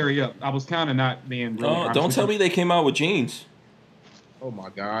 They need to hurry up. I was kind of not being. Really don't tell me they came out with jeans. Oh my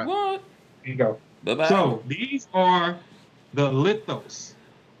God. What? Here you go. Bye-bye. So these are the lithos.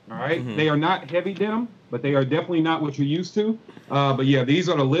 All right. They are not heavy denim, but they are definitely not what you're used to. But yeah, these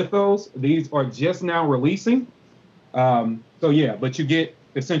are the lithos. These are just now releasing. So yeah, but you get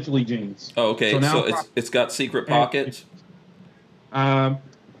essentially jeans. Oh, okay. So it's got secret pockets.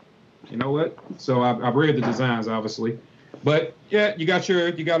 You know what? So I've read the designs, obviously, but yeah, you got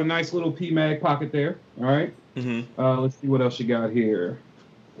a nice little PMag pocket there. All right. Let's see what else you got here.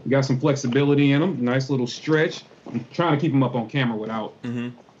 You got some flexibility in them. Nice little stretch. I'm trying to keep them up on camera without.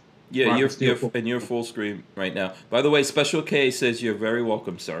 Yeah, you're full screen right now. By the way, Special K says you're very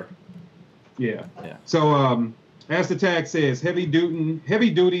welcome, sir. Yeah. So as the tag says, heavy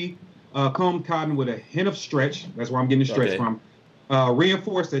duty combed cotton with a hint of stretch. That's where I'm getting the stretch from.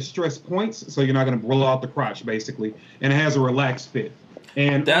 Reinforced at stress points, so you're not going to blow out the crotch, basically. And it has a relaxed fit.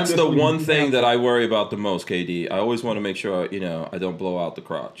 And that's the one thing that I worry about the most, KD. I always want to make sure I don't blow out the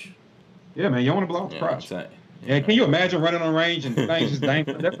crotch. Yeah, man, you don't want to blow out the crotch. Yeah, can you imagine running on range and things just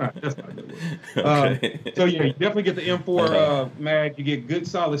dangling? That's not good. Okay. So yeah, you definitely get the M4 mag. You get good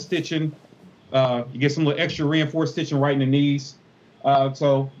solid stitching. You get some little extra reinforced stitching right in the knees.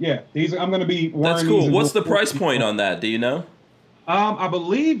 So yeah, these I'm going to be wearing. That's cool. What's the price point on that? Do you know? I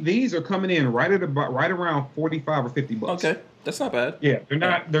believe these are coming in right around $45 or $50. Okay, that's not bad. Yeah,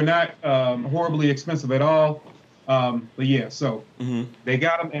 they're not horribly expensive at all. But yeah, so they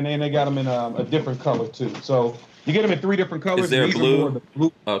got them, and then they got them in a different color too. So you get them in 3 different colors. Is there these blue? Are more the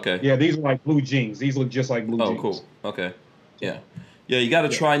blue? Okay. Yeah, these are like blue jeans. These look just like blue jeans. Oh, cool. Okay. Yeah. Yeah, you got to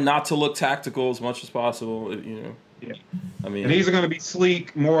try not to look tactical as much as possible. Yeah. I mean, and these are going to be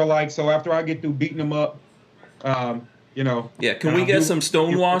sleek, more like. So after I get through beating them up, Yeah. Can we get some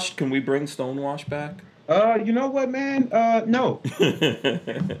stonewashed? Can we bring stonewash back? You know what, man? No.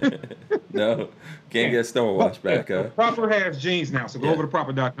 No. Can't get stonewash back. Proper has jeans now, so go over to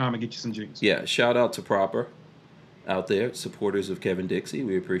proper.com and get you some jeans. Yeah. Shout out to Proper out there, supporters of Kevin Dixie.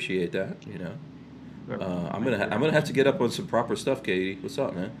 We appreciate that. I'm gonna have to get up on some Proper stuff, Katie. What's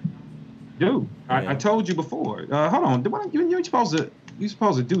up, man? Dude, I told you before. Hold on. You're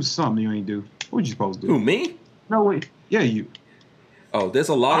supposed to do something you ain't do. What were you supposed to do? Who, me? No, wait. Yeah, you. Oh, there's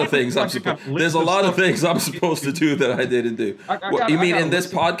a lot of things I'm supposed to do that I didn't do. You mean in this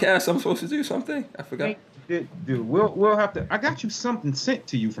podcast I'm supposed to do something? I forgot. Dude, we'll have to. I got you something sent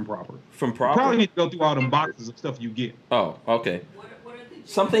to you from Proper. From Proper? You probably need to go through all them boxes of stuff you get. Oh, okay.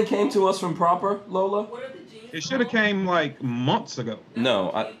 Something came to us from Proper, Lola? It should have came like months ago.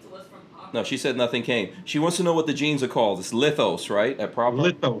 No, she said nothing came. She wants to know what the jeans are called. It's Lithos, right? At Proper?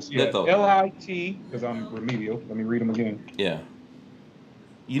 Lithos, yeah. Lithos. L-I-T, because I'm remedial. Let me read them again. Yeah.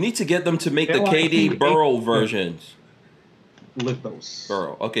 You need to get them to make the KD Burl versions. Lithos.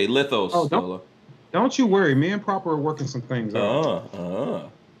 Burl. Okay, Lithos. Oh, don't you worry. Me and Proper are working some things out. All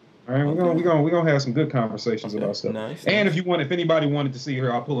right, we're gonna have some good conversations about stuff. Nice. And if anybody wanted to see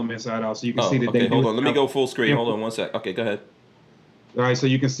her, I'll pull them inside out so you can see that they. Hold on. Let me go full screen. Hold on one sec. Okay, go ahead. All right, so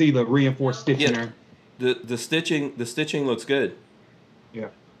you can see the reinforced stitching there. The stitching looks good. Yeah.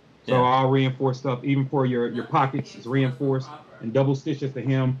 So I'll reinforce stuff even for your pockets. It's reinforced and double stitched at the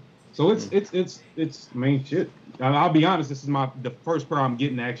hem. So it's main shit. I'll be honest. This is the first pair I'm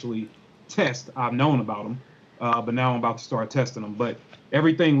getting to actually test. I've known about them, but now I'm about to start testing them. But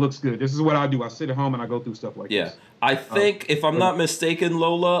everything looks good. This is what I do. I sit at home and I go through stuff like this. Yeah. I think, if I'm not mistaken,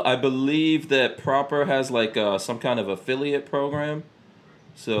 Lola, I believe that Proper has like some kind of affiliate program.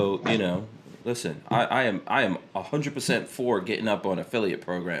 So, listen, I am 100% for getting up on affiliate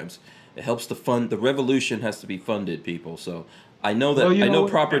programs. It helps to fund. The revolution has to be funded, people. So I know that I know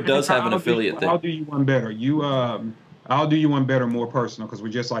Proper does have an affiliate thing. I'll do you one better. I'll do you one better, more personal, because we're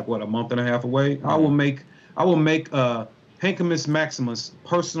just like a month and a half away. Mm-hmm. I will make Hankamus Maximus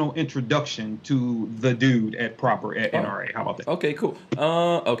personal introduction to the dude at Proper at NRA. How about that? Okay, cool.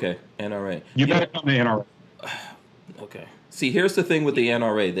 Okay, NRA. You better come to NRA. Okay. See, here's the thing with the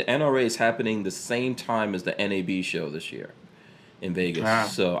NRA. The NRA is happening the same time as the NAB show this year in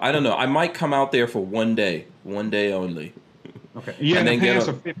Vegas. So I don't know. I might come out there for one day only. Okay. Yeah, and the pants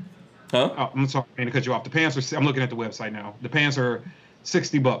are $50. Huh? Oh, I'm sorry, man, to cut you off. The pants are. I'm looking at the website now. The pants are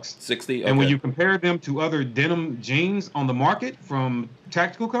 $60. 60. Okay. And when you compare them to other denim jeans on the market from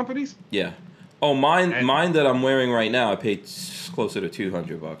tactical companies. Yeah. Oh, mine that I'm wearing right now, I paid closer to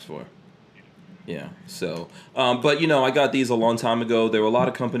 $200 for. Yeah. So, but I got these a long time ago. There were a lot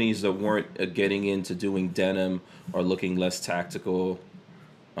of companies that weren't getting into doing or looking less tactical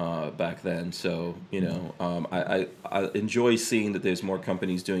back then. So, I enjoy seeing that there's more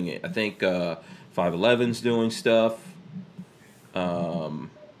companies doing it. I think 511's doing stuff. But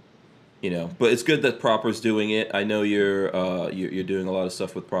it's good that Proper's doing it. I know you're doing a lot of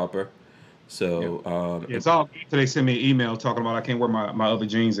stuff with Proper. So it's all good. They send me an email talking about I can't wear my other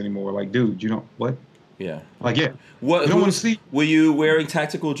jeans anymore. Like, dude, what? Yeah. Like, yeah. What? You don't want to see? Were you wearing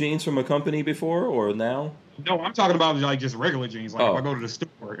tactical jeans from a company before or now? No, I'm talking about like just regular jeans. Like if I go to the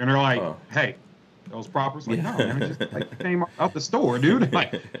store and they're like, "Hey, those Propers." Like, no, man, it just came out the store, dude.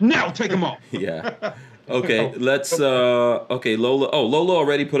 Like, now take them off. Yeah. Okay, let's. Okay, Lola. Oh, Lola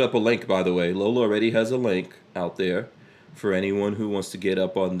already put up a link, by the way. Lola already has a link out there for anyone who wants to get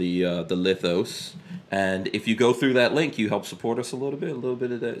up on the Lithos. And if you go through that link, you help support us a little bit. A little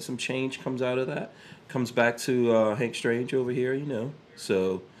bit of that, some change comes out of that. Comes back to Hank Strange over here,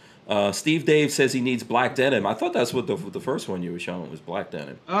 So Steve Dave says he needs black denim. I thought that's what the first one you were showing was black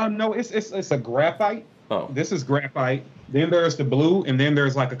denim. No, it's a graphite. Oh. This is graphite. Then there's the blue, and then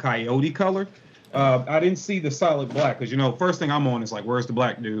there's like a coyote color. I didn't see the solid black because first thing I'm on is like, where's the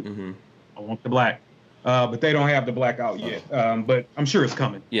black, dude? Mm-hmm. I want the black. But they don't have the black out yet. But I'm sure it's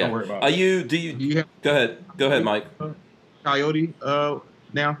coming. Yeah. Don't worry about it. Do you have, Go ahead, Mike. Coyote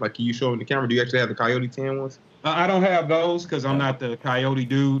now? Like, can you show them the camera? Do you actually have the coyote tan ones? I don't have those because I'm not the coyote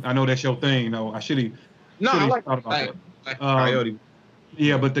dude. I know that's your thing, though. I should have. No, I like thought about that. Coyote.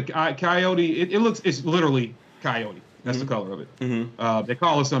 Yeah, but the coyote, it's literally coyote. That's the color of it. Mm-hmm. They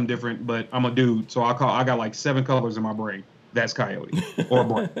call it something different, but I'm a dude, so I got like 7 colors in my brain. That's coyote or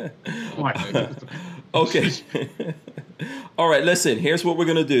black. Okay. All right, listen, here's what we're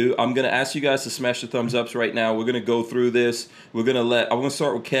going to do. I'm going to ask you guys to smash the thumbs ups right now. We're going to go through this. I'm going to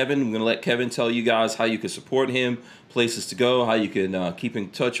start with Kevin. I'm going to let Kevin tell you guys how you can support him, places to go, how you can keep in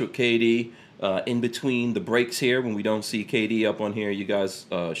touch with KD. In between the breaks here, when we don't see KD up on here, you guys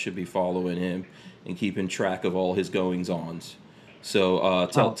should be following him and keeping track of all his goings-ons. So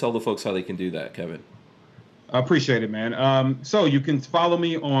tell the folks how they can do that, Kevin. I appreciate it, man. So you can follow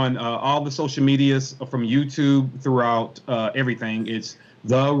me on all the social medias from YouTube throughout everything. It's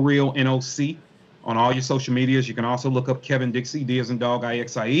The Real NOC on all your social medias. You can also look up Kevin Dixie, D as in dog,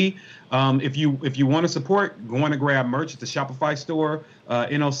 IXIE. If you want to support, go on to grab merch at the Shopify store,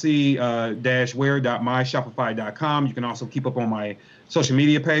 noc-wear.myshopify.com. You can also keep up on my social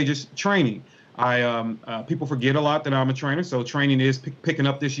media pages. Training. People forget a lot that I'm a trainer, so training is picking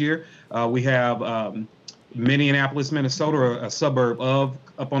up this year. We have Minneapolis, Minnesota, a suburb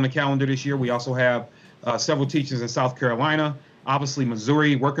up on the calendar this year. We also have several teachers in South Carolina, obviously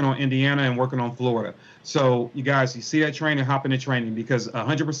Missouri, working on Indiana, and working on Florida. So you guys, you see that training, hop into training because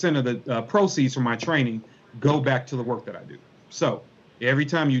 100% of the proceeds from my training go back to the work that I do. So every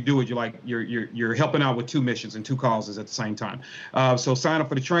time you do it, you're helping out with 2 missions and 2 causes at the same time. So sign up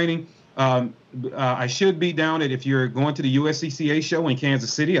for the training. I should be down at, if you're going to the USCCA show in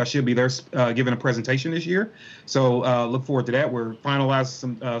Kansas City, I should be there giving a presentation this year. So look forward to that. We're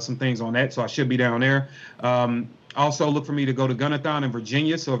finalizing some things on that, so I should be down there. Also, look for me to go to Gunathon in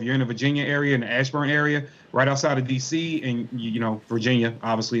Virginia. So if you're in the Virginia area, in the Ashburn area, right outside of DC, and you know Virginia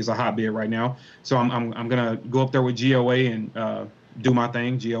obviously is a hotbed right now. So I'm gonna go up there with GOA and do my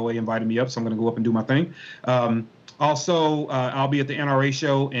thing. GOA invited me up, so I'm gonna go up and do my thing. Also, I'll be at the NRA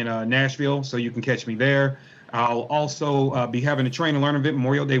show in Nashville, so you can catch me there. I'll also be having a train and learn event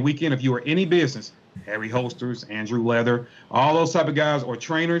Memorial Day weekend. If you are any business, Harry Holsters, Andrew Leather, all those type of guys or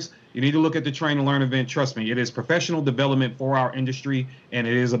trainers, you need to look at the train and learn event. Trust me, it is professional development for our industry, and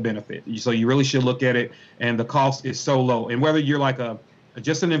it is a benefit. So you really should look at it, and the cost is so low. And whether you're like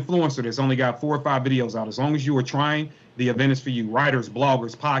just an influencer that's only got 4 or 5 videos out, as long as you are trying, the event is for you. Writers,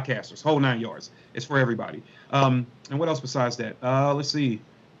 bloggers, podcasters, whole 9 yards. It's for everybody. And what else besides that? Let's see.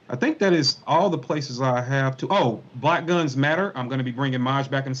 I think that is all the places I have to. Oh, Black Guns Matter. I'm going to be bringing Maj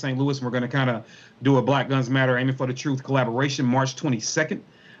back in St. Louis. And we're going to kind of do a Black Guns Matter Aiming for the Truth collaboration March 22nd.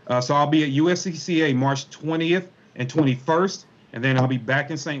 So I'll be at USCCA March 20th and 21st. And then I'll be back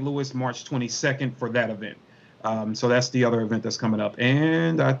in St. Louis March 22nd for that event. So that's the other event that's coming up.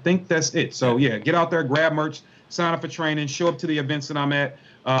 And I think that's it. So, yeah, get out there, grab merch, sign up for training, show up to the events that I'm at.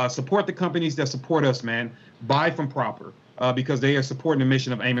 Support the companies that support us, man. Buy from Proper. Because they are supporting the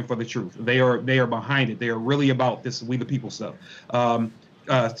mission of Aiming for the Truth. They are behind it. They are really about this We the People stuff.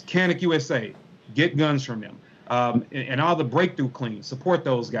 Canic USA, get guns from them. And all the Breakthrough Clean, support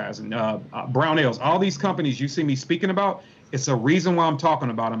those guys. And Brownells, all these companies you see me speaking about, it's a reason why I'm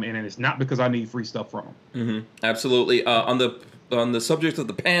talking about them, and it's not because I need free stuff from them. Absolutely. On the subject of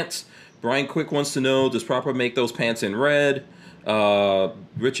the pants, Brian Quick wants to know, does Proper make those pants in red?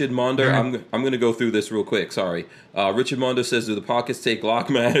 Richard Monder, I'm going to go through this real quick. Sorry. Richard Monder says, do the pockets take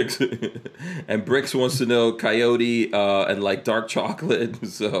Glock mags? And Bricks wants to know Coyote and like dark chocolate.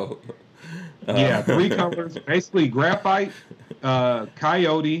 So yeah, 3 colors, basically graphite,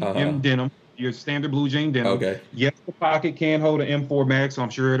 Coyote, and denim. Your standard blue jean denim. Okay. Yes, the pocket can hold an M4 mag, so I'm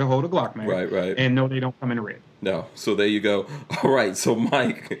sure it'll hold a Glock mag. Right. And no, they don't come in red. No. So there you go. All right. So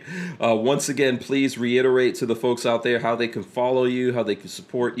Mike, once again, please reiterate to the folks out there how they can follow you, how they can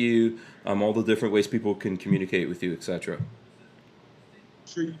support you, all the different ways people can communicate with you, etc.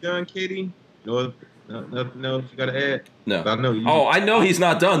 Sure you done, Katie? No, you gotta add. No. I know you. Oh, I know he's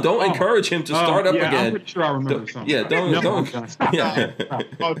not done. Don't encourage him to start up again. I'm pretty sure I remember something. Yeah, don't. Yeah.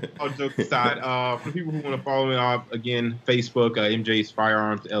 All jokes aside, for people who want to follow me, again, Facebook, MJ's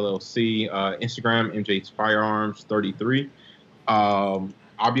Firearms LLC, Instagram, MJ's Firearms 33. I'll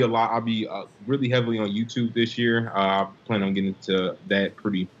be really heavily on YouTube this year. I plan on getting into that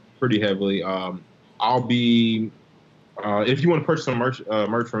pretty heavily. I'll be. If you want to purchase some merch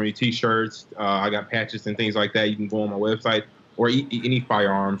from me, T-shirts, I got patches and things like that, you can go on my website or any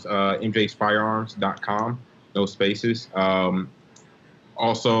firearms, mjsfirearms.com, no spaces.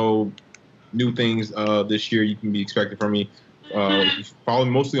 Also, new things this year you can be expecting from me. Follow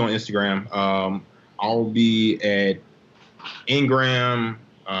me mostly on Instagram. I'll be at Ingram,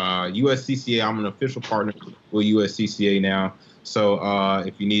 USCCA. I'm an official partner with USCCA now. So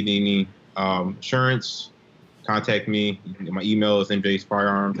if you need any insurance, contact me. My email is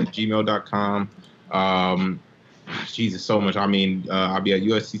mjsfirearms@gmail.com. Jesus, so much. I mean, I'll be at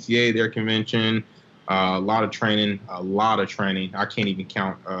USCCA, their convention. A lot of training. I can't even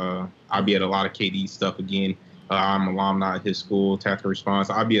count. I'll be at a lot of KD stuff again. I'm an alumni at his school, tactical response.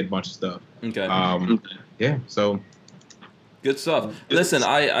 I'll be at a bunch of stuff. Okay. Yeah. So. Good stuff. Listen,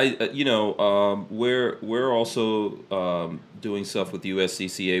 we're also doing stuff with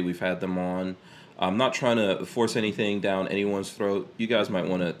USCCA. We've had them on. I'm not trying to force anything down anyone's throat. You guys might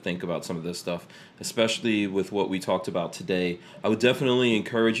want to think about some of this stuff, especially with what we talked about today. I would definitely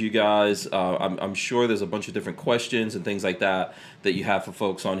encourage you guys. I'm sure there's a bunch of different questions and things like that you have for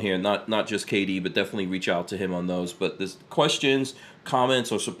folks on here. Not just KD, but definitely reach out to him on those. But there's questions,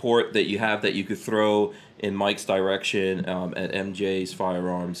 comments, or support that you have that you could throw in Mike's direction at MJ's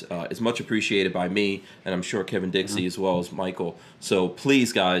Firearms is much appreciated by me, and I'm sure Kevin Dixie as well as Mychael. So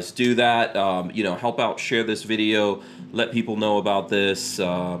please, guys, do that. Help out, share this video, let people know about this.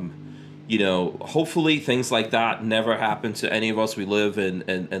 Hopefully things like that never happen to any of us. We live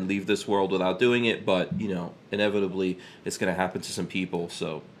and leave this world without doing it, but inevitably it's going to happen to some people.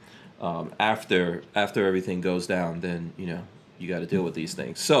 So after everything goes down, then you got to deal with these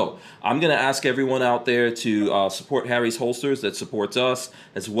things. So I'm going to ask everyone out there to support Harry's Holsters that supports us,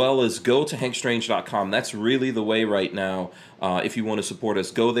 as well as go to hankstrange.com. That's really the way right now. If you want to support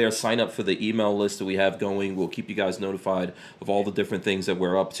us, go there, sign up for the email list that we have going. We'll keep you guys notified of all the different things that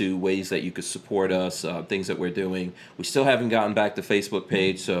we're up to, ways that you could support us, things that we're doing. We still haven't gotten back to Facebook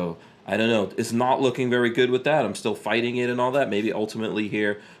page, so I don't know. It's not looking very good with that. I'm still fighting it and all that. Maybe ultimately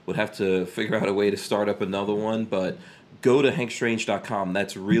here would have to figure out a way to start up another one, but go to hankstrange.com.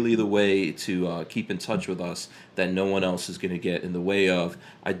 That's really the way to keep in touch with us that no one else is going to get in the way of.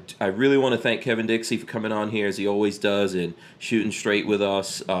 I really want to thank Kevin Dixie for coming on here, as he always does, and shooting straight with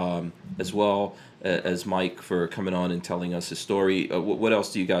us, as well as Mike for coming on and telling us his story. What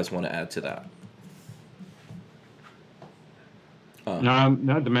else do you guys want to add to that? No,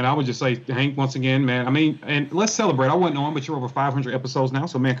 man, I would just say, Hank, once again, man, I mean, and let's celebrate. I wasn't on, but you're over 500 episodes now,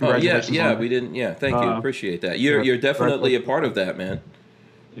 so, man, congratulations. We didn't, thank you, appreciate that. You're definitely a part of that, man.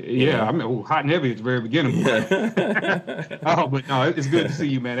 Yeah, I mean, hot and heavy at the very beginning. Yeah. Oh, but no, it's good to see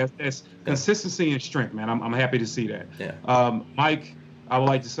you, man. That's consistency and strength, man. I'm happy to see that. Yeah. Mike, I would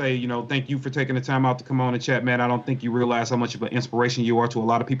like to say, thank you for taking the time out to come on and chat, man. I don't think you realize how much of an inspiration you are to a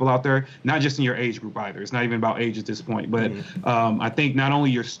lot of people out there, not just in your age group either. It's not even about age at this point. But I think not only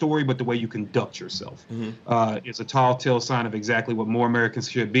your story, but the way you conduct yourself is a tall tale sign of exactly what more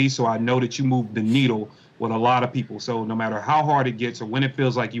Americans should be. So I know that you move the needle with a lot of people. So no matter how hard it gets or when it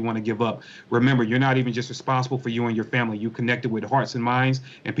feels like you want to give up, remember, you're not even just responsible for you and your family. You connected with hearts and minds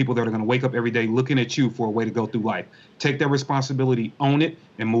and people that are going to wake up every day looking at you for a way to go through life. Take that responsibility, own it,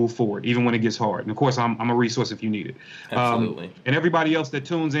 and move forward, even when it gets hard. And of course, I'm a resource if you need it. Absolutely. And everybody else that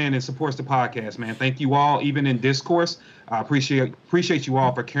tunes in and supports the podcast, man, thank you all, even in discourse. I appreciate you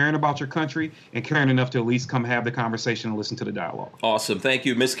all for caring about your country and caring enough to at least come have the conversation and listen to the dialogue. Awesome. Thank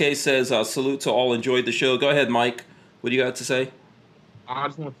you. Miss K says, salute to all, enjoyed the show. Go ahead, Mike. What do you got to say? I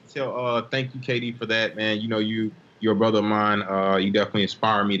just want to tell, thank you, KD, for that, man. You're a brother of mine. You definitely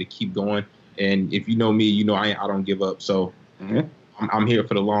inspire me to keep going. And if you know me, you know I don't give up. So I'm here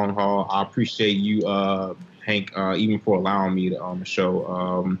for the long haul. I appreciate you, Hank, even for allowing me on the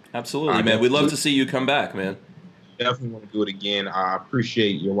show. Absolutely, man. We'd love to see you come back, man. Definitely want to do it again. I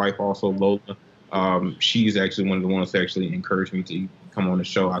appreciate your wife also, Lola. She's actually one of the ones that actually encouraged me to come on the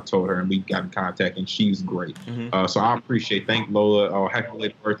show. I told her, and we got in contact, and she's great. So I appreciate. Thank Lola. Happy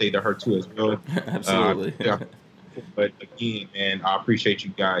late birthday to her too as well. Absolutely. But again, man, I appreciate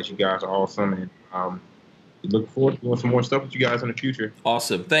you guys. You guys are awesome, and look forward to doing some more stuff with you guys in the future.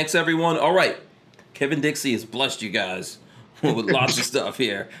 Awesome. Thanks, everyone. All right. Kevin Dixie has blessed you guys with lots of stuff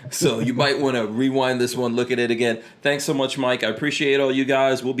here. So you might want to rewind this one, look at it again. Thanks so much, Mike. I appreciate all you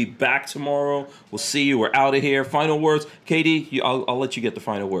guys. We'll be back tomorrow. We'll see you. We're out of here. Final words. KD, I'll let you get the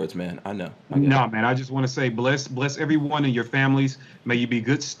final words, man. I know. No, man. I just want to say bless everyone and your families. May you be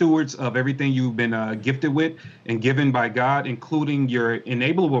good stewards of everything you've been gifted with and given by God, including your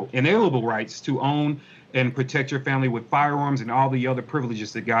inalienable rights to own and protect your family with firearms and all the other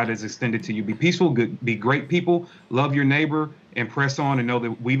privileges that God has extended to you. Be peaceful, be great people, love your neighbor, and press on and know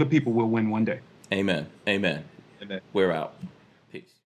that we the people will win one day. Amen. Amen. We're out.